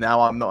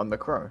now I'm not on the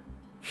crow.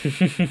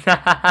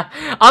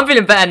 I'm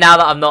feeling better now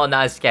that I'm not on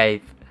that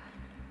escape.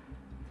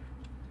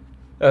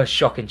 Oh,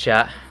 shocking,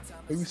 chat.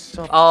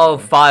 Oh,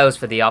 files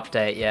for the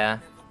update, yeah.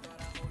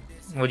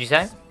 What'd you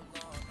say?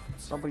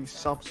 Somebody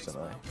subs today.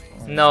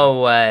 Oh.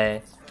 No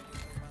way.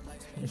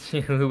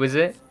 Who was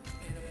it?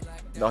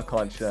 I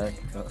can't check.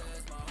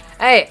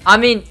 Hey, I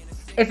mean,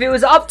 if it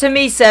was up to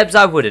me, Sebs,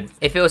 I wouldn't.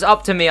 If it was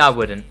up to me, I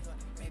wouldn't.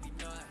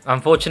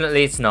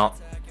 Unfortunately, it's not.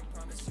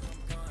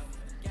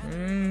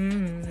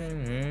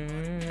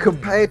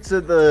 Compared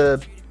to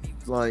the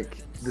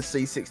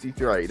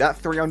C63, that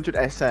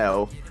 300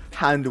 SL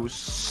handles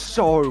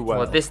so well.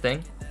 What, this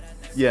thing?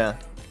 Yeah.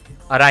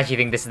 I don't actually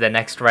think this is the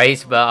next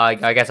race,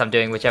 but I guess I'm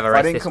doing whichever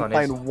race this one is.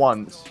 I didn't complain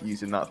once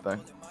using that thing.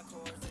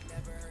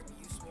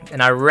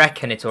 And I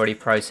reckon it's already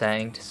pro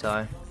settinged,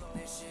 so...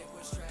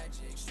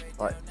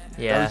 Like,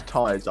 yeah. those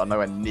tyres are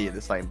nowhere near the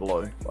same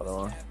blow, by the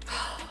way.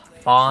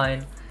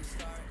 Fine.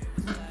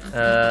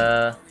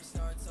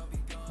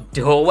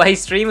 Doorway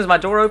stream? Was my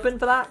door open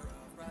for that?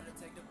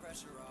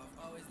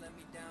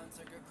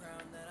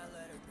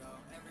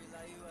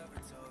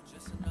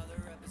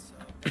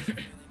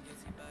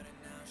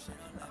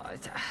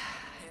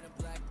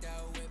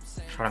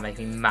 Trying to make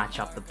me match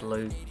up the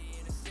blue.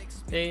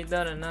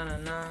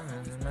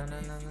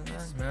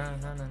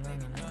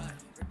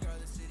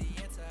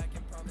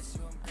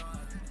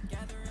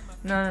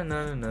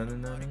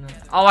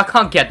 Oh, I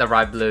can't get the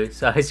right blue,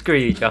 so screw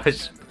you,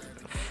 Josh.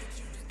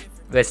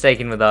 We're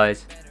sticking with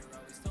those.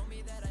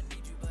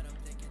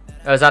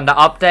 It was under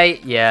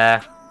update,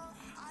 yeah.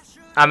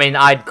 I mean,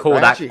 I'd call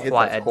that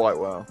quite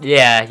well.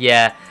 Yeah,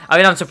 yeah. I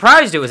mean, I'm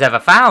surprised it was ever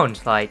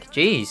found. Like,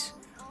 jeez.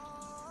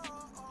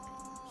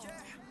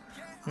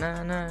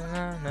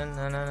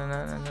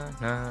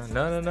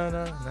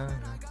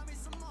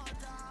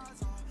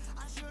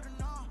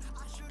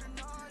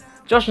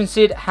 Josh and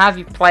Sid, have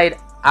you played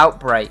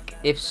Outbreak?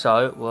 If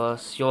so,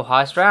 what's your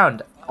highest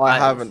round? I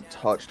haven't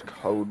touched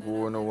Cold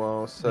War in a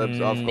while, so I've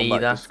gone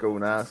back to school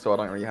now, so I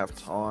don't really have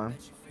time.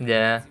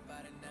 Yeah.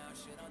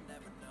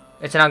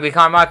 It's an ugly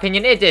car in my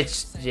opinion.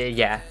 It's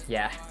yeah.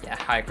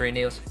 I agree,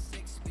 Niels.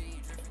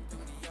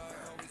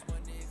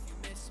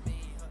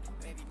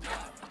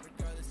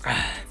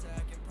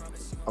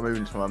 I'm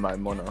moving to my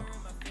main mono.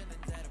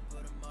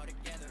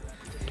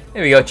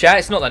 Here we go, chat.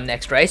 It's not the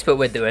next race, but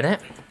we're doing it.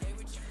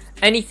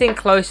 Anything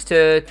close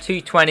to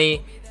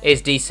 220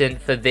 is decent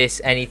for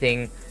this.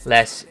 Anything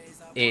less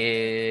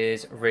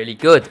is really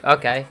good.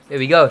 Okay, here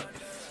we go.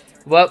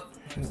 Well,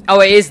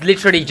 oh, it is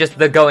literally just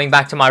the going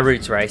back to my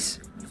roots race.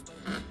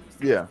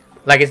 Yeah.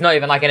 Like, it's not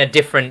even like in a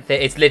different...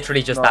 It's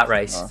literally just that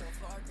race. No.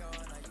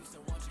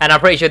 And I'm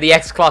pretty sure the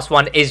X-Class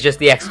one is just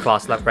the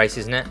X-Class race,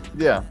 isn't it?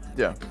 Yeah,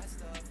 yeah.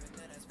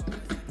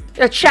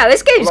 Yo, chat,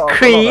 this game's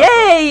creative!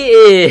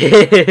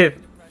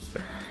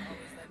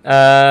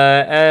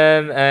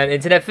 And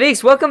Internet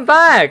Fix, welcome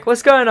back!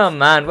 What's going on,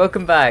 man?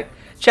 Welcome back.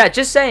 Chat,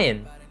 just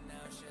saying.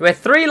 We're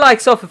 3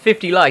 likes off of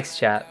 50 likes,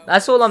 chat.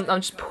 That's all I'm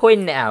just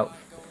pointing it out.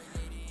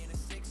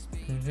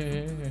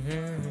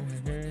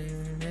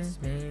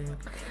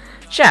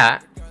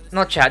 Chat,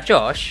 not chat,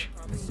 Josh.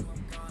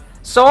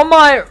 So on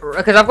my,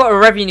 because I've got a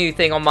revenue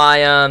thing on my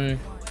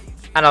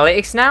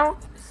analytics now.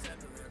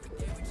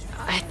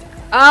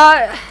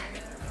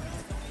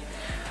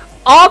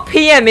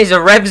 RPM is a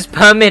revs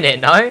per minute,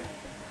 no?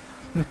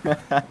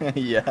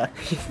 Yeah.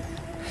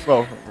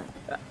 Well,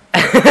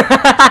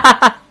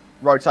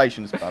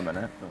 rotations per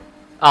minute.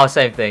 Oh,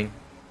 same thing.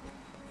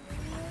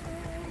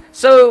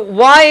 So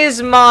why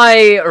is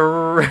my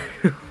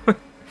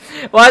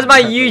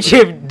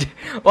YouTube?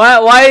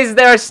 Why is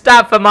there a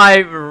stat for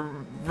my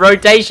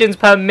rotations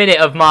per minute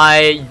of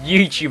my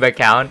YouTube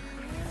account?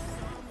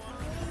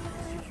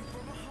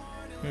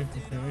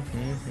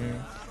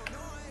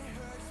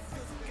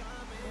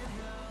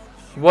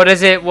 What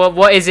is it?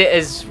 What is it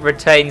as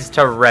retains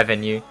to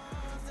revenue?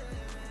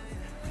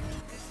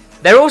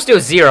 They're all still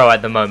 0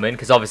 at the moment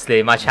because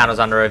obviously my channel's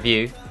under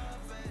review.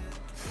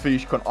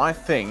 Fushcon, I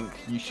think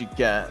you should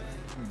get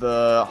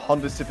the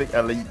Honda Civic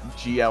Elite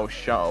GL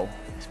Shuttle,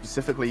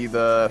 specifically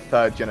the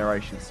 3rd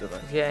generation Civic.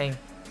 Getting.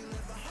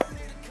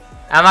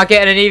 Am I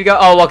getting an ego?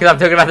 Oh, well, because I'm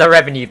talking about the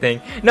revenue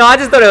thing. No, I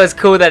just thought it was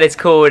cool that it's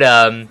called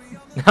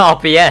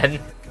RPN.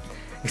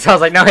 Because I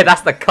was like, no,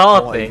 that's the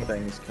car thing.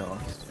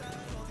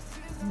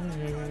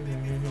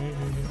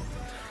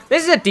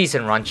 This is a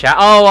decent run, chat.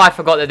 Oh, I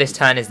forgot that this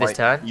turn is this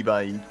turn.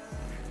 eBay.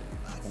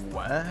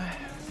 Where?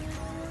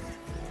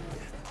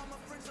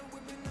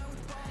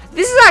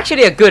 This is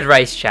actually a good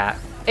race, chat.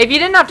 If you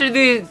didn't have to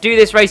do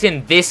this race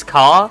in this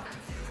car,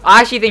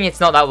 I actually think it's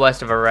not that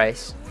worst of a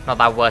race. Not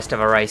that worst of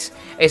a race.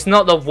 It's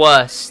not the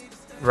worst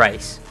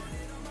race.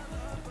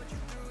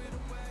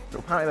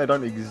 Apparently they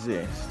don't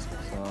exist.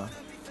 So.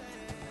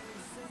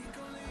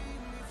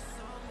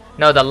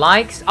 No, the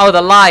likes? Oh,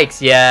 the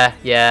likes. Yeah,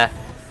 yeah.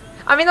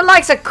 I mean, the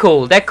likes are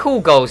cool. They're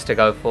cool goals to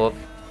go for.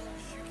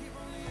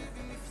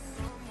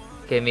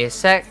 Give me a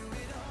sec.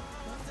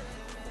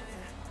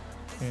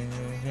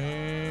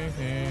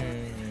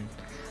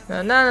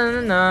 Na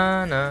na na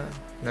na na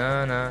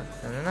na na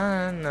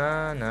na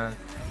na na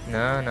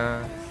na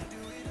na.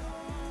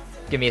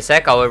 Give me a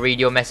sec. I will read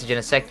your message in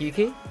a sec,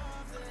 Yuki.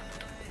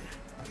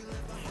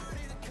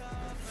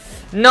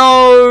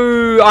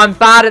 No, I'm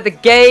bad at the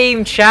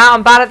game, chat.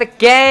 I'm bad at the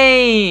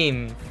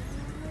game.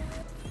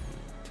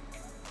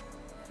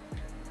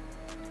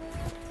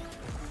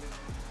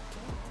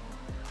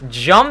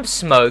 Jump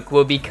Smoke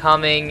will be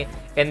coming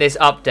in this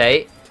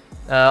update.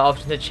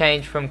 Option to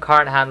change from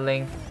current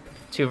handling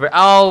to...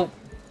 Oh!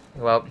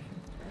 Well...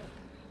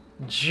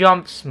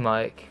 Jump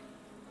Smoke.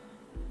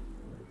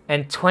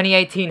 And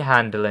 2018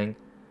 handling.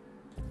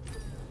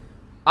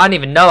 I don't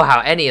even know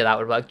how any of that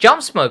would work.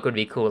 Jump Smoke would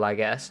be cool, I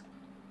guess.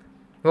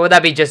 Or would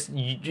that be just...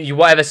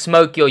 whatever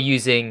smoke you're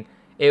using,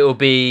 it will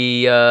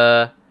be...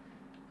 that.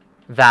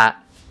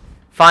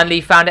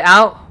 Finally found it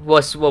out?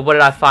 What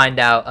did I find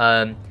out?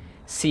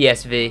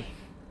 CSV.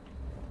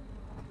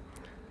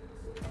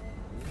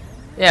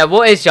 Yeah,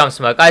 what is Jump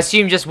Smoke? I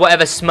assume just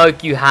whatever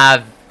smoke you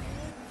have,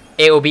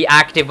 it will be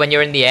active when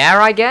you're in the air,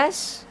 I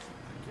guess?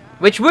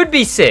 Which would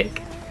be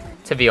sick,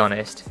 to be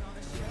honest.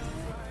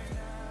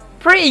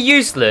 Pretty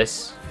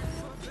useless.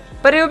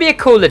 But it would be a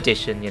cool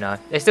addition, you know.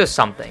 It's still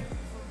something.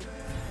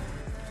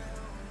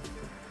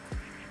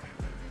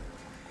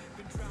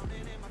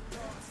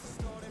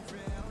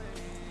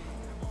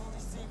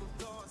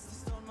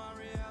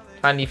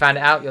 Finally found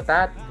it out, your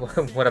dad?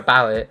 What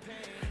about it?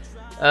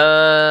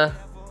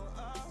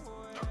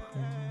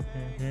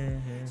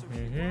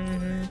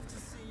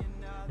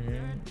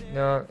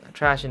 No,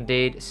 trash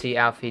indeed. See,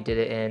 Alfie did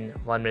it in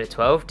 1 minute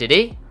 12. Did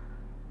he?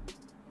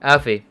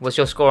 Alfie, what's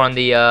your score on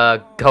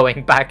the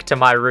going back to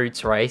my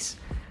roots race?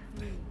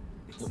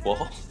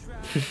 What?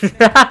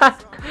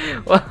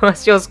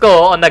 What's your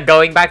score on the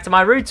going back to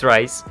my roots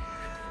race?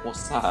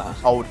 What's that?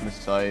 Old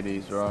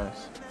Mercedes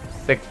race.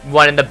 The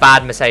one in the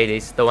bad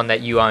Mercedes, the one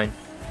that you own.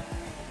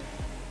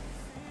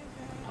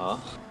 Huh?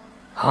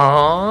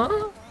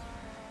 Huh?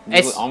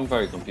 I'm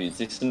very confused.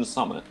 This is in the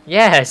summit.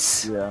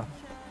 Yes. Yeah.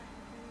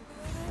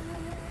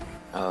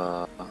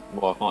 Well,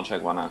 I can't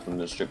check one out from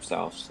the strip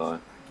south, so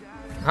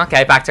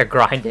Okay, back to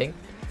grinding.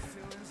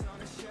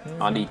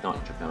 I need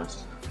nitric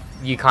chemist.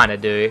 You kind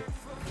of do.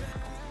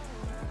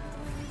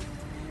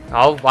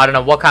 Oh, I don't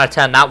know what kind of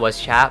turn that was,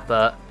 chat,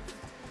 but...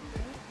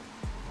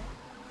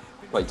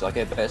 Wait, did I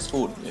get better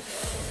score than you?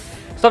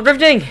 Stop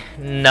drifting!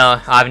 No,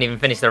 I haven't even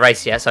finished the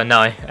race yet, so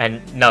no.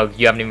 And no,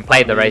 you haven't even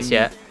played the race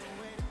yet.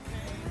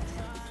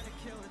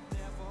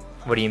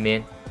 What do you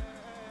mean?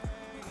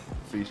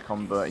 Please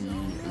convert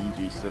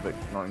EG Civic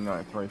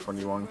 1993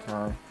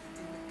 21k.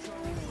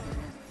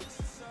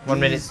 1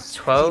 minute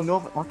 12?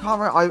 I can't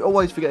remember. I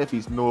always forget if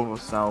he's North or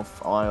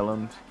South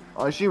Ireland.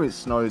 I assume it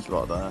snows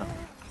right there.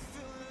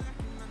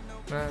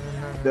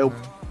 They'll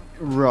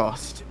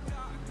rust.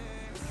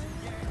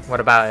 What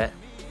about it?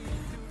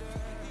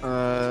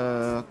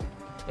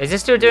 Is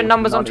this still doing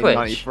numbers on Twitch?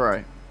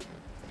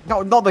 1993.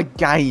 No, not the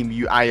game,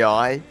 you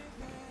AI.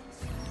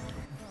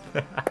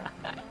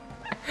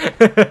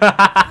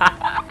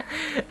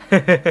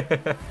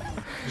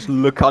 Just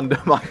look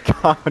under my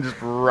car and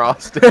just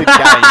rust in the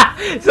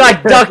game. It's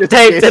like duct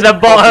tape to the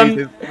bottom.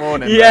 This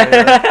morning,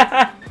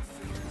 Yeah.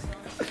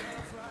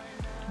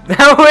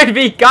 That would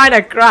be kind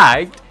of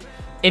cracked.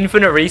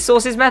 Infinite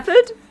resources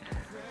method?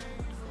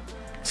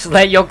 Just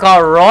let your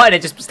car rot and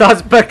it just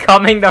starts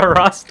becoming the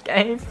Rust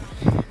game.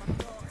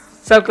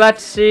 So glad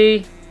to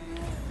see.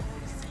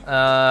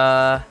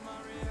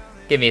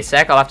 Give me a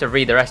sec. I'll have to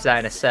read the rest of that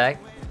in a sec.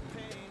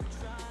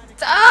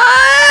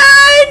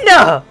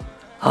 No!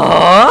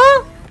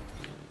 Huh?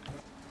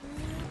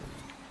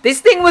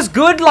 This thing was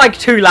good like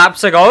 2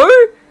 laps ago.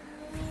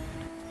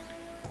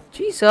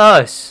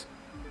 Jesus.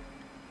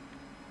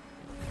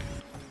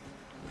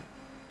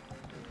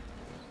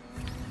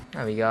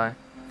 There we go.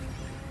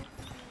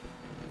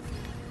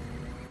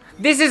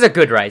 This is a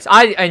good race.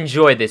 I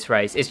enjoy this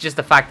race. It's just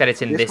the fact that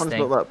it's in this thing. This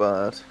one's not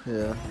that bad.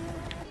 Yeah.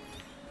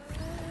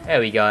 There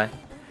we go.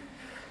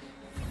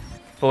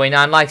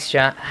 49 likes,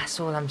 chat. That's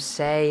all I'm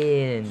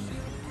saying.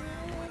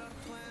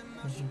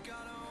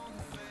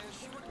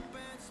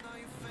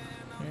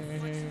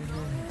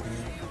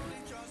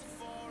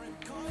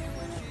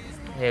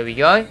 There we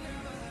go.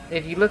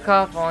 If you look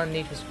up on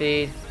Need for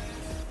Speed,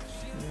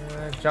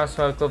 Jump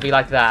Smoke will be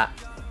like that.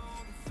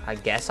 I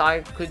guess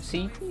I could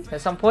see at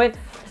some point.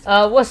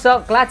 What's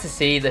up? Glad to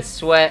see the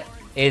sweat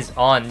is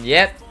on.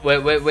 Yep,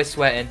 we're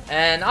sweating,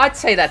 and I'd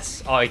say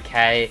that's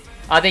okay.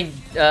 I think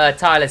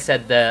Tyler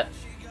said that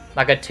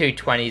like a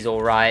 220 is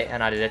all right,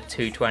 and I did a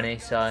 220,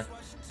 so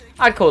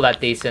I'd call that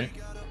decent.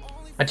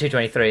 A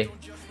 223.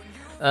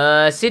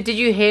 Sid, did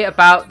you hear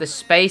about the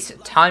space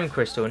time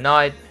crystal? No,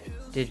 I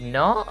did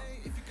not.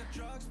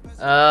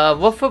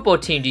 What football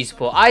team do you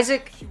support?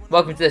 Isaac,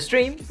 welcome to the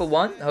stream, for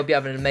one. I hope you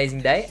have an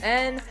amazing day.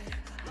 And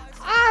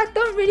I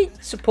don't really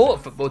support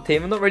a football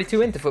team. I'm not really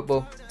too into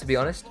football, to be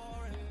honest.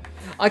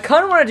 I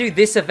kind of want to do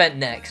this event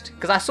next,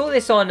 because I saw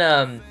this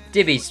on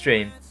Dibby's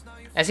stream.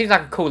 It seems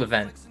like a cool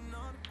event.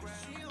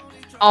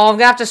 Oh, I'm going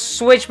to have to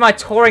switch my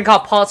touring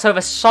car parts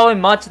over so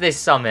much this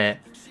summit.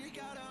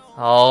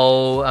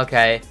 Oh,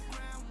 okay.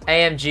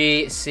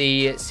 AMG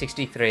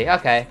C63.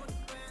 Okay.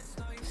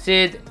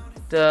 Sid,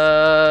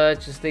 DN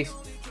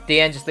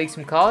just leaked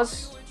some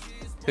cars?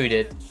 Who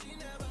did?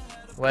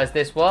 Where's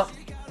this what?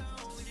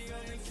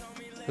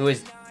 Who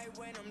is...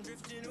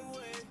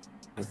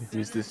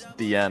 Who's this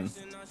DN?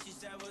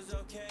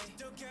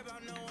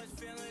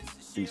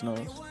 These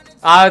knows.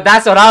 Oh,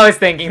 that's what I was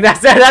thinking.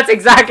 That's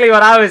exactly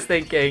what I was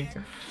thinking.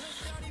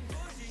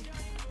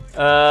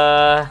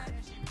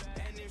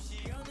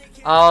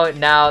 Oh,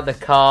 now the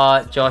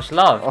car Josh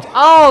loved.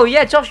 Oh,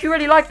 yeah, Josh, you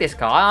really like this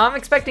car. I'm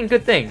expecting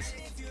good things.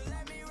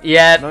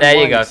 Yeah, No there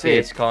you way, go,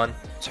 Sid. FierceCon.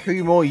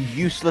 2 more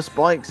useless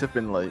bikes have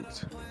been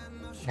leaked.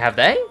 Have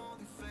they?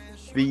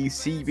 The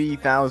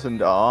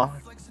CB1000R,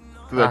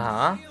 the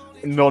Uh-huh.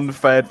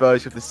 non-faired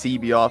version of the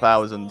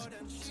CBR1000.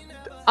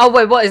 Oh,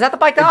 wait, what? Is that the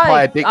bike that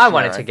Entire I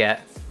wanted dictionary. to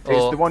get? It's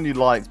Or... the one you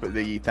liked, but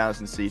the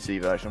 1000cc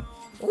version.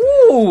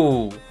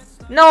 Ooh!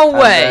 No way,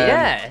 then-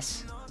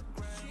 yes!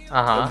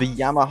 Uh-huh. The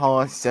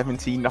Yamaha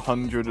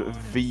 1700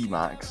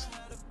 VMAX.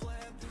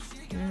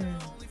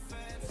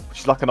 Which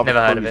is like another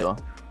Never heard of it.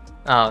 cruiser.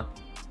 Oh.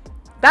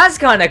 That's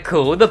kind of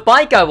cool. The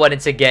bike I wanted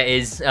to get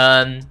is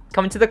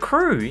coming to the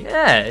crew,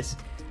 yes.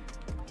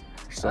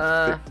 It's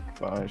a thick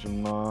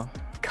version.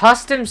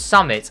 Custom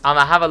Summit. I'm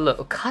gonna have a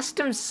look.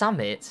 Custom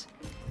Summit?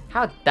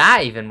 How'd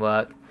that even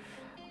work?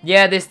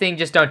 Yeah, this thing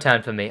just don't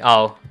turn for me.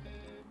 Oh.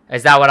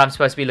 Is that what I'm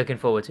supposed to be looking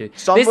forward to?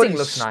 This Somebody thing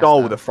looks nice.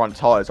 stole though. the front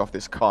tires off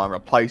this car and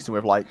replaced them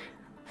with like.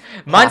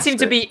 Mine seemed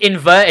to be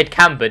inverted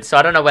cambered, so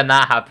I don't know when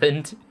that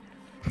happened.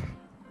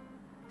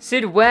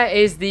 Sid, where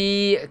is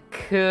the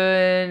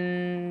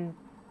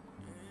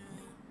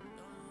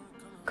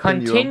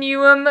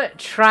Continuum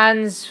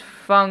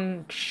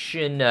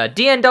Transfunctioner?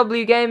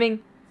 DNW Gaming?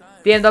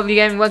 DNW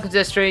Gaming, welcome to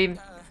the stream.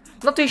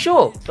 Not too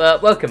sure,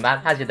 but welcome, man.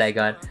 How's your day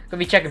going? Gonna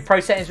be checking pro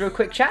settings real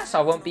quick, chat, so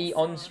I won't be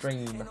on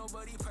stream.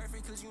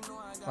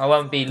 I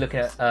won't be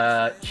looking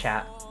at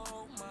chat.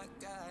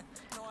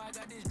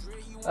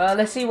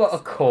 Let's see what a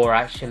core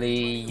actually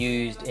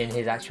used in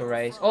his actual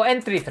race. Or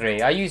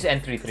N33. I use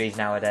N33s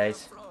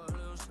nowadays.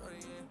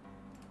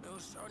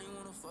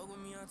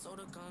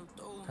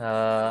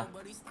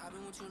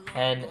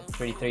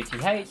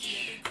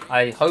 N33TH.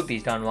 I hope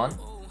he's done one.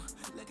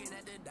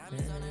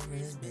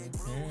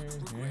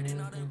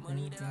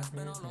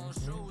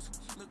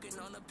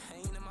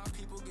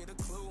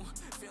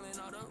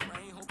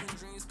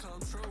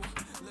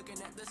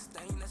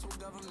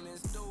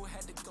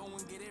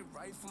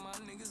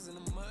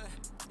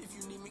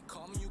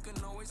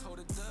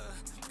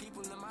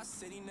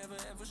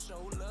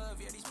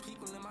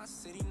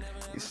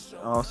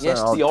 Oh, so Yes,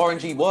 the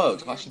RNG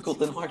worked. I actually got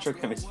the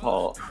nitrochemist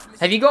part.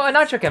 Have you got a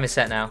nitrochemist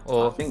set now? I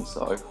Or think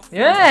so.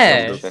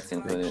 yeah. I'm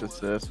checking for it. It's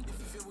just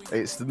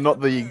it's not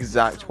the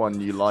exact one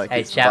you like.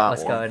 Hey it's chat, that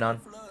what's one. going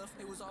on?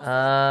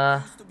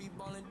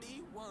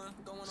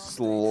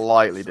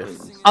 Slightly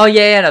different. Oh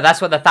yeah, no,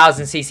 that's what the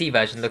 1000cc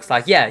version looks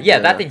like. Yeah,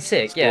 that thing's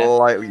sick. Yeah,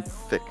 Slightly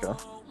thicker.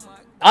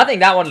 I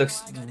think that one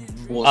looks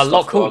What a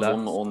lot stuff do I cooler.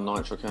 want on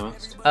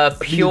nitrochemist?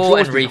 Pure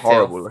and Visuals is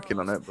horrible refill. looking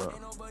on it,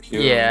 but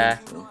Pure Yeah.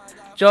 and refill.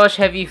 Josh,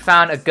 have you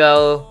found a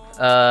girl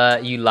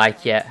you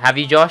like yet? Have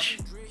you, Josh?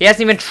 He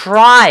hasn't even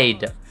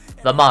tried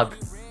the mug.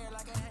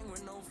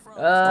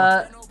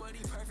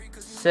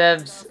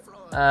 Sebs,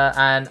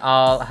 and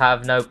I'll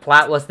have no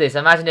plat. What's this?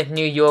 Imagine if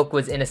New York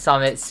was in a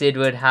summit, Sid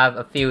would have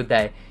a field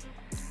day.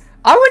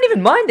 I wouldn't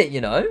even mind it, you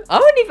know. I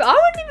wouldn't even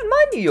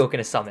mind New York in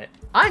a summit.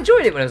 I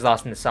enjoyed it when I was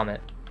last in the summit.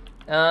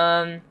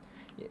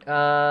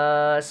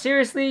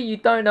 Seriously, you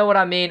don't know what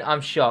I mean?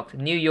 I'm shocked.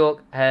 New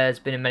York has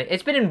been in many.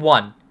 It's been in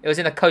one. It was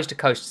in a coast to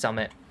coast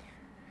summit.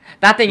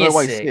 That thing is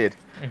sick.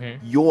 Sid,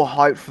 you're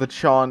hyped for the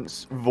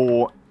chance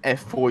for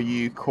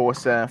F4U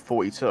Corsair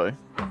 42.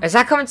 Is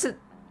that coming to?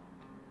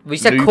 We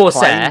said New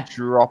Corsair. plane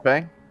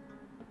dropping.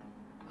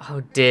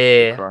 Oh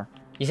dear. Okay.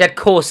 You said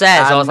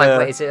Corsair, so I was And, like,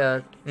 wait, is it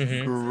a?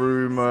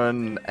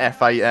 Grumman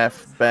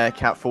F8F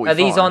Bearcat 45. Are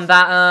these on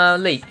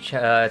that Leap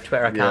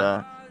Twitter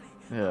account?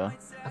 Yeah.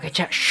 Okay,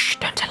 chat. Shh!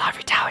 Don't tell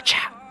Ivory Tower,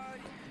 chat.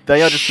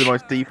 They are just the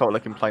most default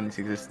looking plane in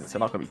existence. They're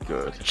not going to be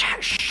good.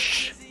 Chat.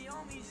 Shh.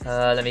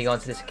 Let me go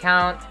onto this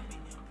account.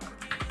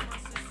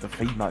 The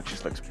VMAX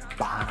just looks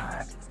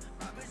bad.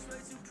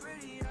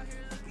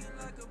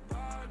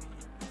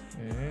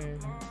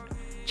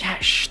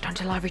 Chat. Shh! Don't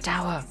tell Ivory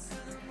Tower.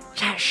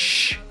 Chat.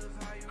 Shh!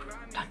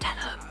 Don't tell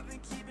him.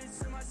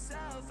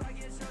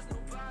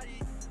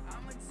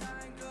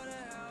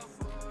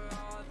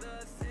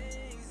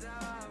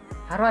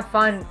 How do I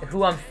find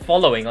who I'm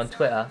following on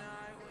Twitter?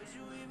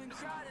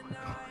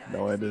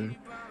 No idea.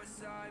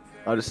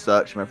 I just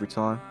search them every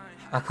time.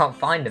 I can't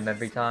find him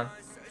every time.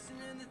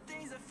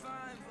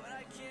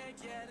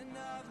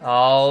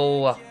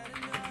 Oh,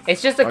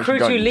 it's just a I Crew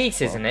don't 2 use leaks,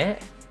 Spark. isn't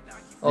it?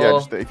 Yeah, Or-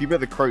 just, if you put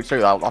the Crew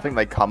 2 out, I think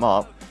they come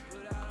up.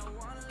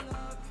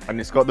 And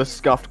it's got the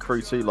scuffed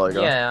Crew 2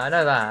 logo. Yeah, I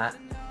know that.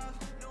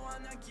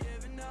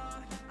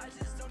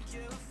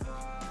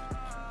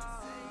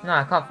 No,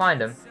 I can't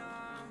find him.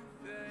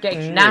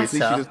 Getting At least you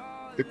NASA. just-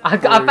 the I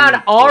Crew found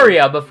 2.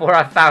 Aria before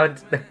I found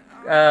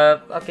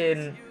the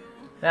fucking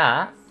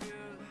that.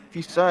 If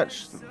you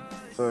search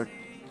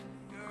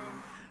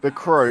the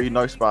Crew,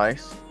 no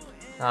space.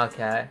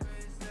 Okay.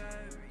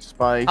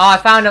 Space. Oh, I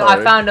found him. I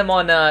Crew. found him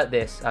on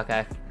this.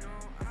 Okay.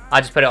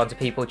 I just put it onto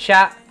people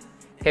chat.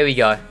 Here we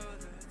go.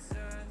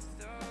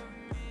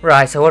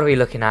 Right. So what are we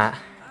looking at?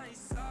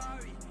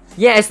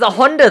 Yeah, it's the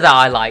Honda that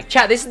I like.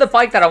 Chat, this is the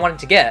bike that I wanted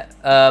to get.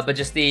 But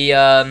just the,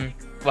 well,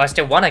 I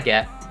still want to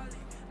get.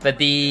 But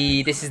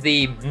this is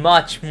the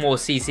much more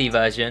CC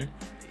version.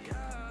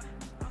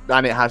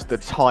 And it has the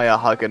tire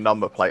hugger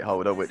number plate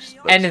holder, which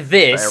looks And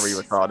this,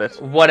 very retarded.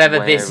 whatever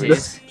this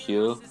is.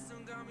 Pure.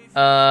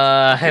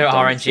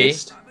 RNG.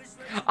 Exist.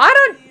 I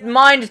don't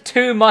mind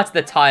too much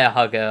the tire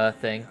hugger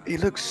thing. He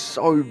looks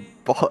so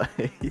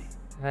body.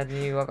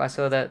 I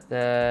saw that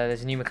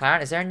there's a new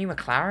McLaren. Is there a new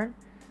McLaren?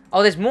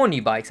 Oh, there's more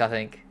new bikes, I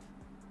think.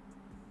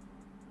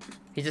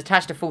 He's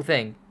attached a full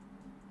thing.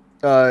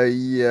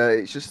 Yeah,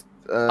 it's just.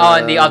 Oh,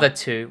 and the other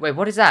two. Wait,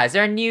 what is that? Is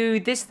there a new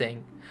this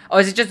thing? Oh,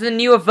 is it just a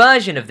newer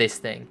version of this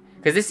thing?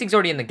 Because this thing's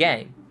already in the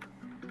game.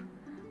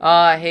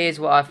 Here's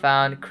what I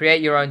found.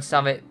 Create your own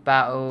summit,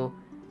 battle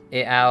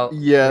it out.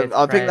 Yeah,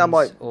 I think that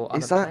might.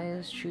 Is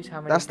that? Choose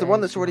how many That's the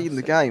one that's already in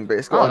the game, but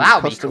it's got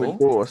that'll be custom cool.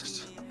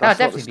 endorsed. That'll That's not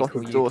the definitely be stock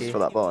cool, endorsed Yuki. for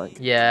that bike.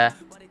 Yeah.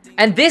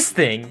 And this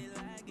thing.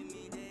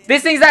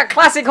 This thing's that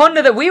classic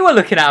Honda that we were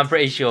looking at, I'm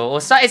pretty sure.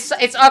 Or so, it's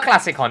a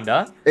classic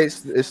Honda.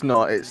 It's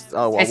not. It's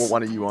well, what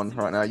one are you on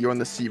right now? You're on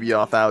the CBR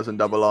 1000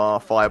 RR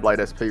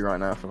Fireblade SP right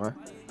now for me.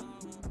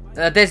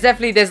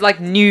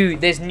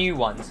 There's new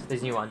ones.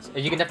 There's new ones.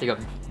 You can definitely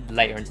go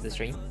later into the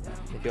stream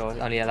if you're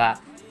only at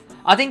that.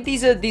 I think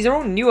these are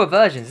all newer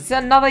versions. It's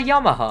another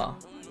Yamaha.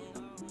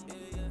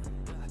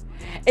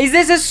 Is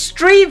this a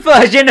street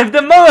version of the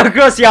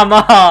motocross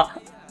Yamaha?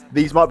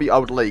 These might be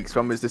old leaks.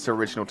 When was this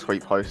original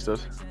tweet posted?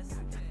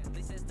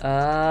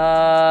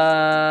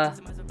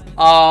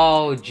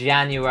 Oh,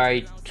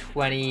 January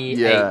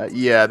 28th.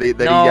 Yeah. The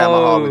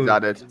Yamaha was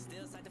added.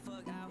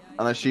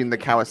 And I assume the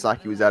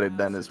Kawasaki was added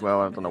then as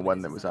well. I don't know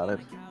when it was added.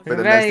 But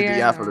then there's the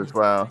Diablo as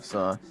well,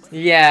 so...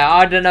 Yeah,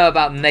 I don't know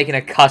about making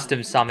a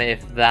custom summit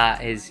if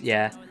that is...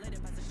 Yeah.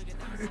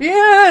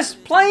 Yes!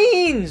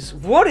 Planes!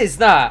 What is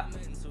that?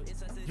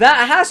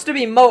 That has to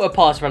be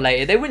Motorpass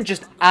related. They wouldn't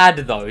just add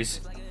those.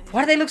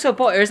 Why do they look so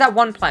bad? Or is that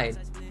one plane?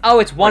 Oh,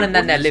 it's one and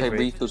then their livery. What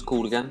did you say vehicle's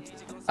called again?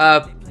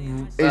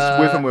 It's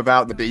with and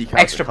without the decals.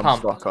 Extra that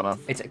come pump. stock on them.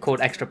 It's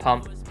called Extra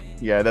Pump.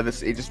 Yeah, it's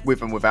just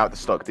with and without the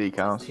stock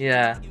decals.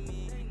 Yeah.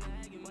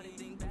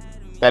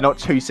 They're not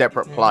two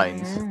separate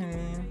planes.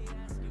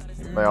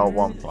 They are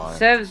one plane.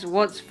 Sev's,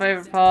 what's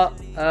favourite part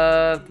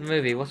of the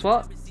movie? What's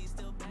what?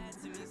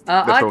 They're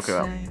I'd talking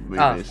about say...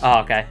 movies. Oh,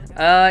 okay.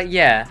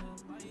 Yeah.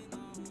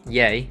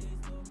 Yay.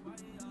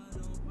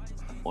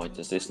 Why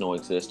does this not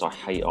exist? I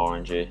hate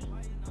RNG.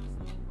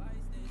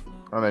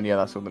 And then, yeah,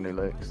 that's all the new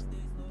leaks.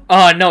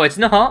 Oh, no, it's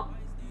not.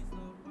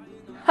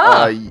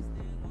 Huh.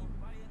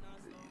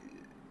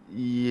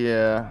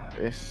 Yeah,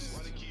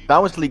 that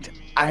was leaked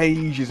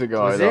ages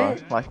ago, Was though.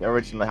 it? Like,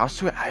 originally. I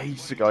saw it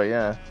ages ago,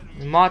 yeah.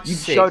 March You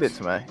 6th. showed it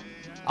to me.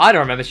 I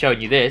don't remember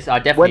showing you this. I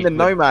definitely... When the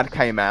Nomad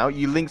came out,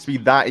 you linked me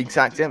that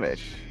exact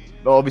image.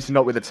 But obviously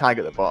not with the tag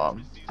at the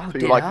bottom. Oh, So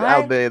did you're like,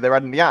 I? they're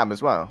adding the Atom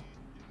as well.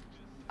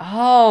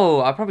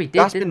 Oh, I probably did,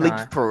 That's didn't been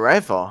leaked I?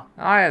 forever.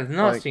 I have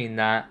not Like- seen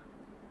that.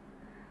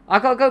 I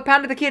gotta go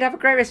Panda the Kid. Have a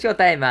great rest of your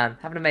day, man.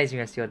 Have an amazing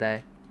rest of your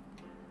day.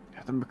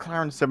 The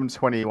McLaren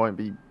 720 won't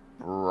be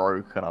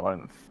broken, I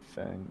don't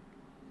think.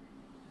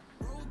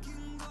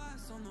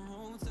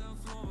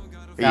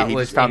 That He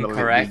was just found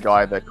incorrect. the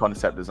guy, the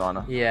concept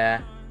designer.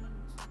 Yeah.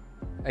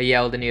 Yeah,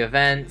 all the new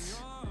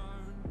events.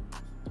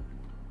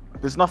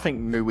 There's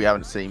nothing new we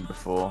haven't seen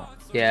before.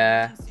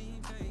 Yeah.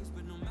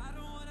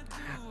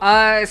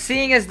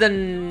 Seeing as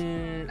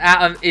the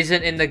Atom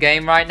isn't in the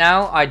game right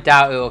now, I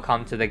doubt it will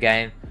come to the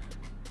game.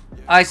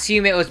 I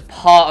assume it was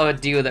part of a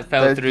deal that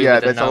fell through. Yeah,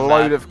 with the there's a Nomad.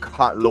 load of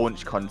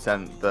launch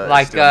content that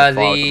like is still in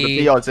the,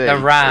 the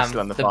BRZ RAM, is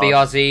still in the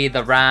files. BRZ,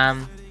 the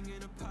RAM.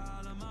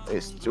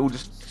 It's all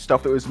just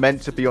stuff that was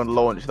meant to be on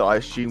launch that I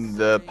assume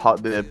the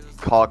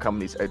car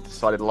companies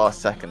decided last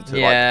second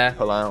to like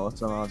pull out or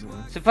something.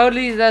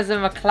 Supposedly there's a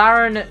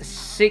McLaren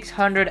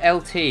 600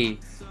 LT.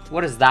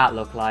 What does that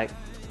look like?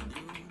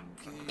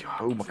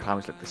 Oh,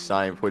 McLarens look the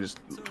same. We're just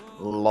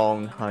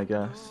long, I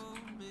guess.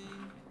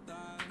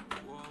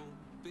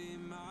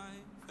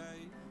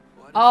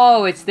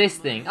 Oh, it's this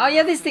thing. Oh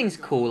yeah, this thing's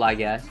cool, I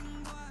guess.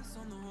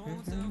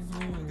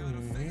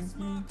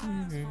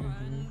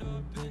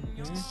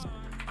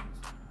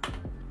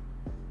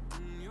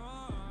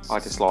 I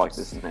dislike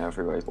this in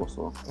every way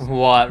possible.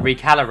 What,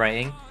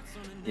 recalibrating?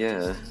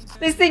 Yeah.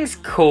 This thing's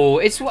cool.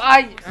 It's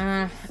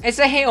it's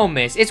a hit or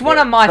miss. It's one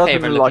of my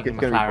favorite like looking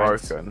it's gonna be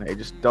McLarens. broken. It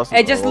just doesn't.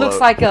 It just looks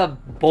like a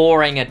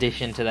boring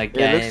addition to the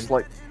game. It looks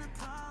like,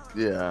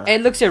 yeah.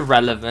 It looks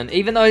irrelevant,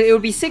 even though it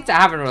would be sick to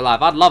have in real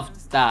life. I'd love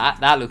that.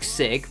 That looks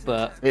sick,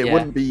 but It yeah.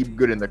 wouldn't be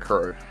good in the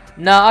crew.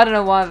 No, I don't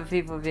know why the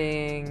people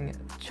being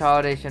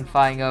childish and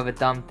fighting over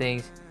dumb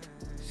things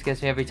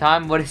scares me every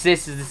time. What is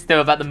this? Is this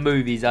still about the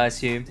movies, I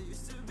assume?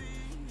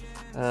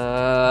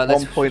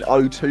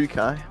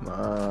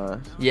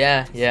 1.02k.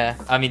 Yeah.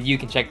 I mean, you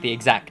can check the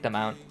exact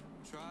amount.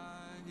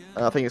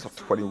 I think it's like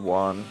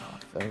 21. I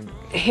think.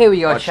 Here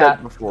we go, I chat.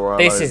 checked before I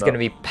This loaded is going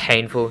to up. be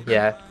painful,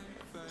 yeah.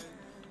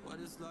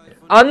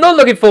 I'm not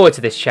looking forward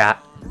to this,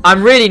 chat.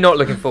 I'm really not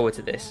looking forward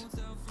to this.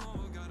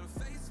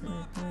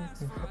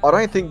 I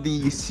don't think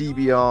the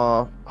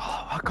CBR.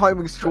 I can't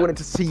even scroll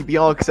into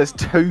CBR because there's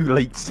 2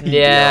 leaked CBRs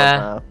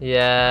now.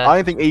 Yeah. I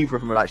don't think either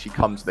of them will actually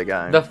come to the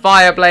game. The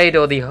Fireblade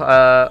or the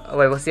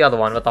wait, what's the other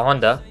one? What, the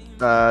Honda?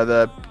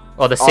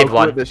 Or the Sid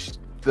one?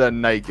 The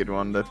naked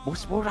one.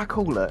 What would I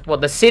call it?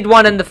 What, the Sid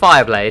one and the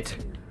Fireblade?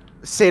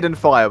 Sid and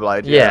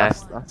Fireblade. Yeah.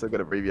 That's a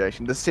good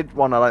abbreviation. The Sid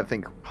one, I don't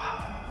think.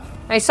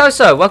 Hey,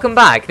 so, welcome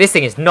back. This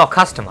thing is not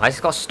customized. It's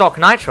got stock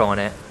nitro on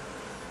it.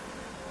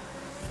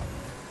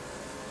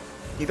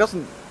 He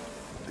doesn't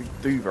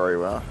do very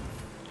well.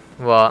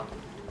 What?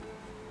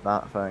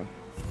 That thing.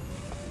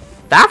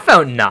 That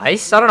felt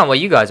nice. I don't know what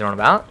you guys are on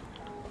about.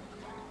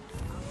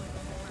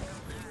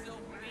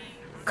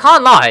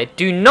 Can't lie,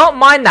 do not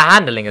mind the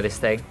handling of this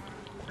thing.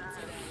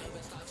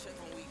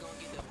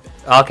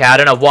 Okay, I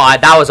don't know why.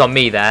 That was on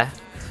me there.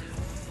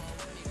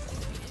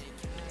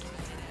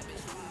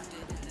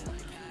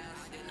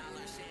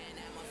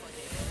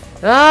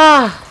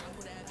 Ah.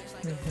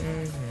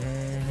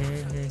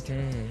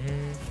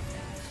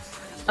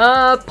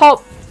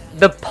 Pop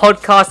the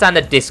podcast and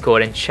the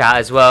Discord and chat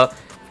as well.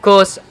 Of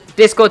course,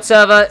 Discord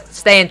server,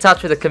 stay in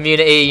touch with the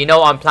community. You know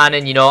what I'm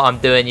planning, you know what I'm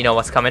doing, you know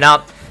what's coming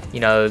up. You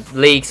know,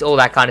 leaks, all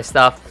that kind of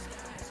stuff.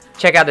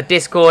 Check out the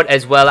Discord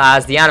as well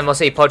as the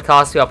Animosity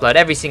podcast. We upload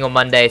every single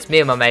Monday. It's me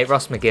and my mate,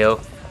 Ross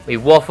McGill. We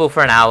waffle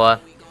for an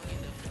hour.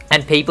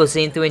 And people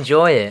seem to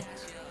enjoy it.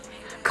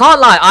 Can't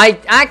lie, I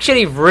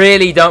actually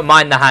really don't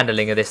mind the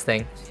handling of this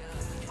thing.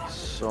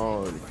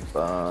 So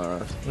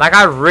bad. Like,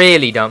 I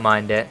really don't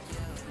mind it.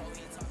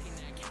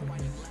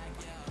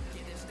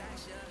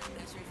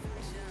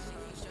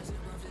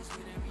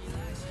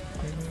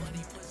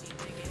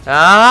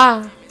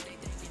 I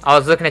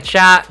was looking at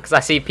chat because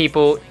I see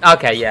people.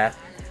 Okay, yeah,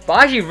 but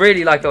I actually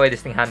really like the way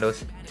this thing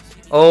handles.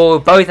 Oh,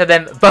 both of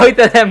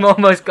them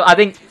almost got. I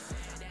think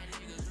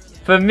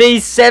for me,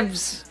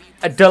 Seb's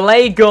a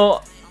delay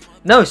got.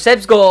 No,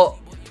 Seb's got.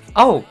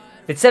 Oh,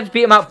 did Seb's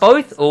beat him out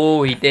both?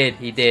 Oh, he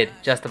did,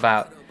 just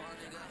about.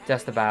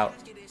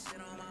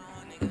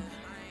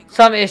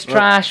 Some is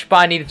trash, but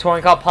I needed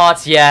touring car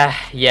parts. Yeah,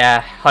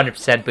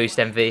 100% boost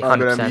MV. 100%. I'm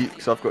gonna mute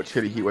because I've got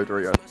chili heatwave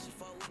Doritos.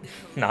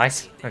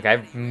 Nice.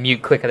 Okay,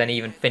 mute quicker than he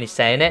even finished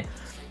saying it.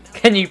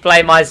 Can you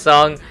play my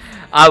song?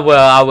 I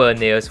will,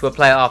 Niels. We'll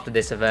play it after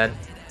this event.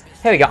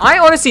 Here we go. I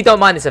honestly don't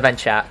mind this event,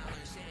 chat.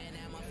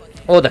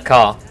 Or the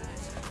car.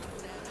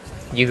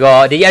 You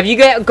got... Have you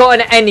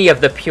gotten any of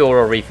the pure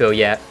or refill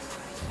yet?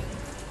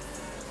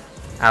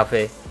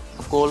 Alfie?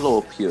 I've got a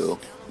lot of pure.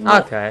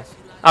 Okay.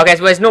 Okay,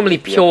 so it's normally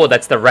pure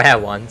that's the rare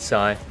one,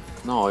 so...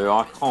 No,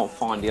 I can't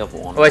find the other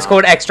one. Well, it's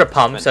called extra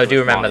pump, so do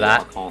remember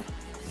that. I can't.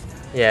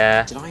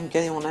 Yeah. Did I even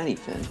get it on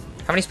anything?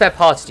 How many spare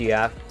parts do you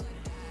have?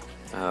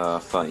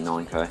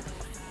 39k.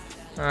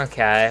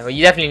 Okay, well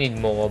you definitely need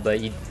more,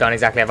 but you don't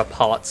exactly have a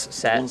parts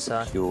set, One's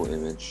so... the pure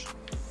image.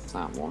 It's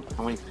that one.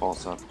 How many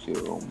parts have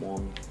pure on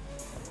one?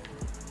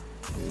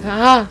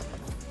 Ah!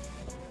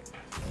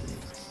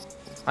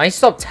 I need to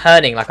stop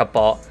turning like a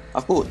bot.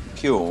 I've got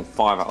pure on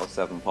 5 out of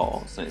 7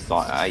 parts, and it's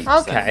like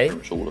 8% Okay. pretty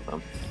much all of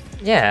them.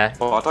 Yeah.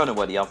 Well, I don't know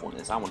where the other one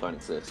is. That one don't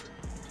exist.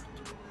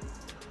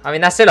 I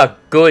mean, that's still a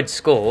good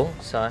score,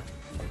 so...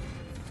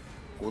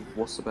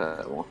 What's the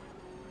better one?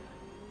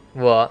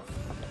 What?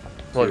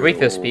 What, Pure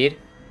refill or- speed?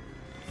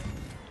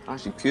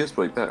 Actually, pure's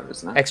probably better,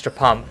 isn't it? Extra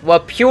pump. Well,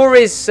 pure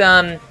is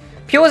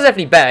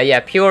definitely better, yeah.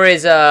 Pure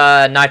is,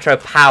 nitro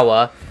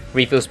power.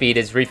 Refill speed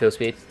is refill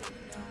speed.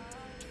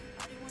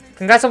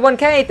 Congrats on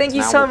 1k, thank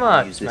you Now so what can I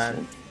much, use this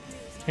man.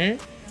 in?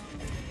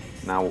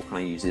 Now what can I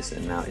use this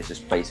in? Now it's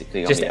just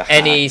basically Just gonna be a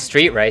any hack.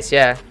 street race,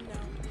 yeah.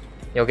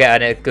 You'll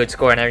get a good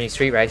score in any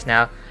street race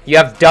now. You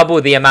have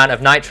double the amount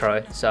of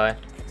nitro, so...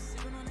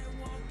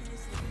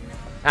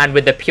 And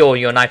with the pure,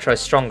 your nitro is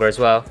stronger as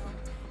well.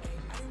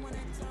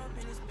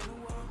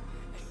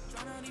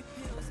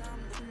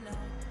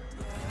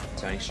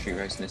 Is there any street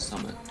racing this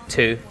summer?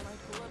 2.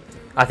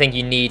 I think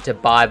you need to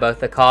buy both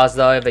the cars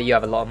though, but you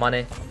have a lot of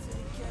money.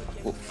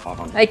 Oh,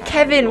 500 Hey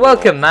Kevin,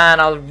 welcome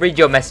man. I'll read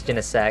your message in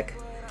a sec.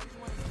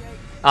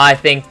 I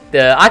think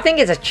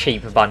it's a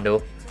cheap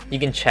bundle. You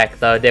can check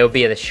though. They'll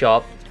be at the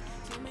shop.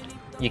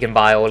 You can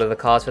buy all of the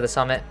cars for the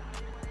summit.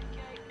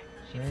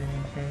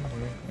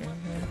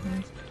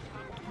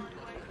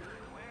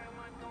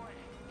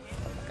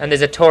 And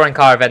there's a touring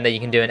car event that you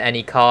can do in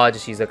any car.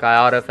 Just use the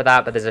Gallardo for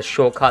that. But there's a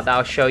shortcut that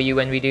I'll show you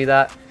when we do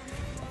that.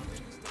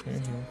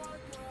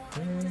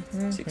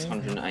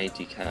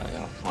 680k.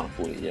 I can't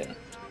afford it yet.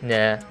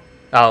 Yeah.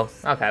 Oh,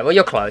 okay. Well,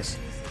 you're close.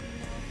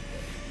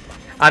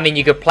 I mean,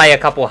 you could play a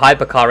couple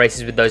hypercar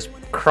races with those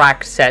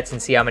cracked sets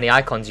and see how many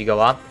icons you go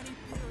up.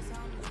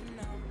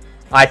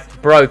 I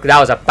broke. That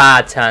was a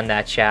bad turn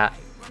there, chat.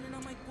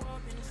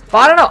 But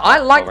I don't know. I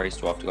like... What race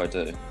do I have to go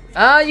do?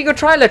 You could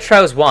try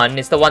Latrell's one.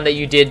 It's the one that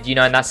you did, you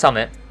know, in that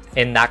summit.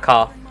 In that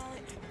car.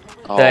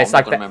 Oh, It's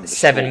I'm not like gonna the remember the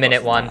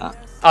 7-minute shortcuts one. and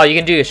that. Oh, you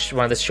can do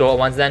one of the shorter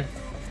ones then.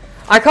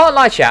 I can't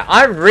lie, chat.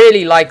 I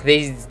really like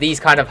these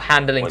kind of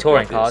handling Wait,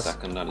 touring wait a cars.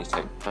 second, I need to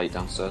take the plate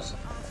downstairs.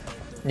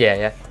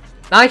 Yeah.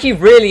 I actually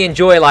really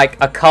enjoy like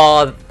a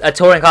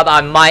touring car that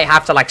I might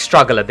have to like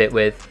struggle a bit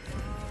with.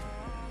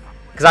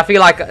 Because I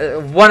feel like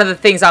one of the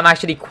things I'm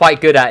actually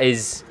quite good at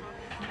is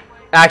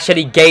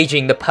actually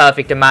gauging the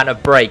perfect amount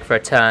of brake for a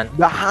turn.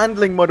 The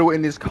handling model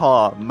in this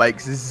car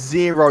makes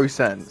 0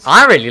 sense.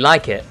 I really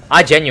like it.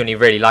 I genuinely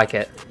really like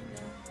it.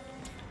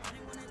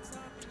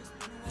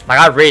 Like,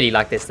 I really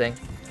like this thing.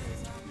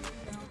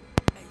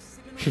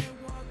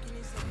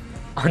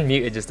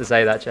 Unmuted just to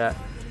say that, chat.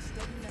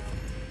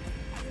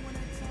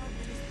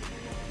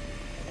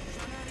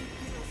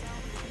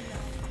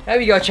 There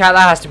we go, chat.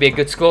 That has to be a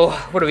good score.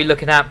 What are we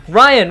looking at?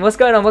 Ryan, what's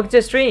going on? Welcome to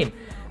the stream.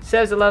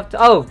 Says I love to...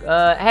 Oh,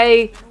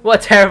 hey.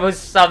 What a terrible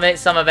summit.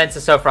 Some events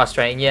are so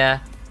frustrating, yeah.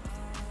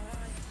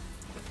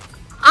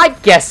 I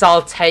guess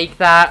I'll take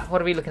that.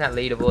 What are we looking at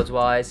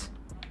leaderboards-wise?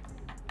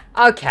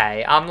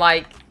 Okay, I'm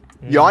like...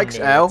 Yikes,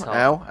 L.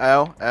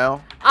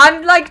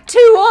 I'm like 2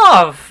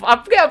 off.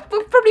 I've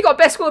probably got a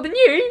better score than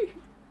you.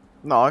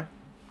 No.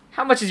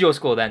 How much is your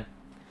score then?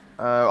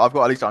 I've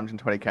got at least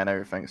 120k and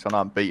everything, so I know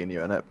I'm beating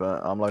you in it,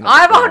 but I'm low.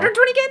 I have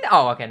 120k?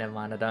 Oh, okay, never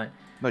mind, I don't.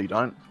 No, you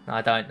don't. No,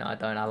 I don't,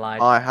 I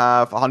lied. I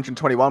have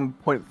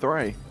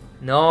 121.3.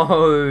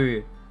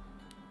 No.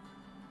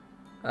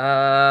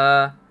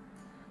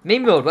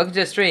 Meme Build, welcome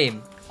to the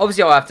stream.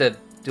 Obviously, I'll have to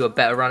do a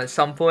better run at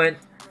some point.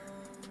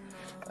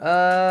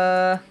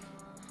 I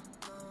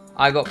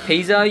got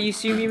pizza, you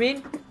assume you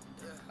mean?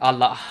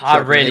 I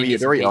really need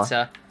some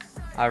pizza.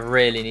 I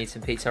really need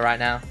some pizza right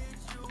now.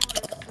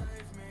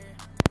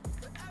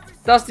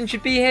 Dustin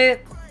should be here.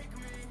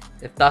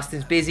 If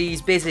Dustin's busy,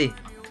 he's busy.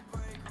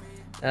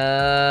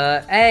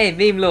 Hey,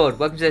 Meme Lord,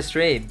 welcome to the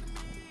stream.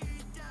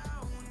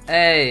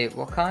 Hey,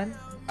 what kind?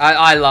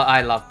 I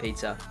love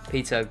pizza.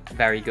 Pizza,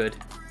 very good.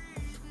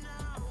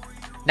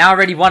 Now I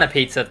already want a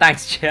pizza.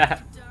 Thanks,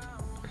 chat.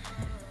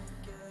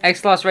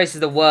 X-Class race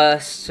is the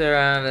worst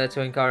around the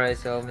twin car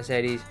race or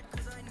Mercedes.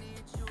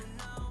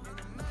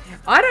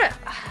 I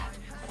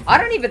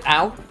don't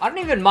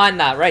even mind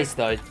that race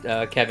though,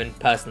 Kevin,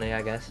 personally,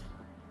 I guess.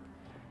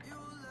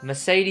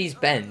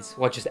 Mercedes-Benz.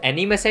 What, just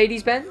any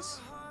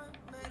Mercedes-Benz?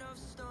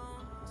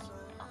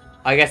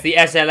 I guess the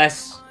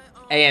SLS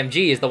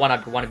AMG is the one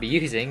I'd want to be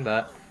using,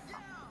 but...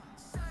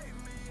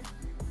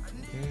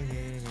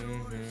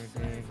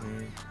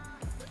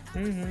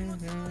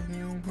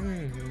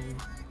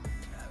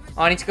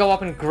 I need to go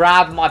up and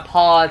grab my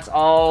parts.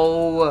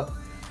 Oh.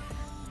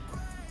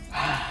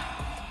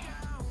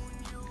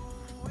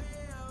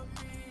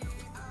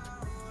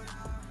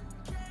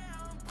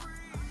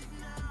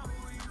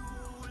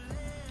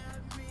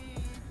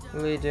 What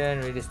are we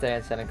doing? Really stay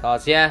and selling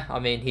cars? Yeah, I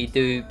mean, he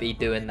do be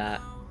doing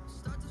that.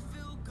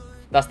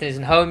 Dustin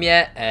isn't home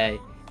yet. Hey,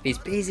 if he's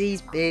busy,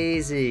 he's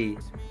busy.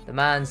 The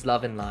man's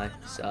loving life,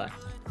 so.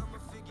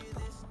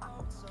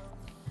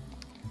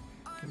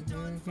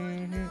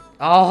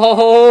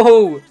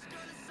 Oh!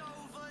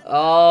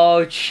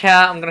 Oh,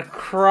 chat, I'm gonna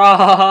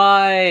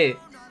cry!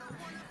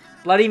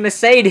 Bloody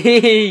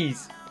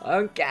Mercedes! I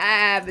don't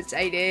care,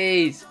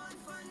 Mercedes!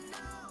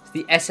 It's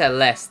the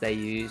SLS they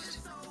used.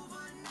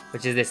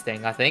 Which is this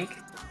thing, I think.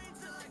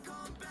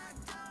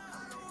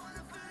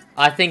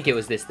 I think it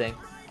was this thing.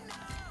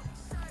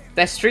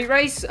 Best street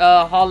race?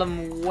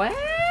 Harlem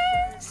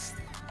West?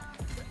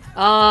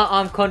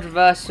 I'm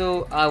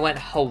controversial. I went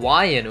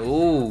Hawaiian.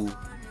 Ooh.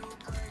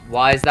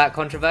 Why is that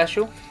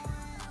controversial?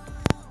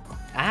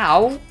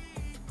 Ow.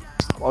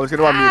 I was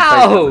going to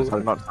unmute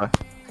Facebook, not so.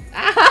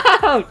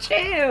 Ow,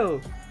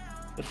 chill.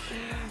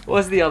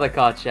 What's the other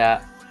car,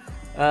 chat?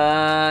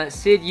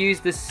 Sid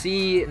used the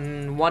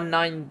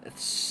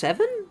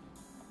C197?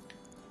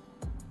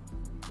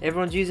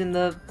 Everyone's using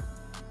the...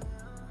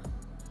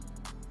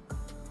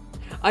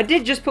 I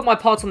did just put my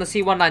parts on the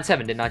C197,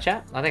 didn't I,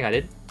 chat? I think I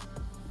did.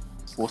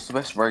 What's the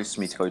best race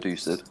for me to go do,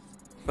 Sid?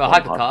 For a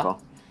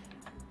hypercar?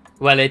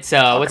 Well, it's,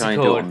 what's it called? I can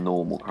only do it on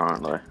normal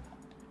currently.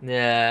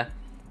 Yeah.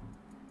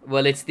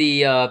 Well, it's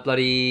the,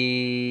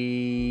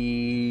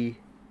 bloody...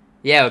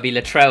 Yeah, it would be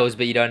Latrell's,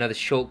 but you don't know the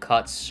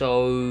shortcuts,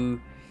 so...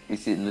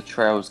 Is it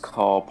Latrell's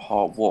Car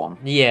Part 1?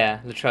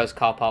 Yeah, Latrell's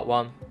Car Part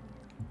 1.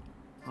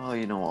 Oh,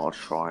 you know what, I'll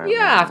try it. You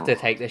have to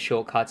take the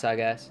shortcuts, I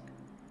guess.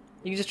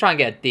 You can just try and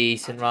get a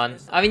decent run.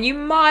 I mean, you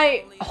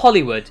might...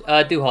 Hollywood.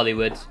 Do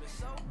Hollywood.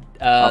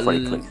 I've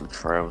already clicked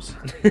Latrell's.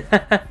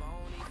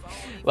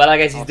 Well, I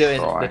guess he's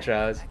doing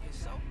Latrell's.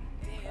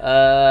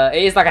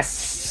 It is like a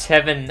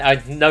 7...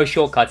 no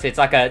shortcuts. It's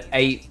like a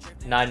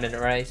 8-9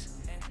 minute race.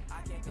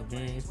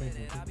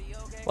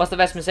 What's the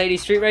best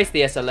Mercedes street race?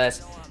 The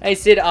SLS. Hey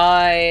Sid,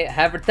 I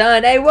have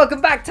returned. Hey,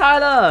 welcome back,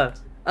 Tyler.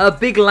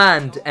 Big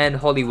Land and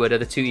Hollywood are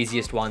the 2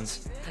 easiest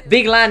ones.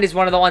 Big Land is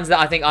one of the ones that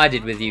I think I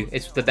did with you.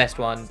 It's the best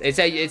one.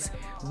 It's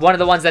one of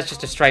the ones that's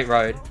just a straight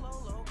road,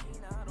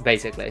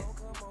 basically.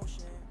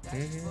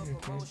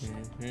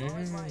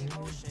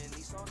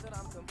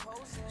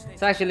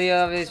 It's actually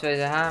obvious there's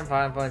a ham,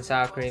 5 point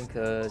sour cream,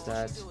 because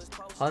that's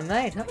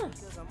homemade, huh?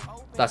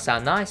 Does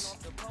sound nice.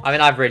 I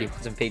mean, I've really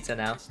want some pizza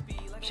now.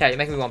 Chat, you're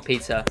making me want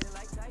pizza.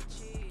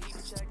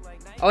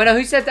 Oh no,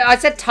 who said that? I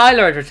said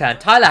Tyler had returned.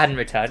 Tyler hadn't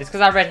returned. It's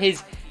because I read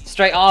his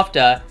straight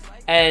after,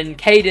 and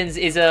Caden's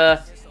is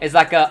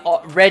like a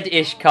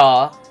reddish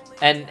car,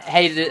 And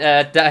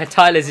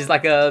Tyler's is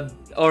like a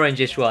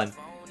orangish one.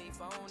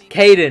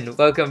 Caden,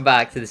 welcome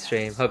back to the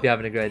stream. Hope you're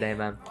having a great day,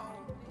 man.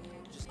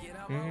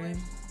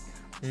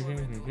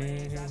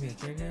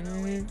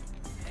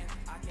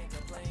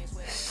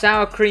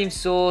 Sour cream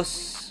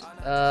sauce.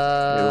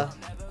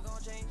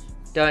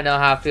 Don't know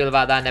how I feel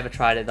about that. Never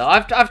tried it though.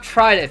 I've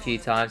tried it a few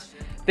times.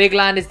 Big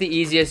Land is the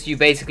easiest. You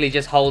basically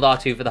just hold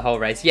R2 for the whole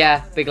race.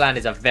 Yeah, Big Land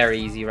is a very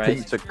easy race.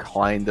 Pizza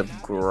kind of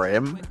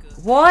grim.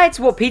 What?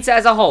 What, pizza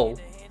as a whole?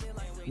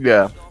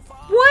 Yeah.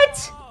 What?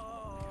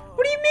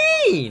 What do you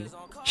mean?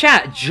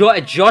 Chat,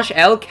 Josh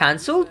L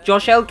cancelled?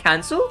 Josh L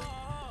cancelled?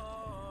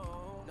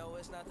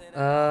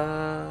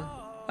 I'll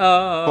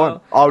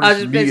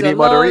just mute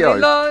my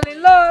Doritos.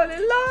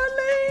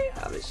 Lonely.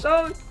 I'm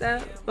so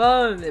damn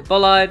lonely.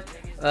 Bollard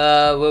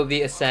will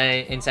be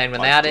insane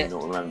when they add I it. do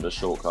not remember the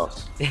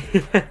shortcuts.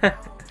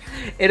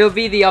 It'll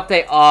be the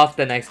update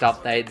after next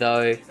update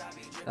though.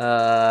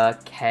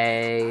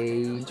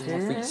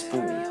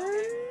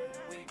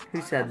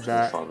 Who said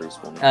that?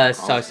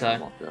 So.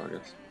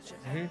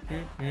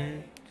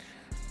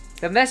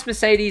 The best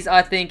Mercedes,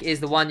 I think, is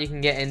the one you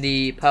can get in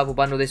the purple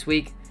bundle this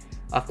week.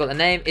 I've got the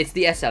name. It's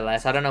the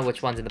SLS. I don't know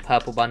which one's in the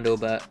purple bundle,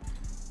 but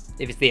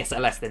if it's the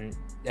SLS, then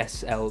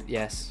SL,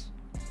 yes.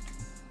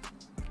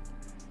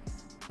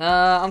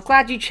 I'm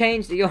glad you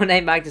changed your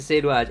name back to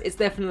Sid Wedge. It's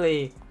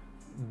definitely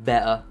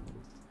better.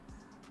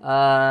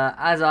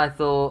 As I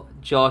thought,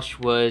 Josh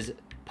was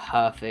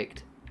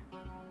perfect.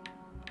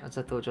 What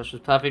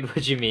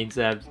do you mean,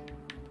 Sebs?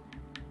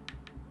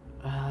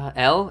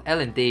 L? L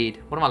indeed.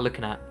 What am I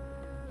looking at?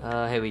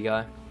 Here we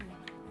go.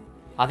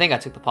 I think I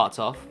took the parts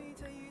off.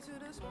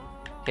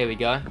 Here we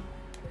go.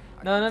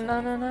 No.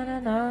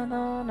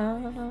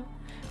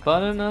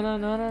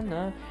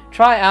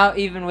 Try it out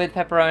even with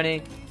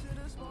pepperoni.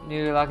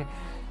 You like it?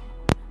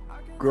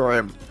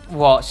 Grim.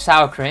 What?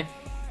 Sour cream?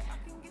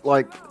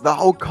 Like, the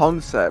whole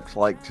concept,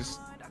 like, just...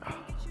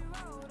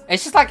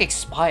 It's just like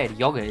expired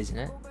yogurt, isn't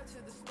it?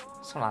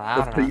 Something like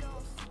that, I don't know.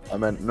 I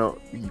meant not...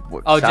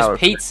 What, oh, just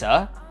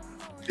pizza?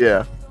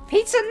 Yeah.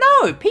 Pizza?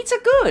 No! Pizza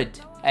good!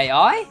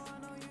 AI?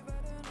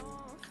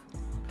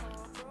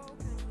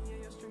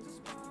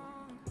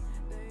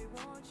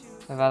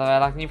 So, by the way, I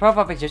like the new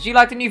profile pictures. Do you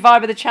like the new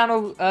vibe of the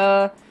channel,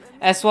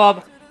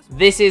 SWAB?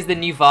 This is the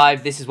new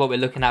vibe. This is what we're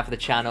looking at for the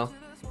channel.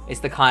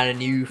 It's the kind of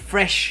new,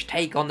 fresh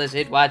take on the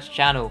Sidwatch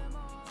channel.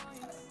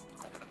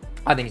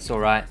 I think it's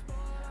alright.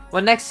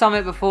 Well, next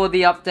summit before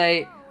the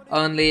update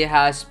only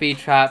has Speed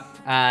Trap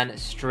and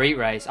Street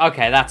Race.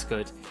 Okay, that's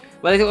good.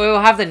 Well, it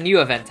will have the new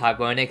event type,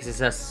 won't it?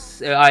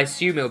 Because I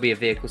assume it will be a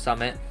vehicle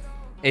summit.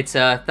 It's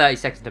 30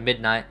 seconds to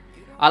midnight.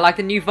 I like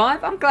the new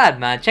vibe. I'm glad,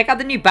 man. Check out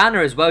the new banner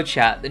as well,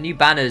 chat. The new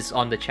banner's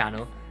on the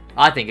channel.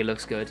 I think it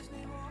looks good.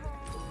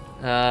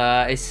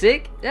 Is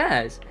sick?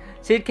 Yes.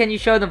 Sid, can you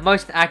show the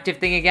most active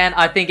thing again?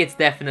 I think it's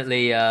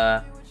definitely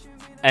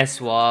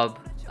SWAB.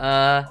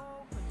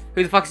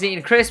 Who the fuck is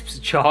eating crisps?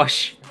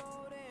 Josh.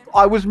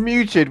 I was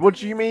muted. What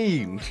do you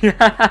mean?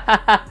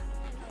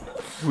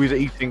 Who's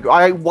eating?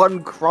 I ate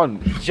one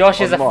crunch.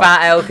 Josh is a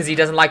fat L because he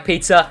doesn't like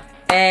pizza.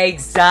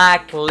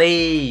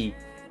 Exactly.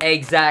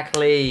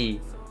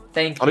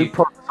 Thank you.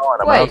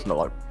 Wait.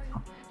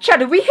 Chad,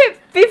 did we hit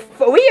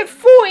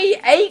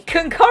 48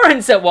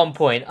 concurrents at one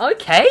point?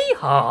 Okay,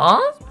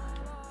 huh?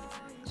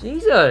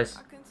 Jesus.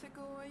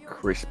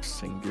 Crisp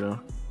singular.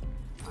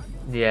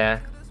 Yeah.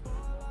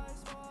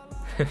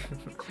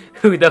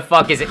 Who the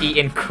fuck is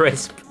eating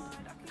crisp?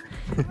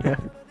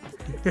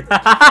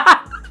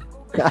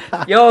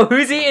 Yo,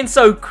 who's eating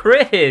so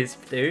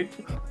crisp, dude?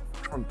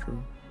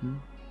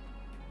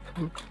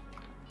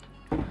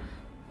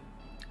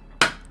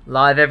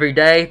 Live every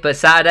day, but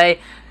Saturday.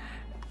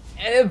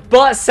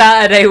 But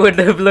Saturday would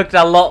have looked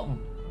a lot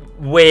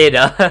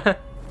weirder.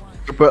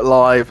 But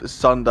live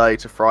Sunday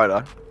to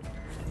Friday.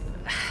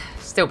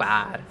 Still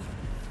bad.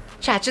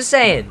 Chat, just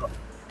saying.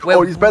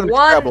 Oh, he's better than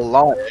terrible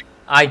lying.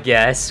 I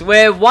guess.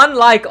 We're 1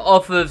 like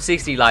off of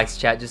 60 likes,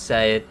 chat, just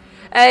saying.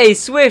 Hey,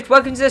 Swift,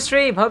 welcome to the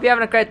stream. Hope you're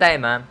having a great day,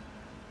 man.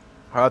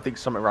 I don't think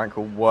Summit Rank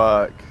will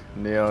work,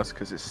 Neos,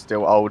 because it's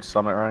still old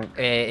Summit Rank.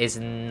 It is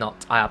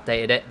not. I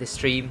updated it this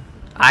stream.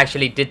 I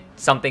actually did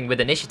something with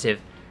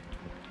Initiative.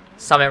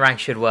 Summit Rank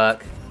should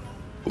work.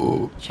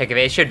 Ooh. Check if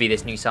it should be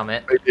this new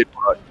Summit. It did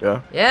work,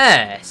 yeah.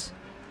 Yes.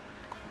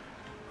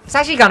 It's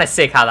actually kind of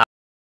sick how that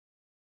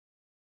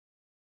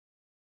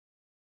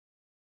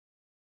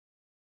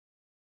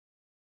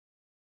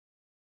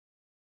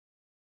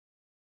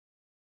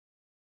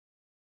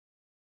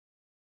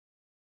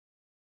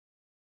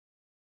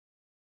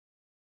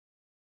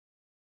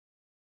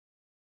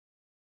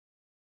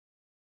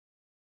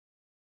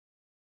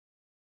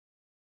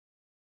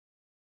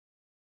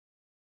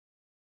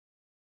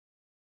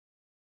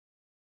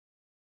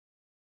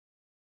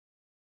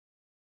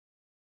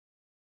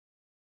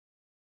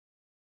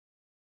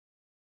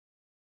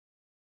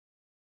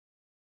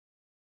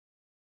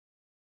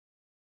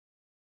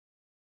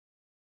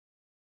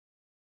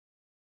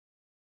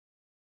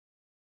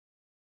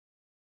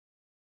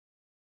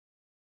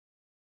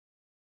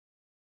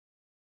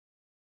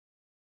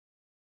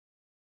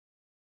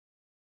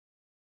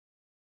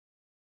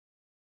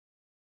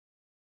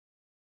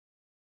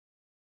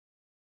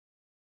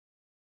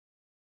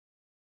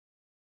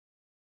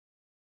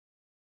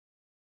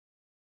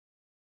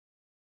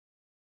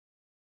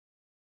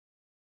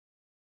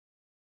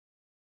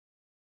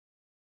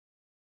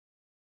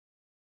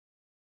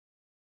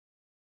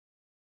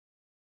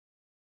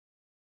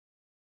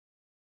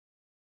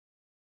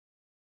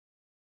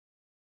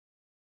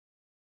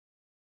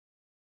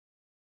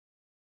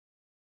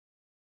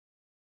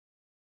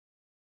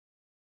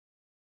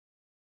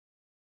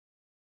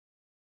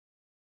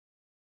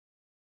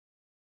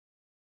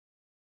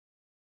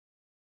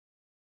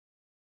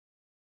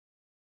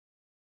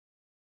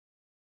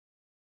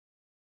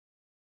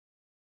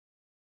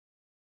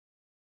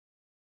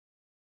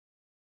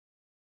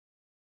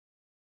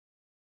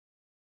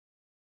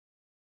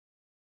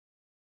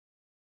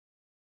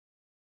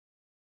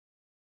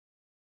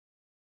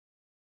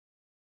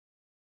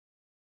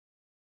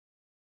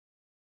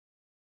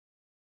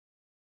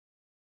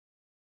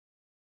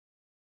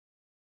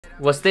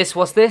What's this?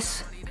 What's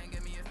this?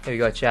 Here we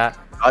go, chat.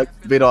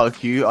 Vid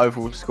IQ,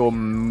 overall score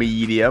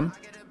medium.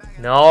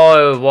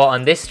 No, what,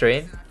 on this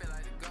stream?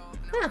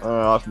 I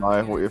don't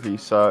know, what if you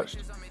searched?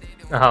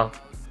 Oh.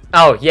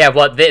 Oh, yeah,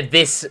 what,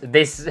 this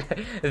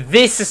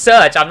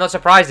search, I'm not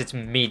surprised it's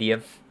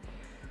medium.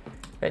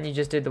 Then you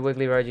just did the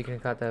wiggly road, you can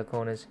cut the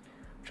corners,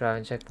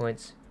 driving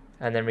checkpoints,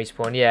 and then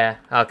respawn. Yeah,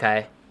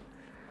 okay.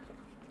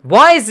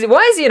 Why is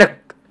he in a...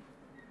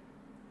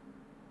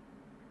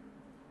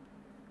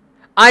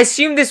 I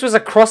assume this was a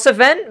cross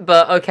event,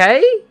 but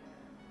okay.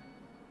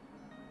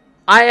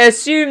 I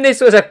assume this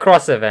was a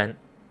cross event.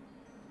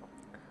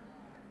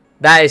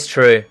 That is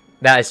true.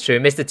 That is true.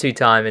 Mr.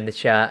 2-time in the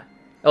chat.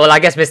 Well, I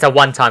guess Mr.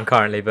 1-time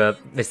currently, but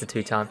Mr.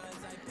 2-time.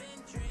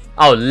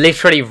 Oh,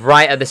 literally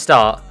right at the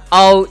start.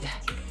 Oh,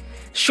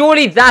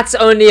 surely that's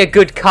only a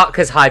good cut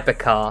because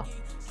hypercar.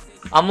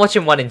 I'm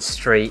watching one in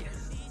street.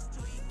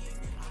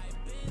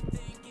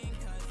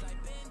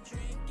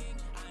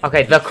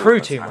 Okay, the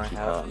crew to my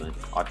house.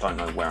 I don't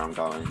know where I'm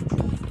going.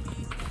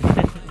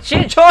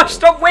 Shit, Josh,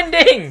 stop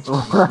winding!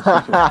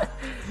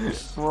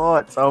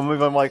 What? I'll move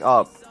my mic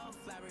up.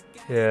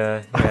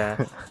 Yeah,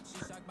 yeah.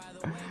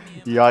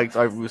 Yikes,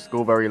 I will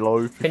score very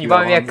low. Can you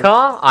buy me a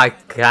car? I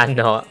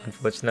cannot,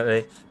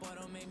 unfortunately.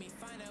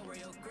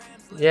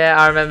 Yeah,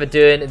 I remember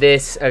doing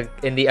this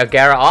in the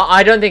Agera.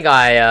 I don't think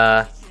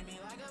I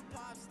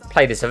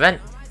played this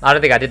event. I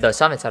don't think I did those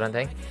summits, I don't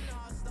think.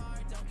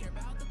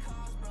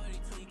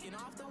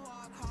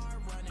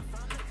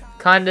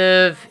 Kind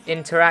of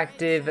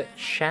interactive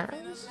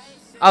chatters?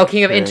 Oh,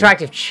 king of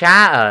interactive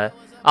chatter.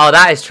 Oh,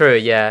 that is true,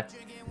 yeah.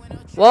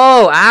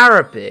 Whoa,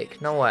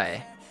 Arabic. No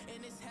way.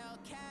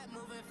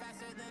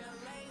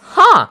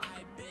 Huh.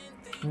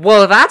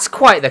 Well, that's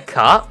quite the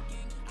cut.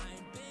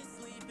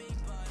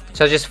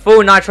 So just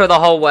full nitro the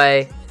whole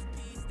way.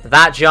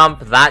 That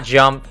jump,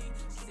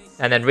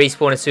 and then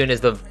respawn as soon as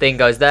the thing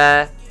goes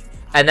there.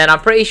 And then I'm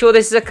pretty sure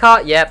this is a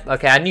cut. Yep,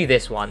 okay, I knew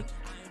this one.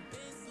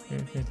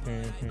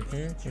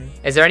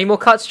 Is there any more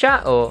cuts,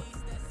 chat? Or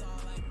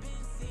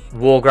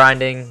war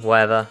grinding,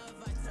 whatever.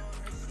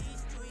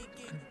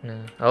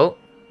 No. Oh.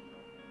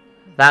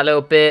 That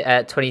little bit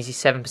at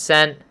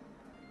 27%.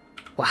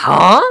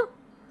 Huh?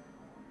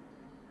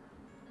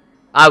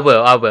 I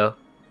will.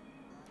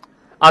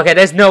 Okay,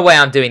 there's no way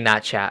I'm doing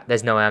that, chat.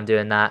 There's no way I'm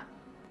doing that.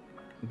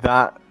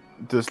 That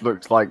just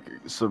looks like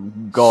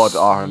some god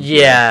RNG.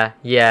 Yeah,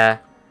 yeah.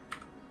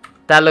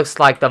 That looks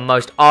like the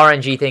most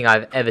RNG thing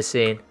I've ever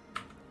seen.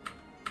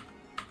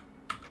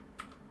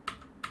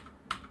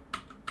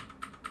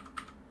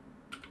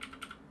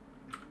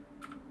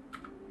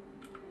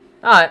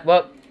 Alright,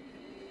 well.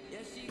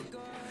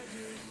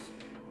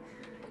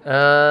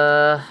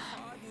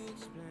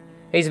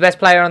 He's the best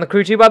player on the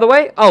crew too, by the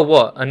way. Oh,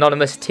 what?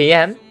 Anonymous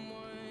TM?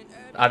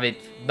 I mean,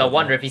 no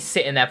wonder if he's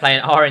sitting there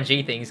playing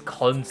RNG things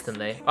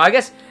constantly. Well, I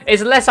guess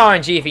it's less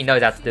RNG if he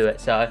knows how to do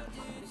it, so.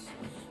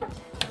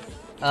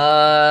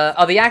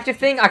 Oh, the active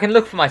thing? I can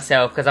look for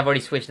myself because I've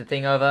already switched the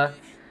thing over.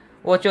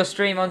 Watch your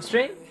stream on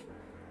stream?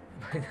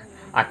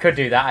 I could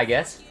do that, I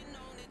guess.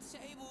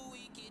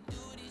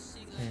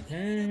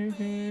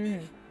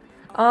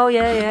 Oh,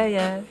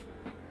 yeah.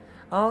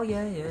 Oh,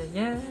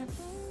 yeah.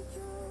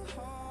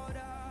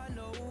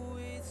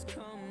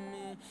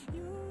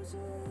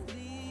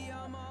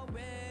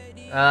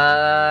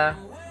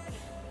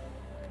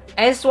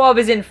 S-Swab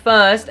is in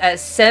first at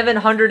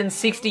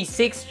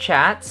 766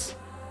 chats.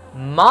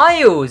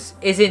 Miles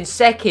is in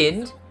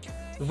second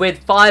with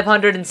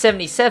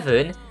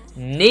 577.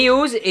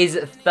 Niels is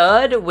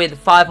third with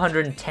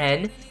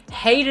 510.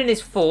 Hayden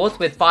is fourth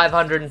with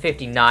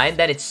 559.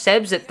 Then it's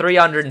Sebs at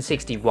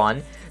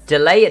 361.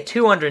 Delay at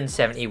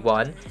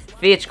 271.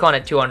 VHCon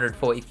at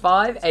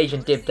 245.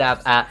 Asian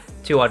Dibdab at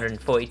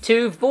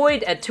 242.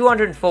 Void at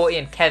 240.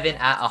 And Kevin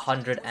at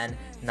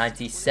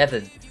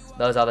 197.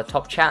 Those are the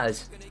top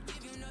chatters.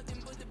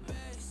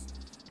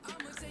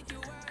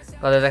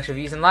 Got those extra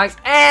views and likes.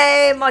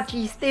 Hey,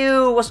 Muchy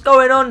Stew! What's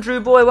going on, Drew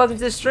Boy? Welcome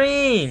to the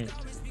stream.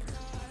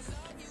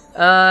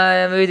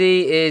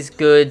 Moody is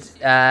good.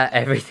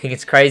 Everything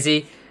is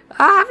crazy.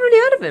 I haven't really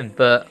heard of him,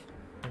 but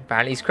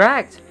apparently he's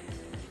cracked.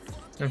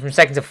 And from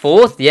second to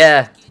fourth,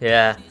 yeah.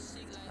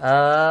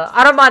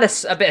 I don't mind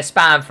a bit of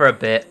spam for a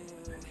bit.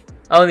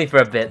 Only for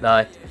a bit,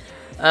 though.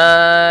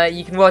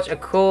 You can watch a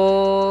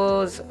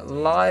Cause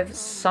live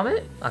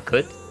summit. I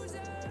could,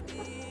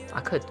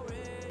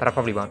 but I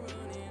probably won't.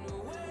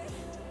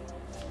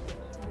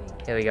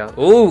 Here we go.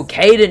 Ooh,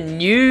 Caden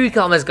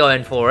Newcomer's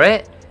going for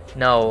it.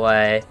 No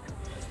way.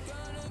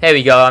 Here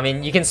we go. I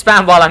mean, you can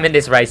spam while I'm in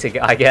this race,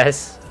 I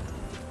guess.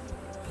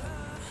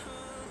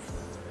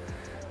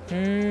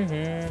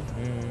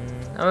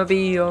 I'ma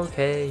be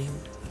okay.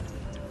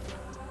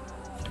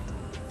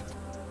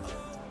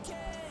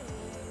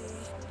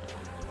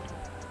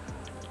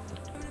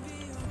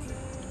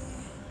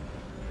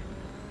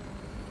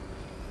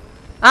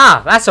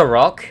 Ah, that's a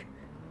rock.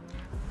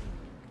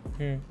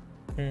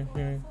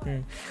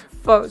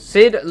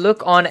 Sid,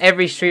 look on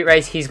every street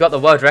race. He's got the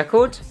world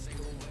record.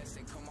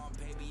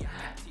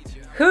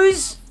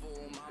 Who's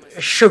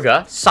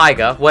Sugar,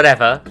 Saiga,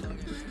 whatever.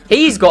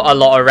 He's got a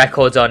lot of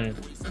records on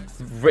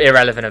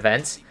irrelevant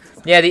events.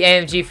 Yeah, the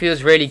AMG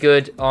feels really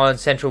good on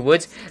Central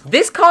Woods.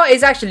 This car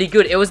is actually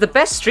good. It was the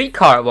best street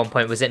car at one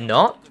point, was it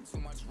not?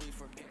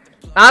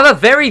 I have a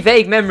very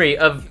vague memory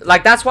of,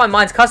 like, that's why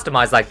mine's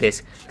customized like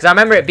this. Because I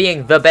remember it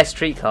being the best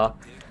street car.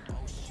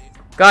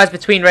 Guys,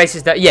 between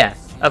races, yeah,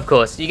 of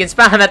course. You can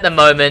spam at the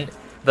moment,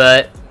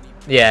 but,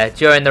 yeah,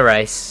 during the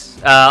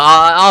race.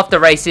 After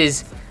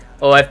races,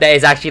 or if there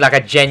is actually, like,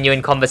 a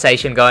genuine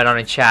conversation going on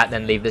in chat,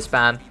 then leave the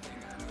spam.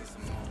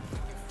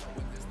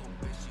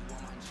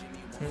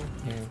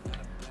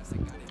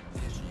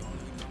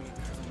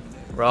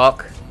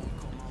 Rock.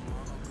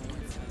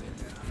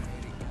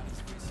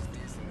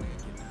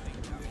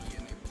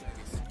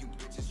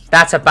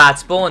 That's a bad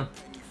spawn.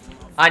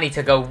 I need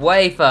to go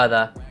way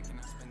further.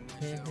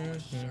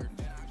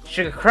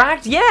 Sugar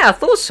Cracked? Yeah, I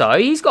thought so.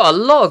 He's got a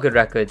lot of good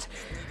records.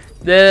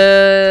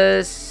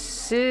 The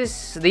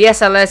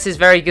SLS is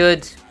very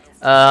good.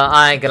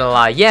 I ain't gonna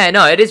lie. Yeah,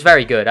 no, it is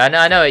very good.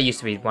 I know it used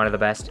to be one of the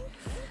best.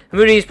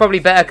 Moody is probably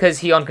better because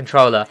he on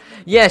controller.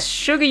 Yes,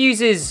 Sugar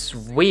uses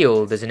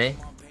wheel, doesn't he?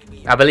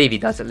 I believe he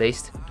does, at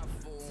least.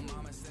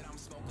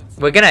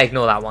 We're gonna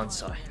ignore that one,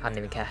 so I don't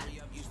even care.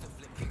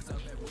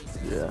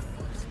 Yeah.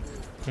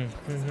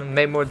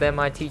 Made more than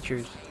my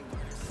teachers.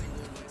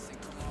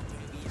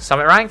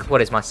 Summit rank?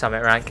 What is my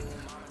summit rank?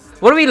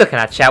 What are we looking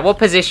at, chat? What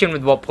position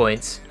with what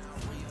points?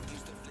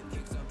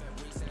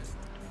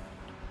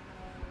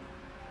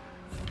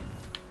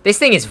 This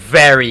thing is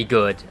very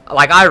good.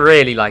 Like, I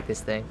really like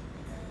this thing.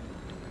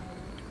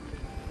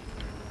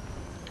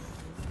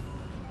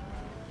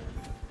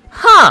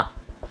 Huh!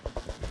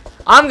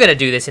 I'm gonna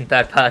do this in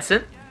third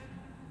person.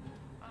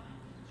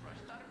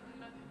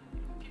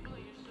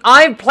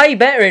 I play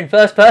better in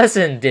first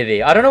person,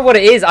 Divi. I don't know what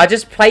it is. I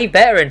just play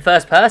better in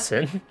first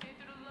person.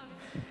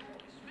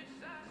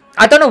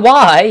 I don't know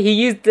why. He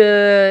used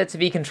the to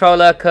be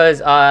controller because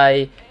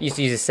I used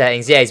to use his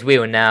settings. Yeah, he's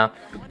wheel now.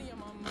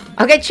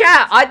 Okay,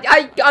 chat.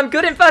 I'm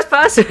good in first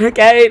person.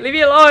 Okay, leave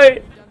me alone.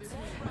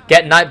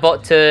 Get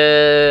Nightbot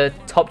to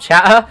top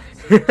chatter.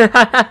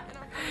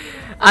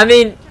 I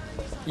mean,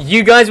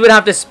 you guys would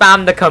have to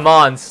spam the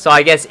commands. So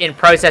I guess in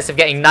process of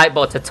getting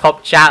Nightbot to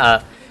top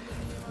chatter,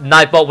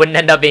 Nightbot wouldn't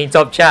end up being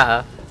top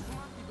chatter.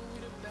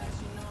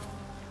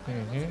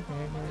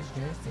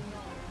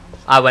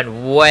 I went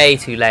way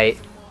too late,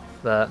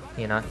 but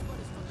you know.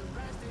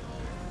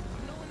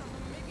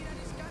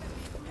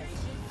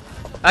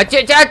 A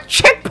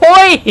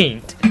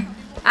checkpoint!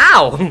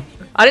 Ow!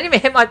 I didn't even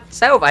hit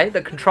myself. I hit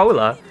the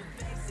controller.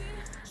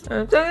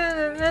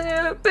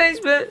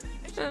 Basement.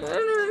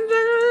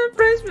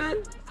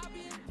 Basement.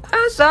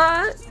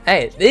 Outside.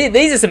 Hey,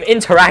 these are some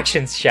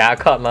interactions, chat. I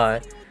can't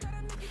lie.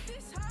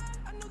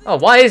 Oh,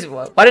 why did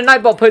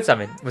Nightbot put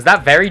something? Was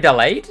that very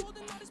delayed?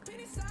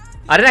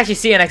 I didn't actually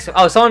see an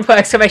oh, someone put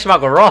exclamation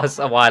mark Ross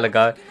a while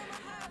ago.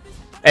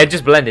 It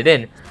just blended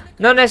in.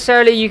 Not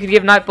necessarily. You could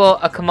give Nightbot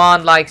a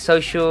command like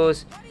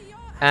socials,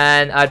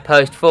 and I'd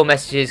post 4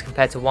 messages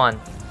compared to 1.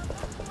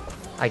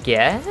 I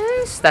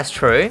guess that's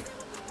true.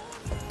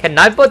 Can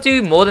Nightbot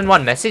do more than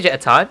 1 message at a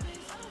time?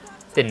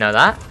 Didn't know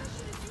that.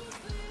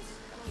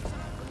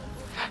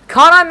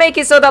 Can't I make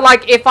it so that,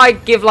 like, if I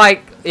give,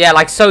 like, yeah,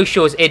 like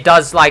socials, it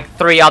does like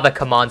 3 other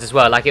commands as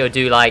well. Like it would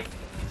do like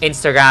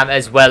Instagram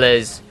as well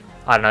as,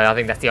 I don't know, I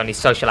think that's the only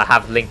social I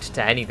have linked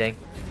to anything.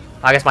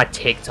 I guess my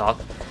TikTok.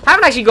 I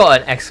haven't actually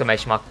got an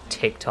exclamation mark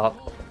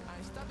TikTok.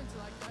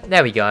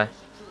 There we go.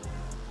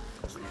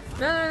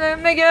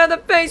 Make it out of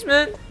the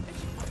basement.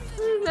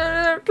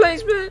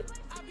 Placement.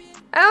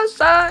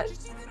 Outside.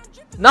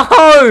 No!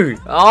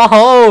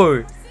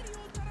 Oh!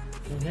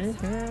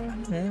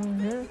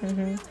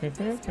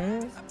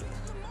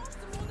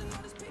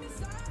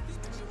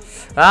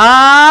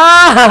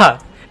 Ah!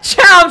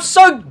 Chat, I'm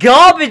so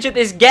garbage at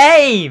this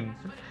game!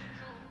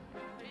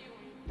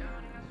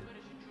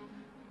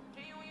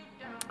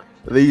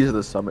 These are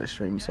the summit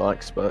streams I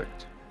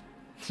expect.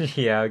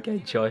 Yeah, okay,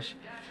 Josh.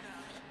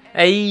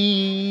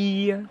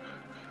 Hey!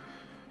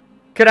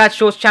 Could add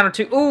shorts channel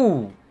too.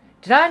 Ooh!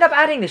 Did I end up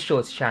adding the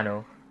shorts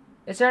channel?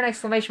 Is there an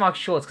exclamation mark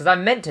shorts? Because I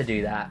meant to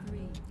do that.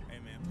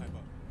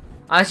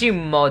 I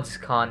assume mods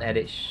can't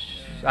edit.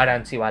 I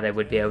don't see why they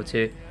would be able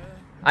to.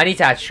 I need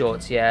to add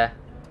shorts, yeah.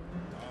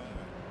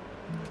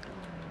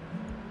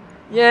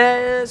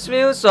 Yes,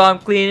 Will, so I'm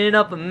cleaning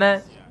up a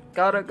mess.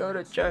 Gotta go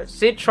to church.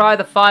 Sid, try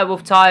the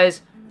Firewolf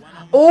tires.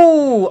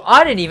 Oh,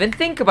 I didn't even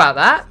think about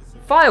that.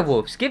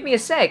 Firewolves, give me a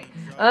sec.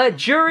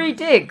 Jury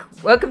Dick,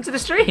 welcome to the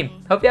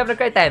stream. Hope you're having a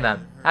great day,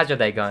 man. How's your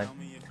day going?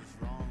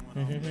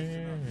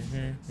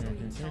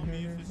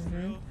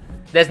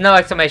 There's no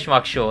exclamation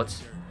mark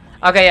shorts.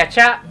 Okay, yeah,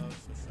 chat.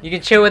 You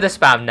can chill with the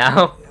spam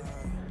now.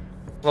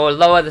 Or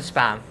lower the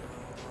spam.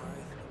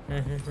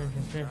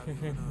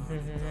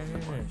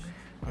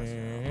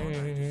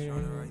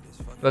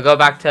 We'll go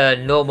back to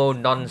normal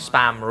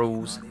non-spam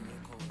rules.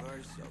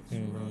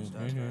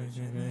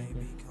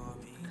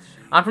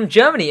 I'm from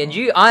Germany, and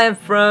I am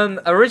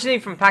originally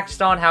from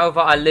Pakistan. However,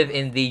 I live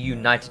in the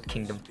United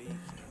Kingdom.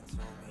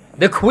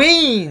 The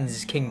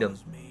Queen's Kingdom,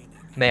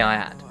 may I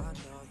add.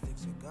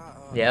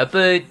 Yeah,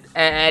 but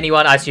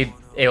anyone, I assume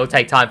it'll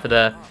take time for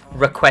the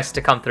request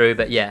to come through,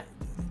 but yeah.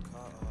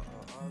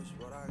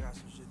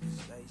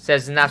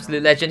 Says an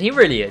absolute legend. He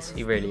really is.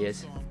 He really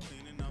is.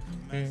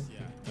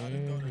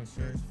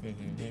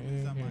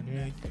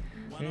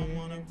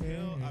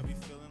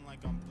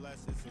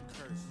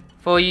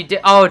 For you did.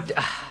 Oh,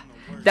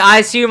 I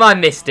assume I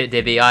missed it,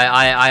 Dibby.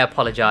 I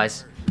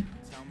apologize.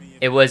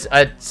 It was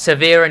a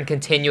severe and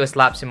continuous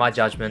lapse in my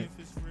judgment.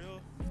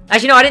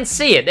 Actually, no, I didn't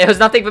see it. There was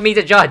nothing for me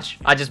to judge.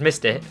 I just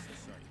missed it.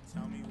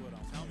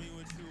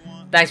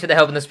 Thanks for the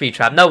help in the speed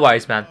trap. No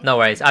worries, man. No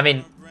worries. I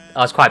mean, I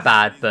was quite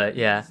bad, but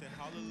yeah.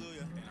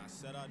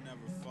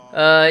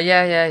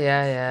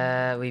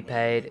 Yeah. We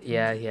paid.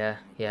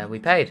 Yeah, we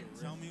paid.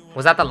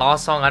 Was that the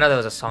last song? I know there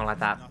was a song like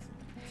that.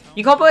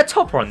 You can't put a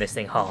topper on this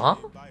thing, huh?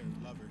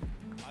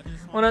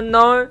 Wanna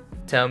know?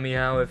 Tell me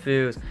how it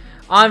feels.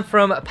 I'm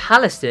from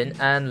Palestine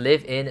and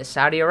live in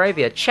Saudi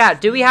Arabia. Chat,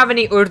 do we have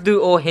any Urdu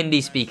or Hindi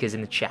speakers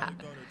in the chat?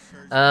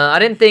 I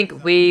didn't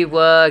think we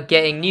were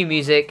getting new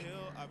music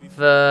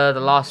for the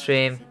last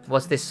stream.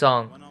 What's this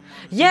song?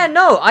 Yeah,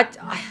 no, I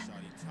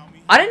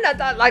didn't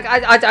like.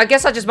 I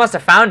guess I just must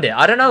have found it.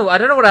 I don't know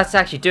what that's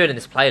actually doing in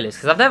this playlist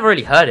because I've never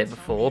really heard it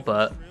before.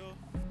 But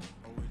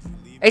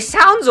it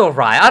sounds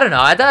alright. I don't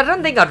know. I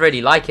don't think I'd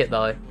really like it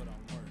though.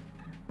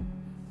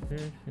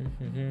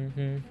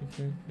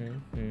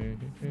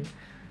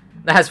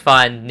 That's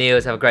fine.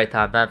 Niels, have a great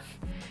time, man.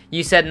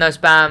 You said no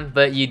spam,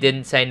 but you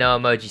didn't say no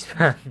emoji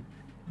spam.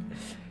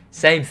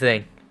 Same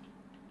thing.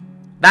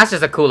 That's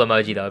just a cool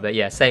emoji though, but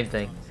yeah, same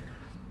thing.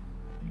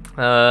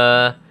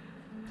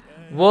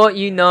 What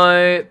you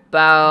know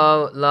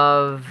about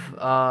love?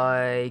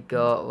 I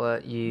got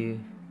what you...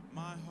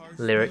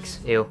 Lyrics.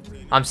 Ew.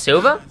 I'm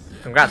silver?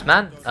 Congrats,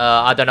 man.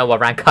 I don't know what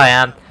rank I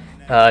am.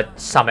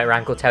 Summit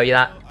rank will tell you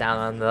that. Down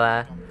under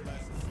there.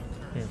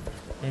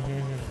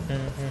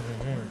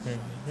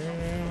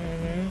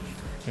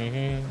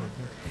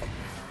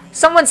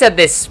 Someone said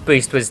this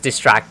boost was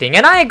distracting,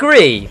 and I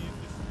agree.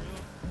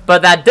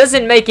 But that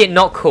doesn't make it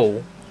not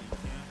cool.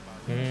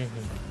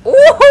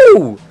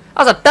 Woohoo!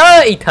 That was a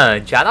dirty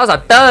turn, chat. That was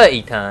a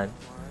dirty turn.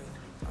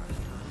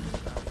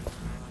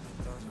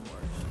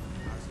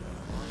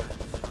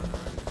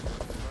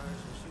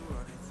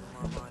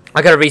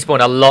 I could have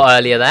respawned a lot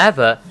earlier there,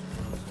 but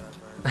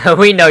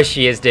we know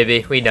she is,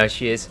 Dibby. We know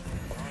she is.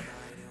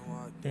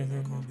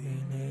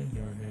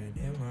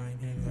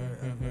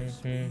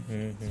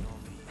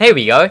 Here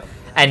we go.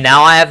 And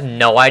now I have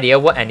no idea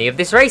what any of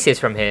this race is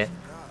from here.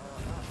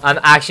 I'm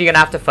actually going to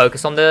have to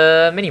focus on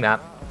the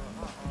minimap.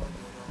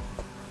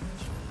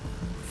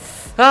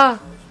 Ah!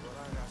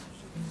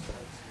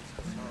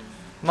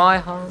 My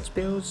heart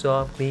spills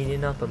off,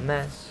 cleaning up a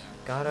mess.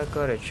 Gotta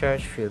go to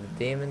church, feel the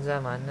demons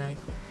at my neck.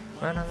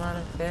 When I'm on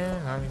a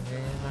film, I'm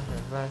feeling like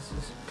the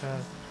glasses cut.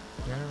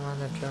 Then I'm on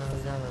the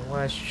drugs, I'm the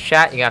worst.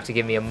 Chat, you have to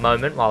give me a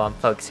moment while I'm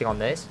focusing on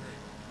this.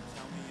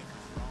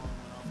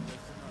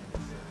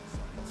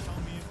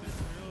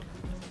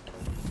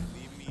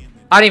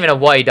 I don't even know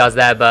what he does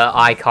there, but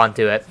I can't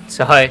do it.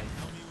 So,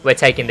 we're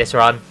taking this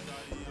run.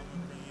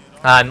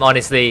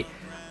 Honestly,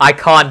 I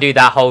can't do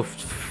that whole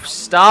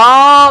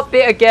stop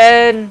bit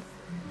again.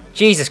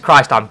 Jesus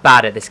Christ, I'm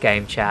bad at this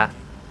game, chat.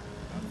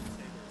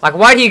 Like,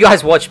 why do you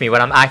guys watch me when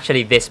I'm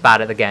actually this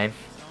bad at the game?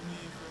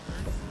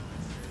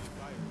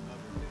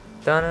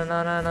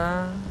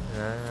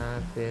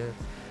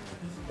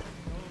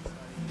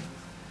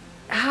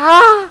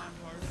 Ah!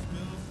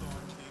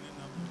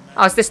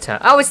 Oh, it's this turn.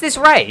 Oh, it's this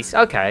race.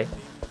 Okay.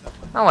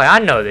 Oh, wait, I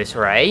know this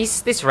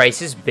race. This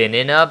race has been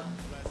in a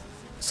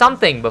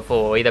something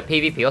before, either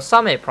PvP or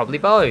Summit, probably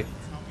both.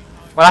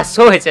 Well, I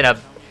saw it's in a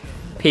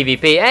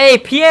PvP. Hey,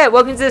 Pierre,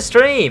 welcome to the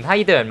stream. How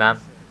you doing, man?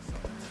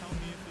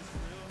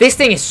 This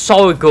thing is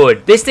so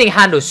good. This thing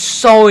handles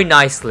so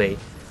nicely.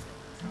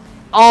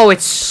 Oh,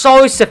 it's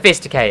so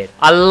sophisticated.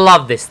 I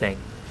love this thing.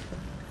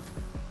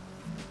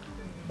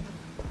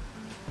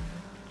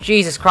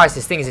 Jesus Christ,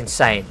 this thing is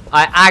insane.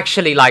 I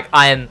actually, like,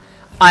 I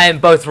am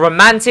both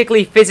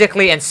romantically,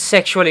 physically, and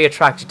sexually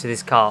attracted to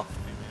this car.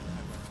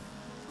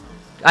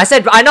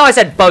 I know I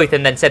said both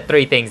and then said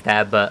 3 things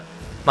there, but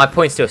my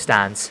point still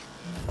stands.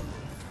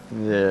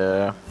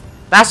 Yeah.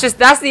 That's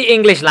the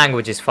English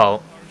language's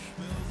fault.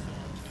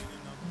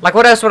 Like,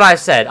 what else would I have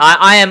said?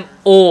 I am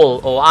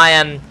all, or I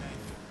am...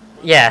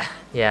 Yeah.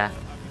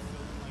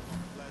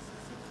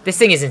 This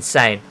thing is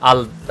insane.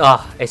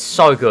 Oh, it's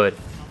so good.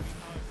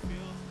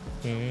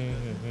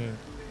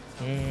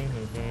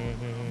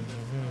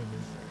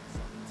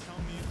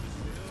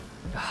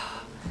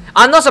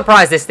 I'm not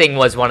surprised this thing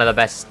was one of the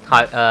best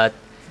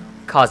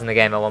cars in the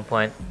game at one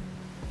point.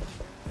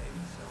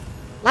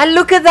 Like,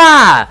 look at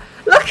that!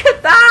 Look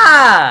at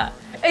that!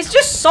 It's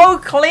just so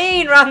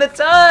clean around the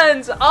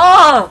turns!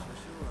 Oh!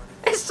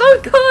 It's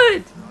so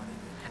good!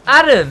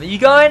 Adam, you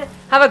going?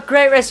 Have a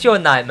great rest of your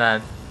night,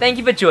 man. Thank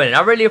you for joining.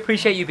 I really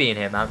appreciate you being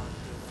here, man.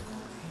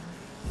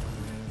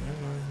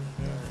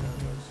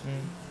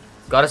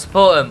 Gotta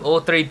support them. All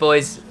 3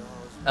 boys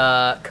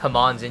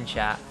commands in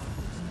chat.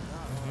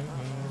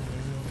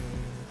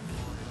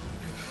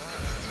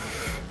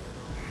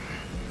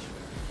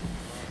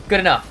 Good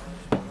enough.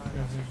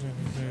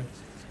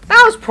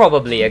 That was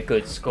probably a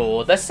good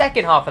score. The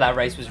second half of that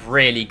race was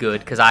really good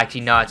because I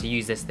actually know how to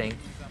use this thing.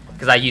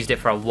 Because I used it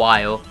for a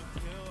while.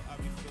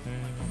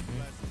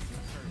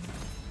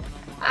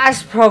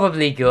 That's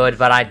probably good,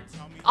 but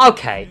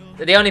okay.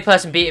 The only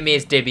person beating me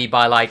is Dibby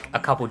by like a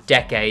couple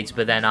decades,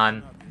 but then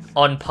I'm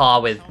on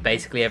par with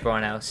basically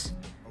everyone else.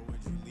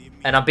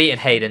 And I'm beating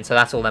Hayden, so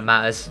that's all that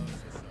matters.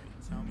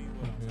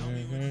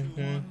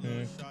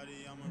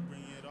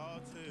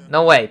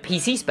 No way.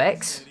 PC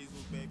specs?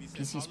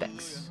 PC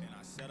specs.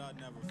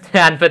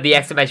 And put the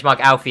exclamation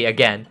mark Alfie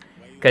again.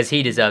 Because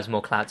he deserves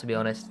more clout, to be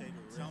honest.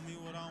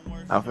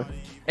 Alfie?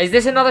 Is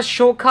this another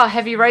shortcut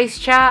heavy race,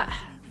 chat?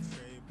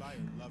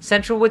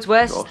 Central Woods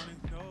West?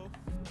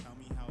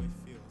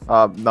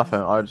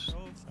 Nothing. I just...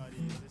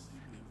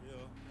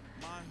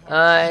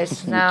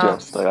 It's now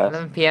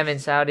 11 PM in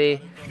Saudi.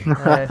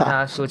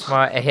 Now school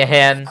tomorrow at 8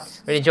 AM.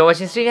 Really enjoy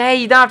watching the stream. Hey,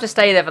 you don't have to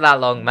stay there for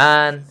that long,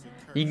 man.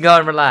 You can go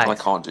and relax. I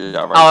can't do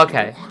that. Oh,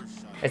 okay.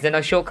 Is there no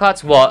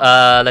shortcuts? What?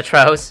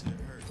 Latrells?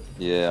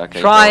 Yeah.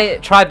 Okay.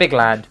 Try Big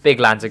Land. Big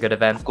Land's a good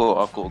event. I've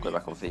got to go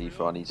back on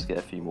FIFA. I need to get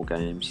a few more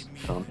games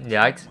done.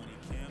 Yikes.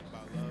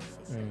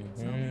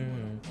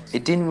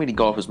 It didn't really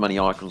go up as many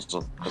icons as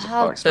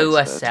I expected. Do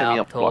a It took me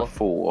up to setup like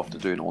 4 after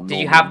doing it on. Did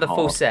you have the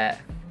full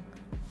set?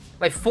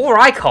 Wait, 4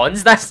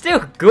 icons? That's still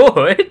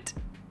good.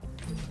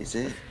 Is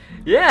it?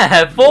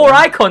 Yeah, 4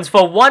 icons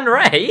for one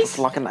race. It's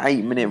like an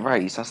 8-minute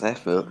race. That's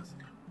effort.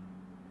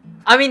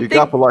 I mean, you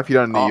go up a lot if you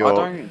don't New York.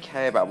 I don't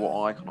care about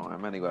what icon I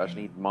am anyway. I just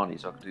need money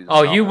so I can do this.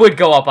 Oh, you would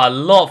go up a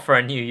lot for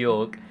a New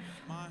York.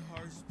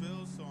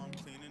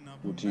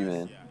 What do you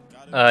mean?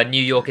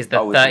 New York is the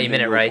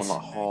 30-minute race.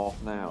 Like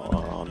half an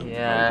hour.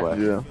 Yeah.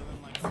 Yeah.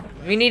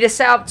 We need a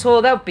setup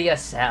tour. There'll be a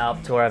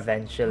setup tour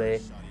eventually.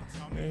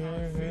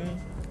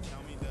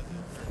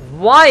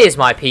 Why is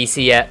my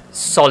PC a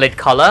solid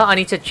color? I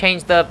need to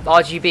change the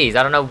RGBs.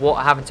 I don't know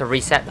what happened to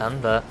reset them,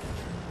 but...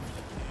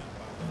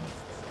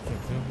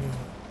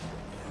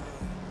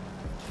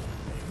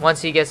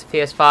 Once he gets a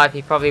PS5,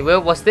 he probably will.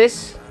 What's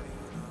this?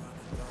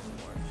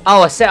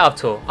 Oh, a setup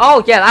tour.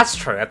 Oh, yeah, that's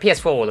true. A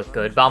PS4 will look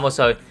good, but I'm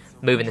also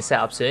moving the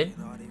setup soon.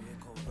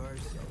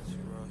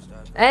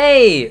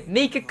 Hey,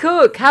 Mika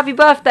Cook, happy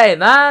birthday,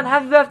 man.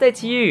 Happy birthday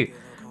to you.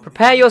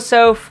 Prepare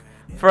yourself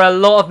for a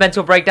lot of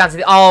mental breakdowns.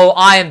 Oh,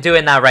 I am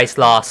doing that race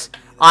last.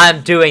 I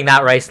am doing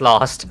that race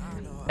last.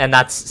 And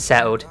that's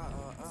settled.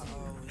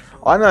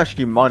 I don't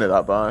actually mind it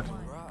that bad.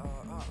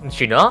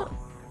 Did you not?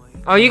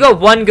 Oh, you got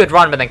one good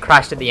run, but then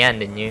crashed at the end,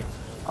 didn't you?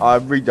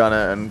 I've redone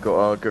it and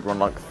got a good run,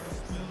 like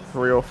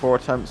 3 or 4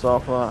 attempts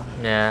after that.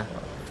 Yeah.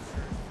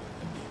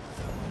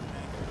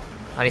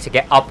 I need to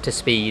get up to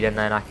speed, and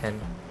then I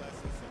can...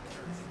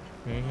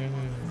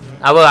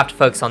 I will have to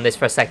focus on this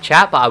for a sec,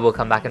 chat, but I will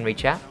come back and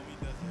re-chat.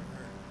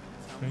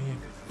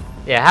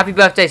 Yeah, happy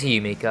birthday to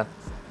you, Mika.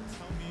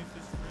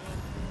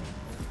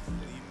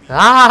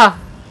 Ah!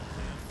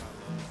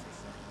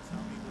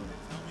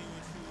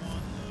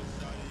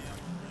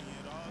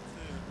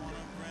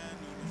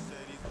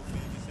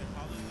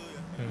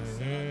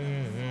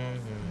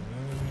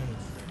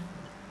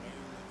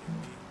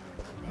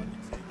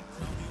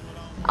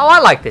 Oh, I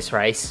like this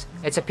race.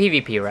 It's a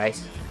PvP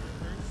race.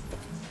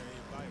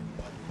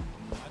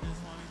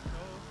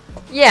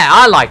 Yeah,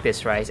 I like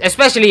this race,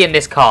 especially in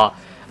this car.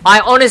 I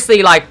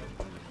honestly, like,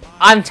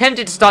 I'm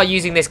tempted to start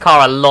using this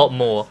car a lot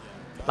more.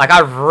 Like, I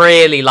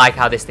really like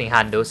how this thing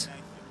handles.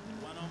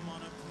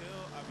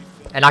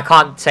 And I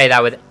can't say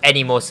that with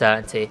any more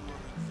certainty.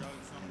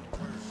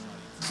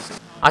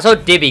 I saw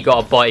Dibby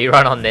got a body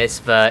run on this,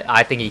 but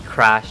I think he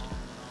crashed.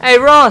 Hey,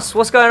 Ross,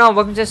 what's going on?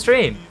 Welcome to the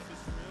stream.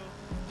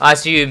 I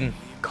assume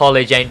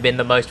college ain't been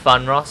the most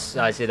fun, Ross.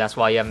 I see that's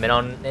why you haven't been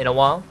on in a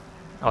while.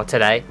 Or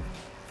today.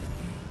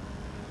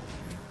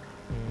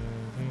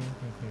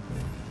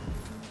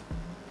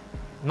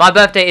 My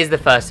birthday is the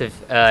 1st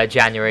of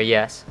January,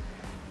 yes.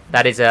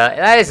 That is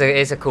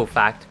a cool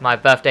fact. My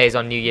birthday is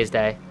on New Year's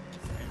Day.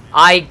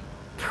 I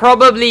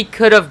probably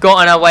could have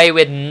gotten away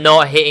with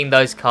not hitting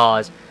those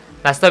cars.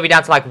 That's still be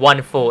down to like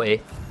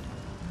 140.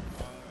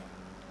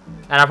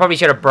 And I probably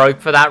should have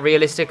broke for that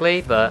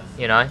realistically, but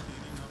you know,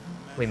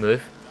 we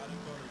move.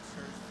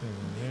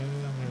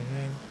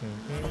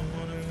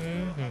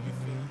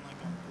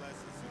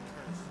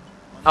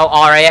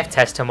 Oh, RAF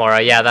test tomorrow.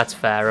 Yeah, that's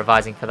fair.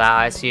 Revising for that,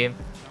 I assume.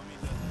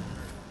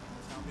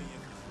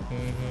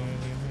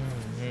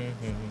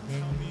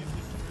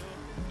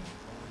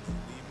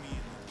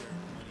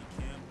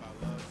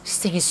 This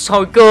thing is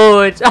so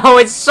good. Oh,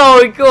 it's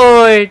so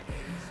good.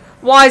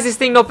 Why is this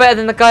thing not better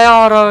than the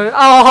Gallardo?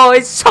 Oh,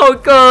 it's so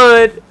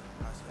good.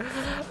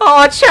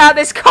 Oh, chat,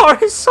 this car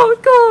is so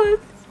good.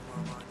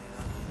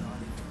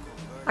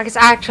 Like, it's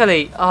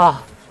actually...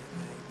 Oh.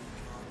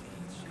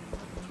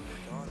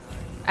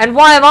 And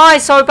why am I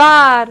so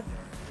bad?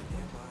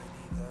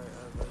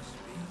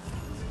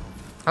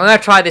 I'm going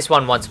to try this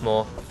one once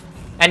more.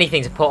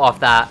 Anything to put off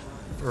that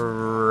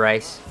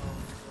race.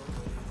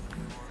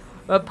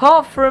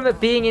 Apart from it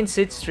being in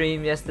Sid's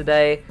stream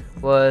yesterday,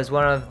 was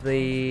one of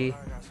the...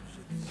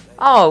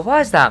 Oh, why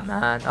is that,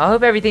 man? I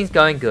hope everything's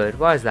going good.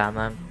 Why is that,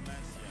 man?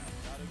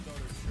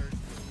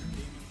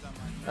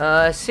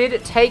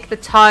 Sid, take the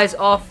tires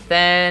off,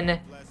 then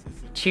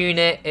tune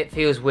it. It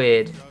feels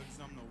weird.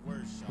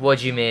 What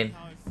do you mean?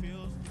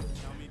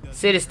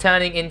 Sid is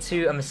turning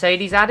into a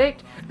Mercedes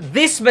addict?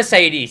 This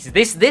Mercedes!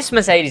 This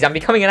Mercedes! I'm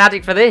becoming an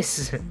addict for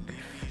this!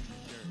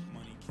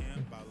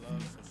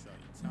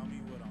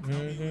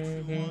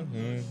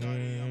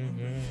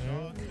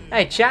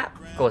 Hey chat,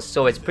 of course it's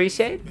always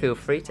appreciated. Feel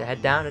free to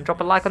head down and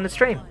drop a like on the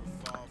stream.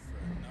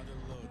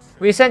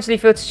 We essentially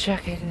feel to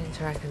check in and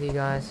interact with you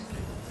guys.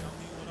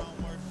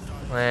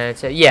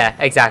 Yeah,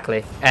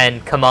 exactly.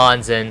 And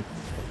commands and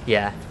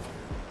yeah.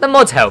 The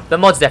mods help. The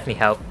mods definitely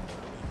help.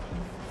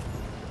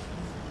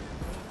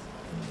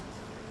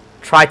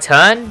 Try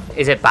turn?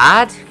 Is it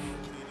bad?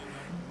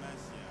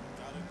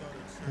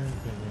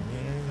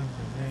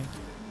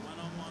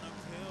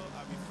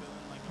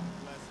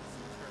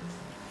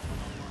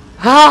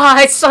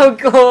 Ah, it's so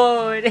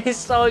good! It's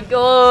so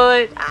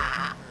good!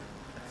 Ah!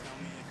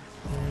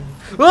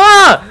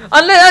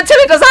 Until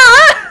it does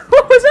that!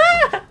 What was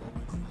that?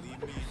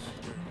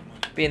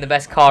 Being the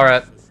best car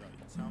at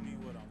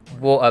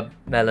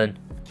watermelon.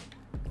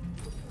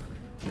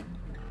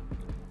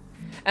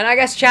 And I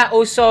guess chat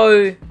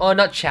also, or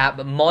not chat,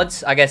 but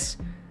mods, I guess,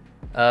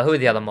 who are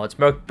the other mods?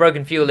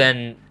 Broken Fuel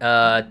and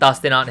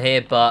Dustin aren't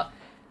here, but,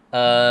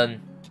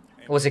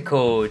 what's it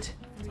called?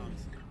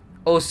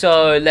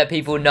 Also, let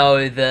people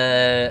know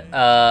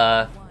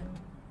that,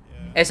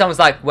 if someone's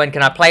like, when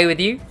can I play with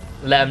you?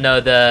 Let them know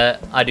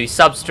that I do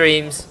sub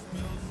streams,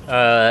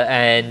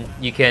 and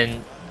you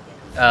can,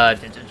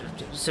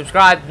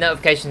 subscribe,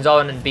 notifications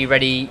on, and be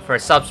ready for a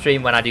sub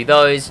stream when I do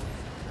those.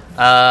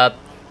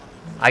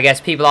 I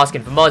guess people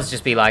asking for mods,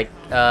 just be like,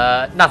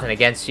 nothing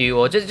against you,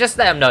 or just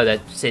let them know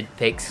that Sid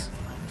picks,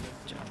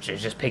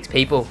 just picks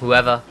people,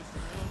 whoever.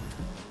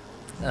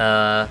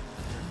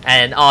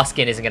 And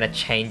asking isn't going to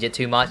change it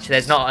too much.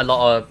 There's not a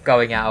lot of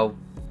going out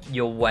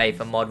your way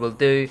for mod will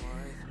do.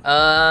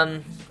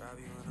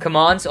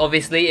 Commands,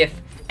 obviously, if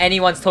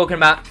anyone's talking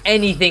about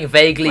anything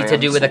vaguely to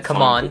do with a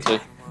command.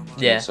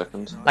 Yeah.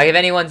 Like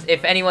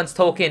if anyone's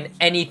talking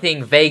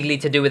anything vaguely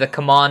to do with a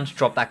command,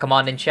 drop that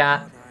command in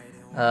chat.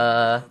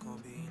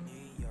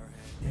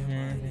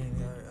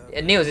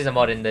 Niels is a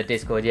mod in the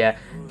Discord, yeah.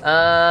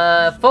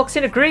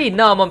 Foxin agreed.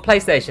 No, I'm on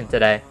PlayStation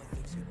today.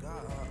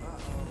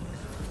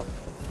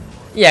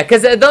 Yeah,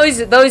 because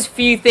those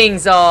few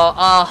things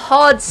are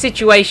hard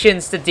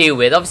situations to deal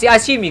with. Obviously, I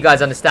assume you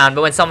guys understand,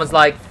 but when someone's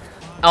like,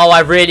 oh,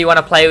 I really want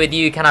to play with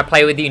you, can I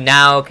play with you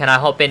now? Can I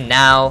hop in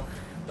now?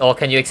 Or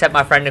can you accept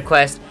my friend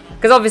request?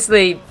 Because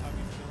obviously,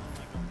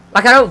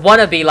 like, I don't want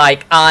to be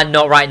like,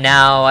 not right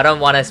now. I don't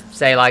want to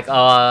say like, oh,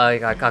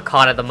 I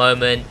can't at the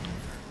moment.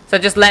 So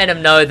just letting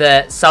them know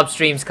that sub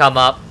streams come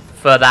up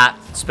for that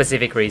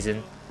specific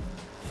reason.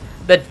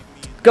 The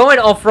going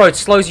off-road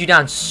slows you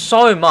down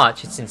so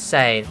much, it's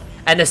insane.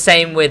 And the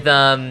same with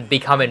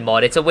becoming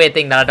mod. It's a weird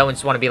thing that I don't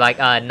just want to be like,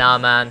 nah,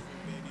 man.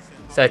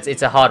 So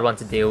it's a hard one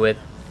to deal with.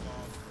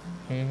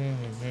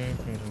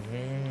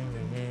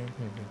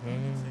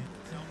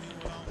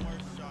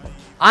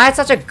 I had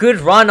such a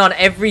good run on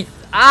every...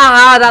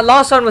 that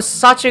last one was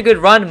such a good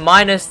run,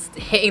 minus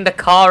hitting the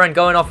car and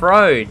going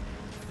off-road.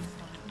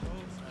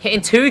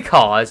 Hitting 2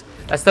 cars,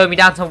 that slowed me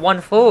down to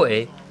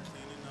 140.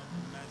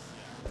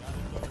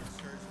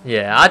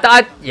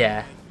 Yeah,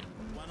 yeah.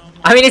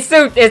 I mean, it's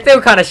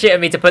still kind of shit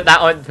of me to put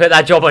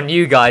that job on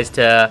you guys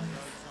to,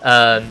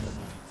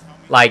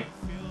 like,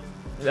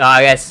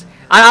 I guess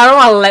I don't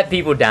want to let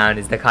people down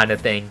is the kind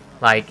of thing.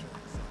 Like,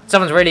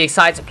 someone's really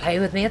excited to play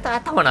with me, I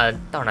don't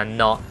wanna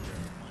not,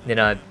 you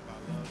know,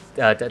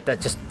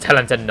 just tell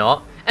them to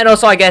not. And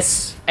also, I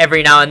guess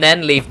every now and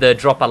then leave the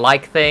drop a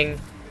like thing.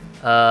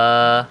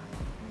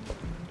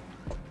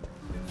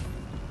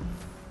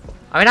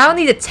 I mean, I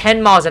only did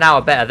 10 miles an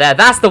hour better there.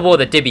 That's the wall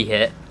that Dibby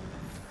hit.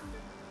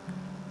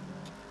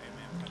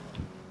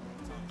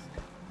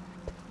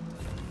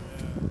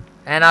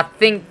 And I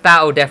think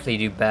that'll definitely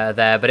do better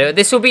there. But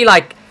this will be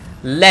like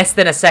less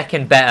than a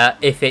second better,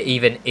 if it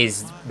even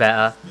is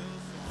better.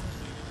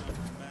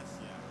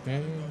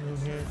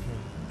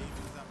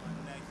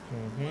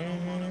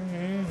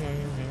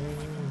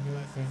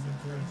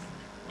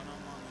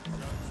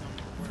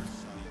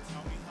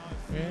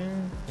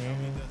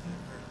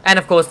 And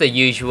of course the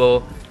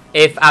usual,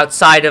 if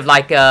outside of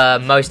like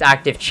most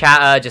active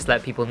chatter, just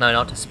let people know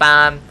not to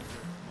spam.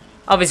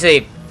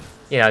 Obviously,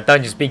 you know,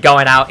 don't just be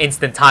going out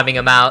instant timing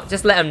them out,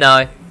 just let them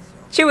know.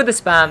 Chill with the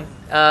spam.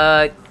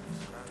 I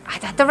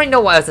don't really know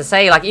what else to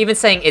say, like even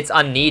saying it's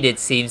unneeded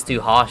seems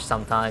too harsh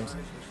sometimes.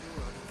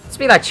 Just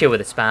be like chill with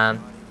the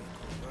spam.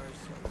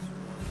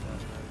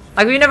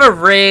 Like we've never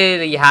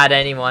really had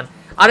anyone,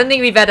 I don't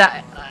think we've had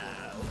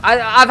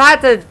I've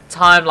had to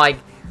time like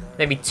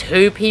maybe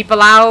 2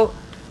 people out.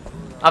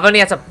 I've only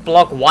had to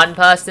block 1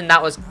 person,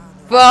 that was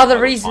for other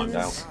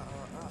reasons.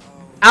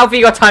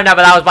 Alfie got timed out,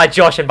 but that was by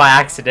Josh and by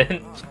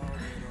accident.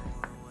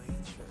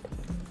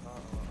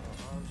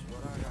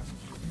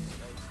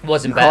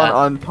 Wasn't better. You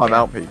can't untime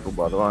out people,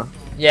 by the way.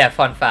 Yeah,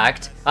 fun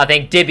fact. I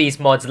think Dibby's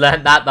mods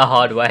learned that the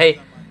hard way.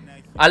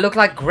 I look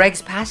like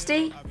Greg's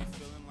pasty?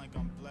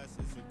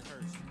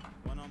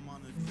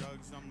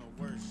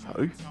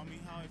 Who?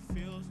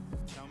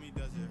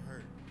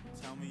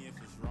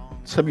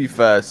 To be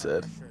fair,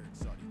 Sid.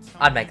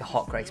 I'd make a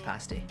hot Greg's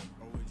pasty.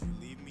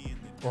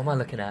 What am I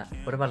looking at?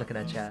 What am I looking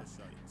at, chat?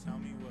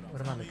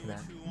 What am I looking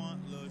at?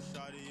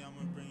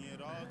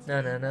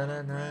 No.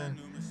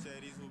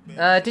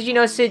 Did you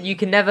know, Sid, you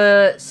can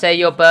never say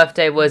your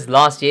birthday was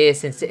last year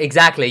since...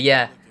 Exactly,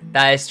 yeah.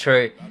 That is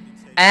true.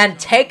 And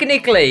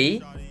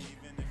technically,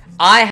 I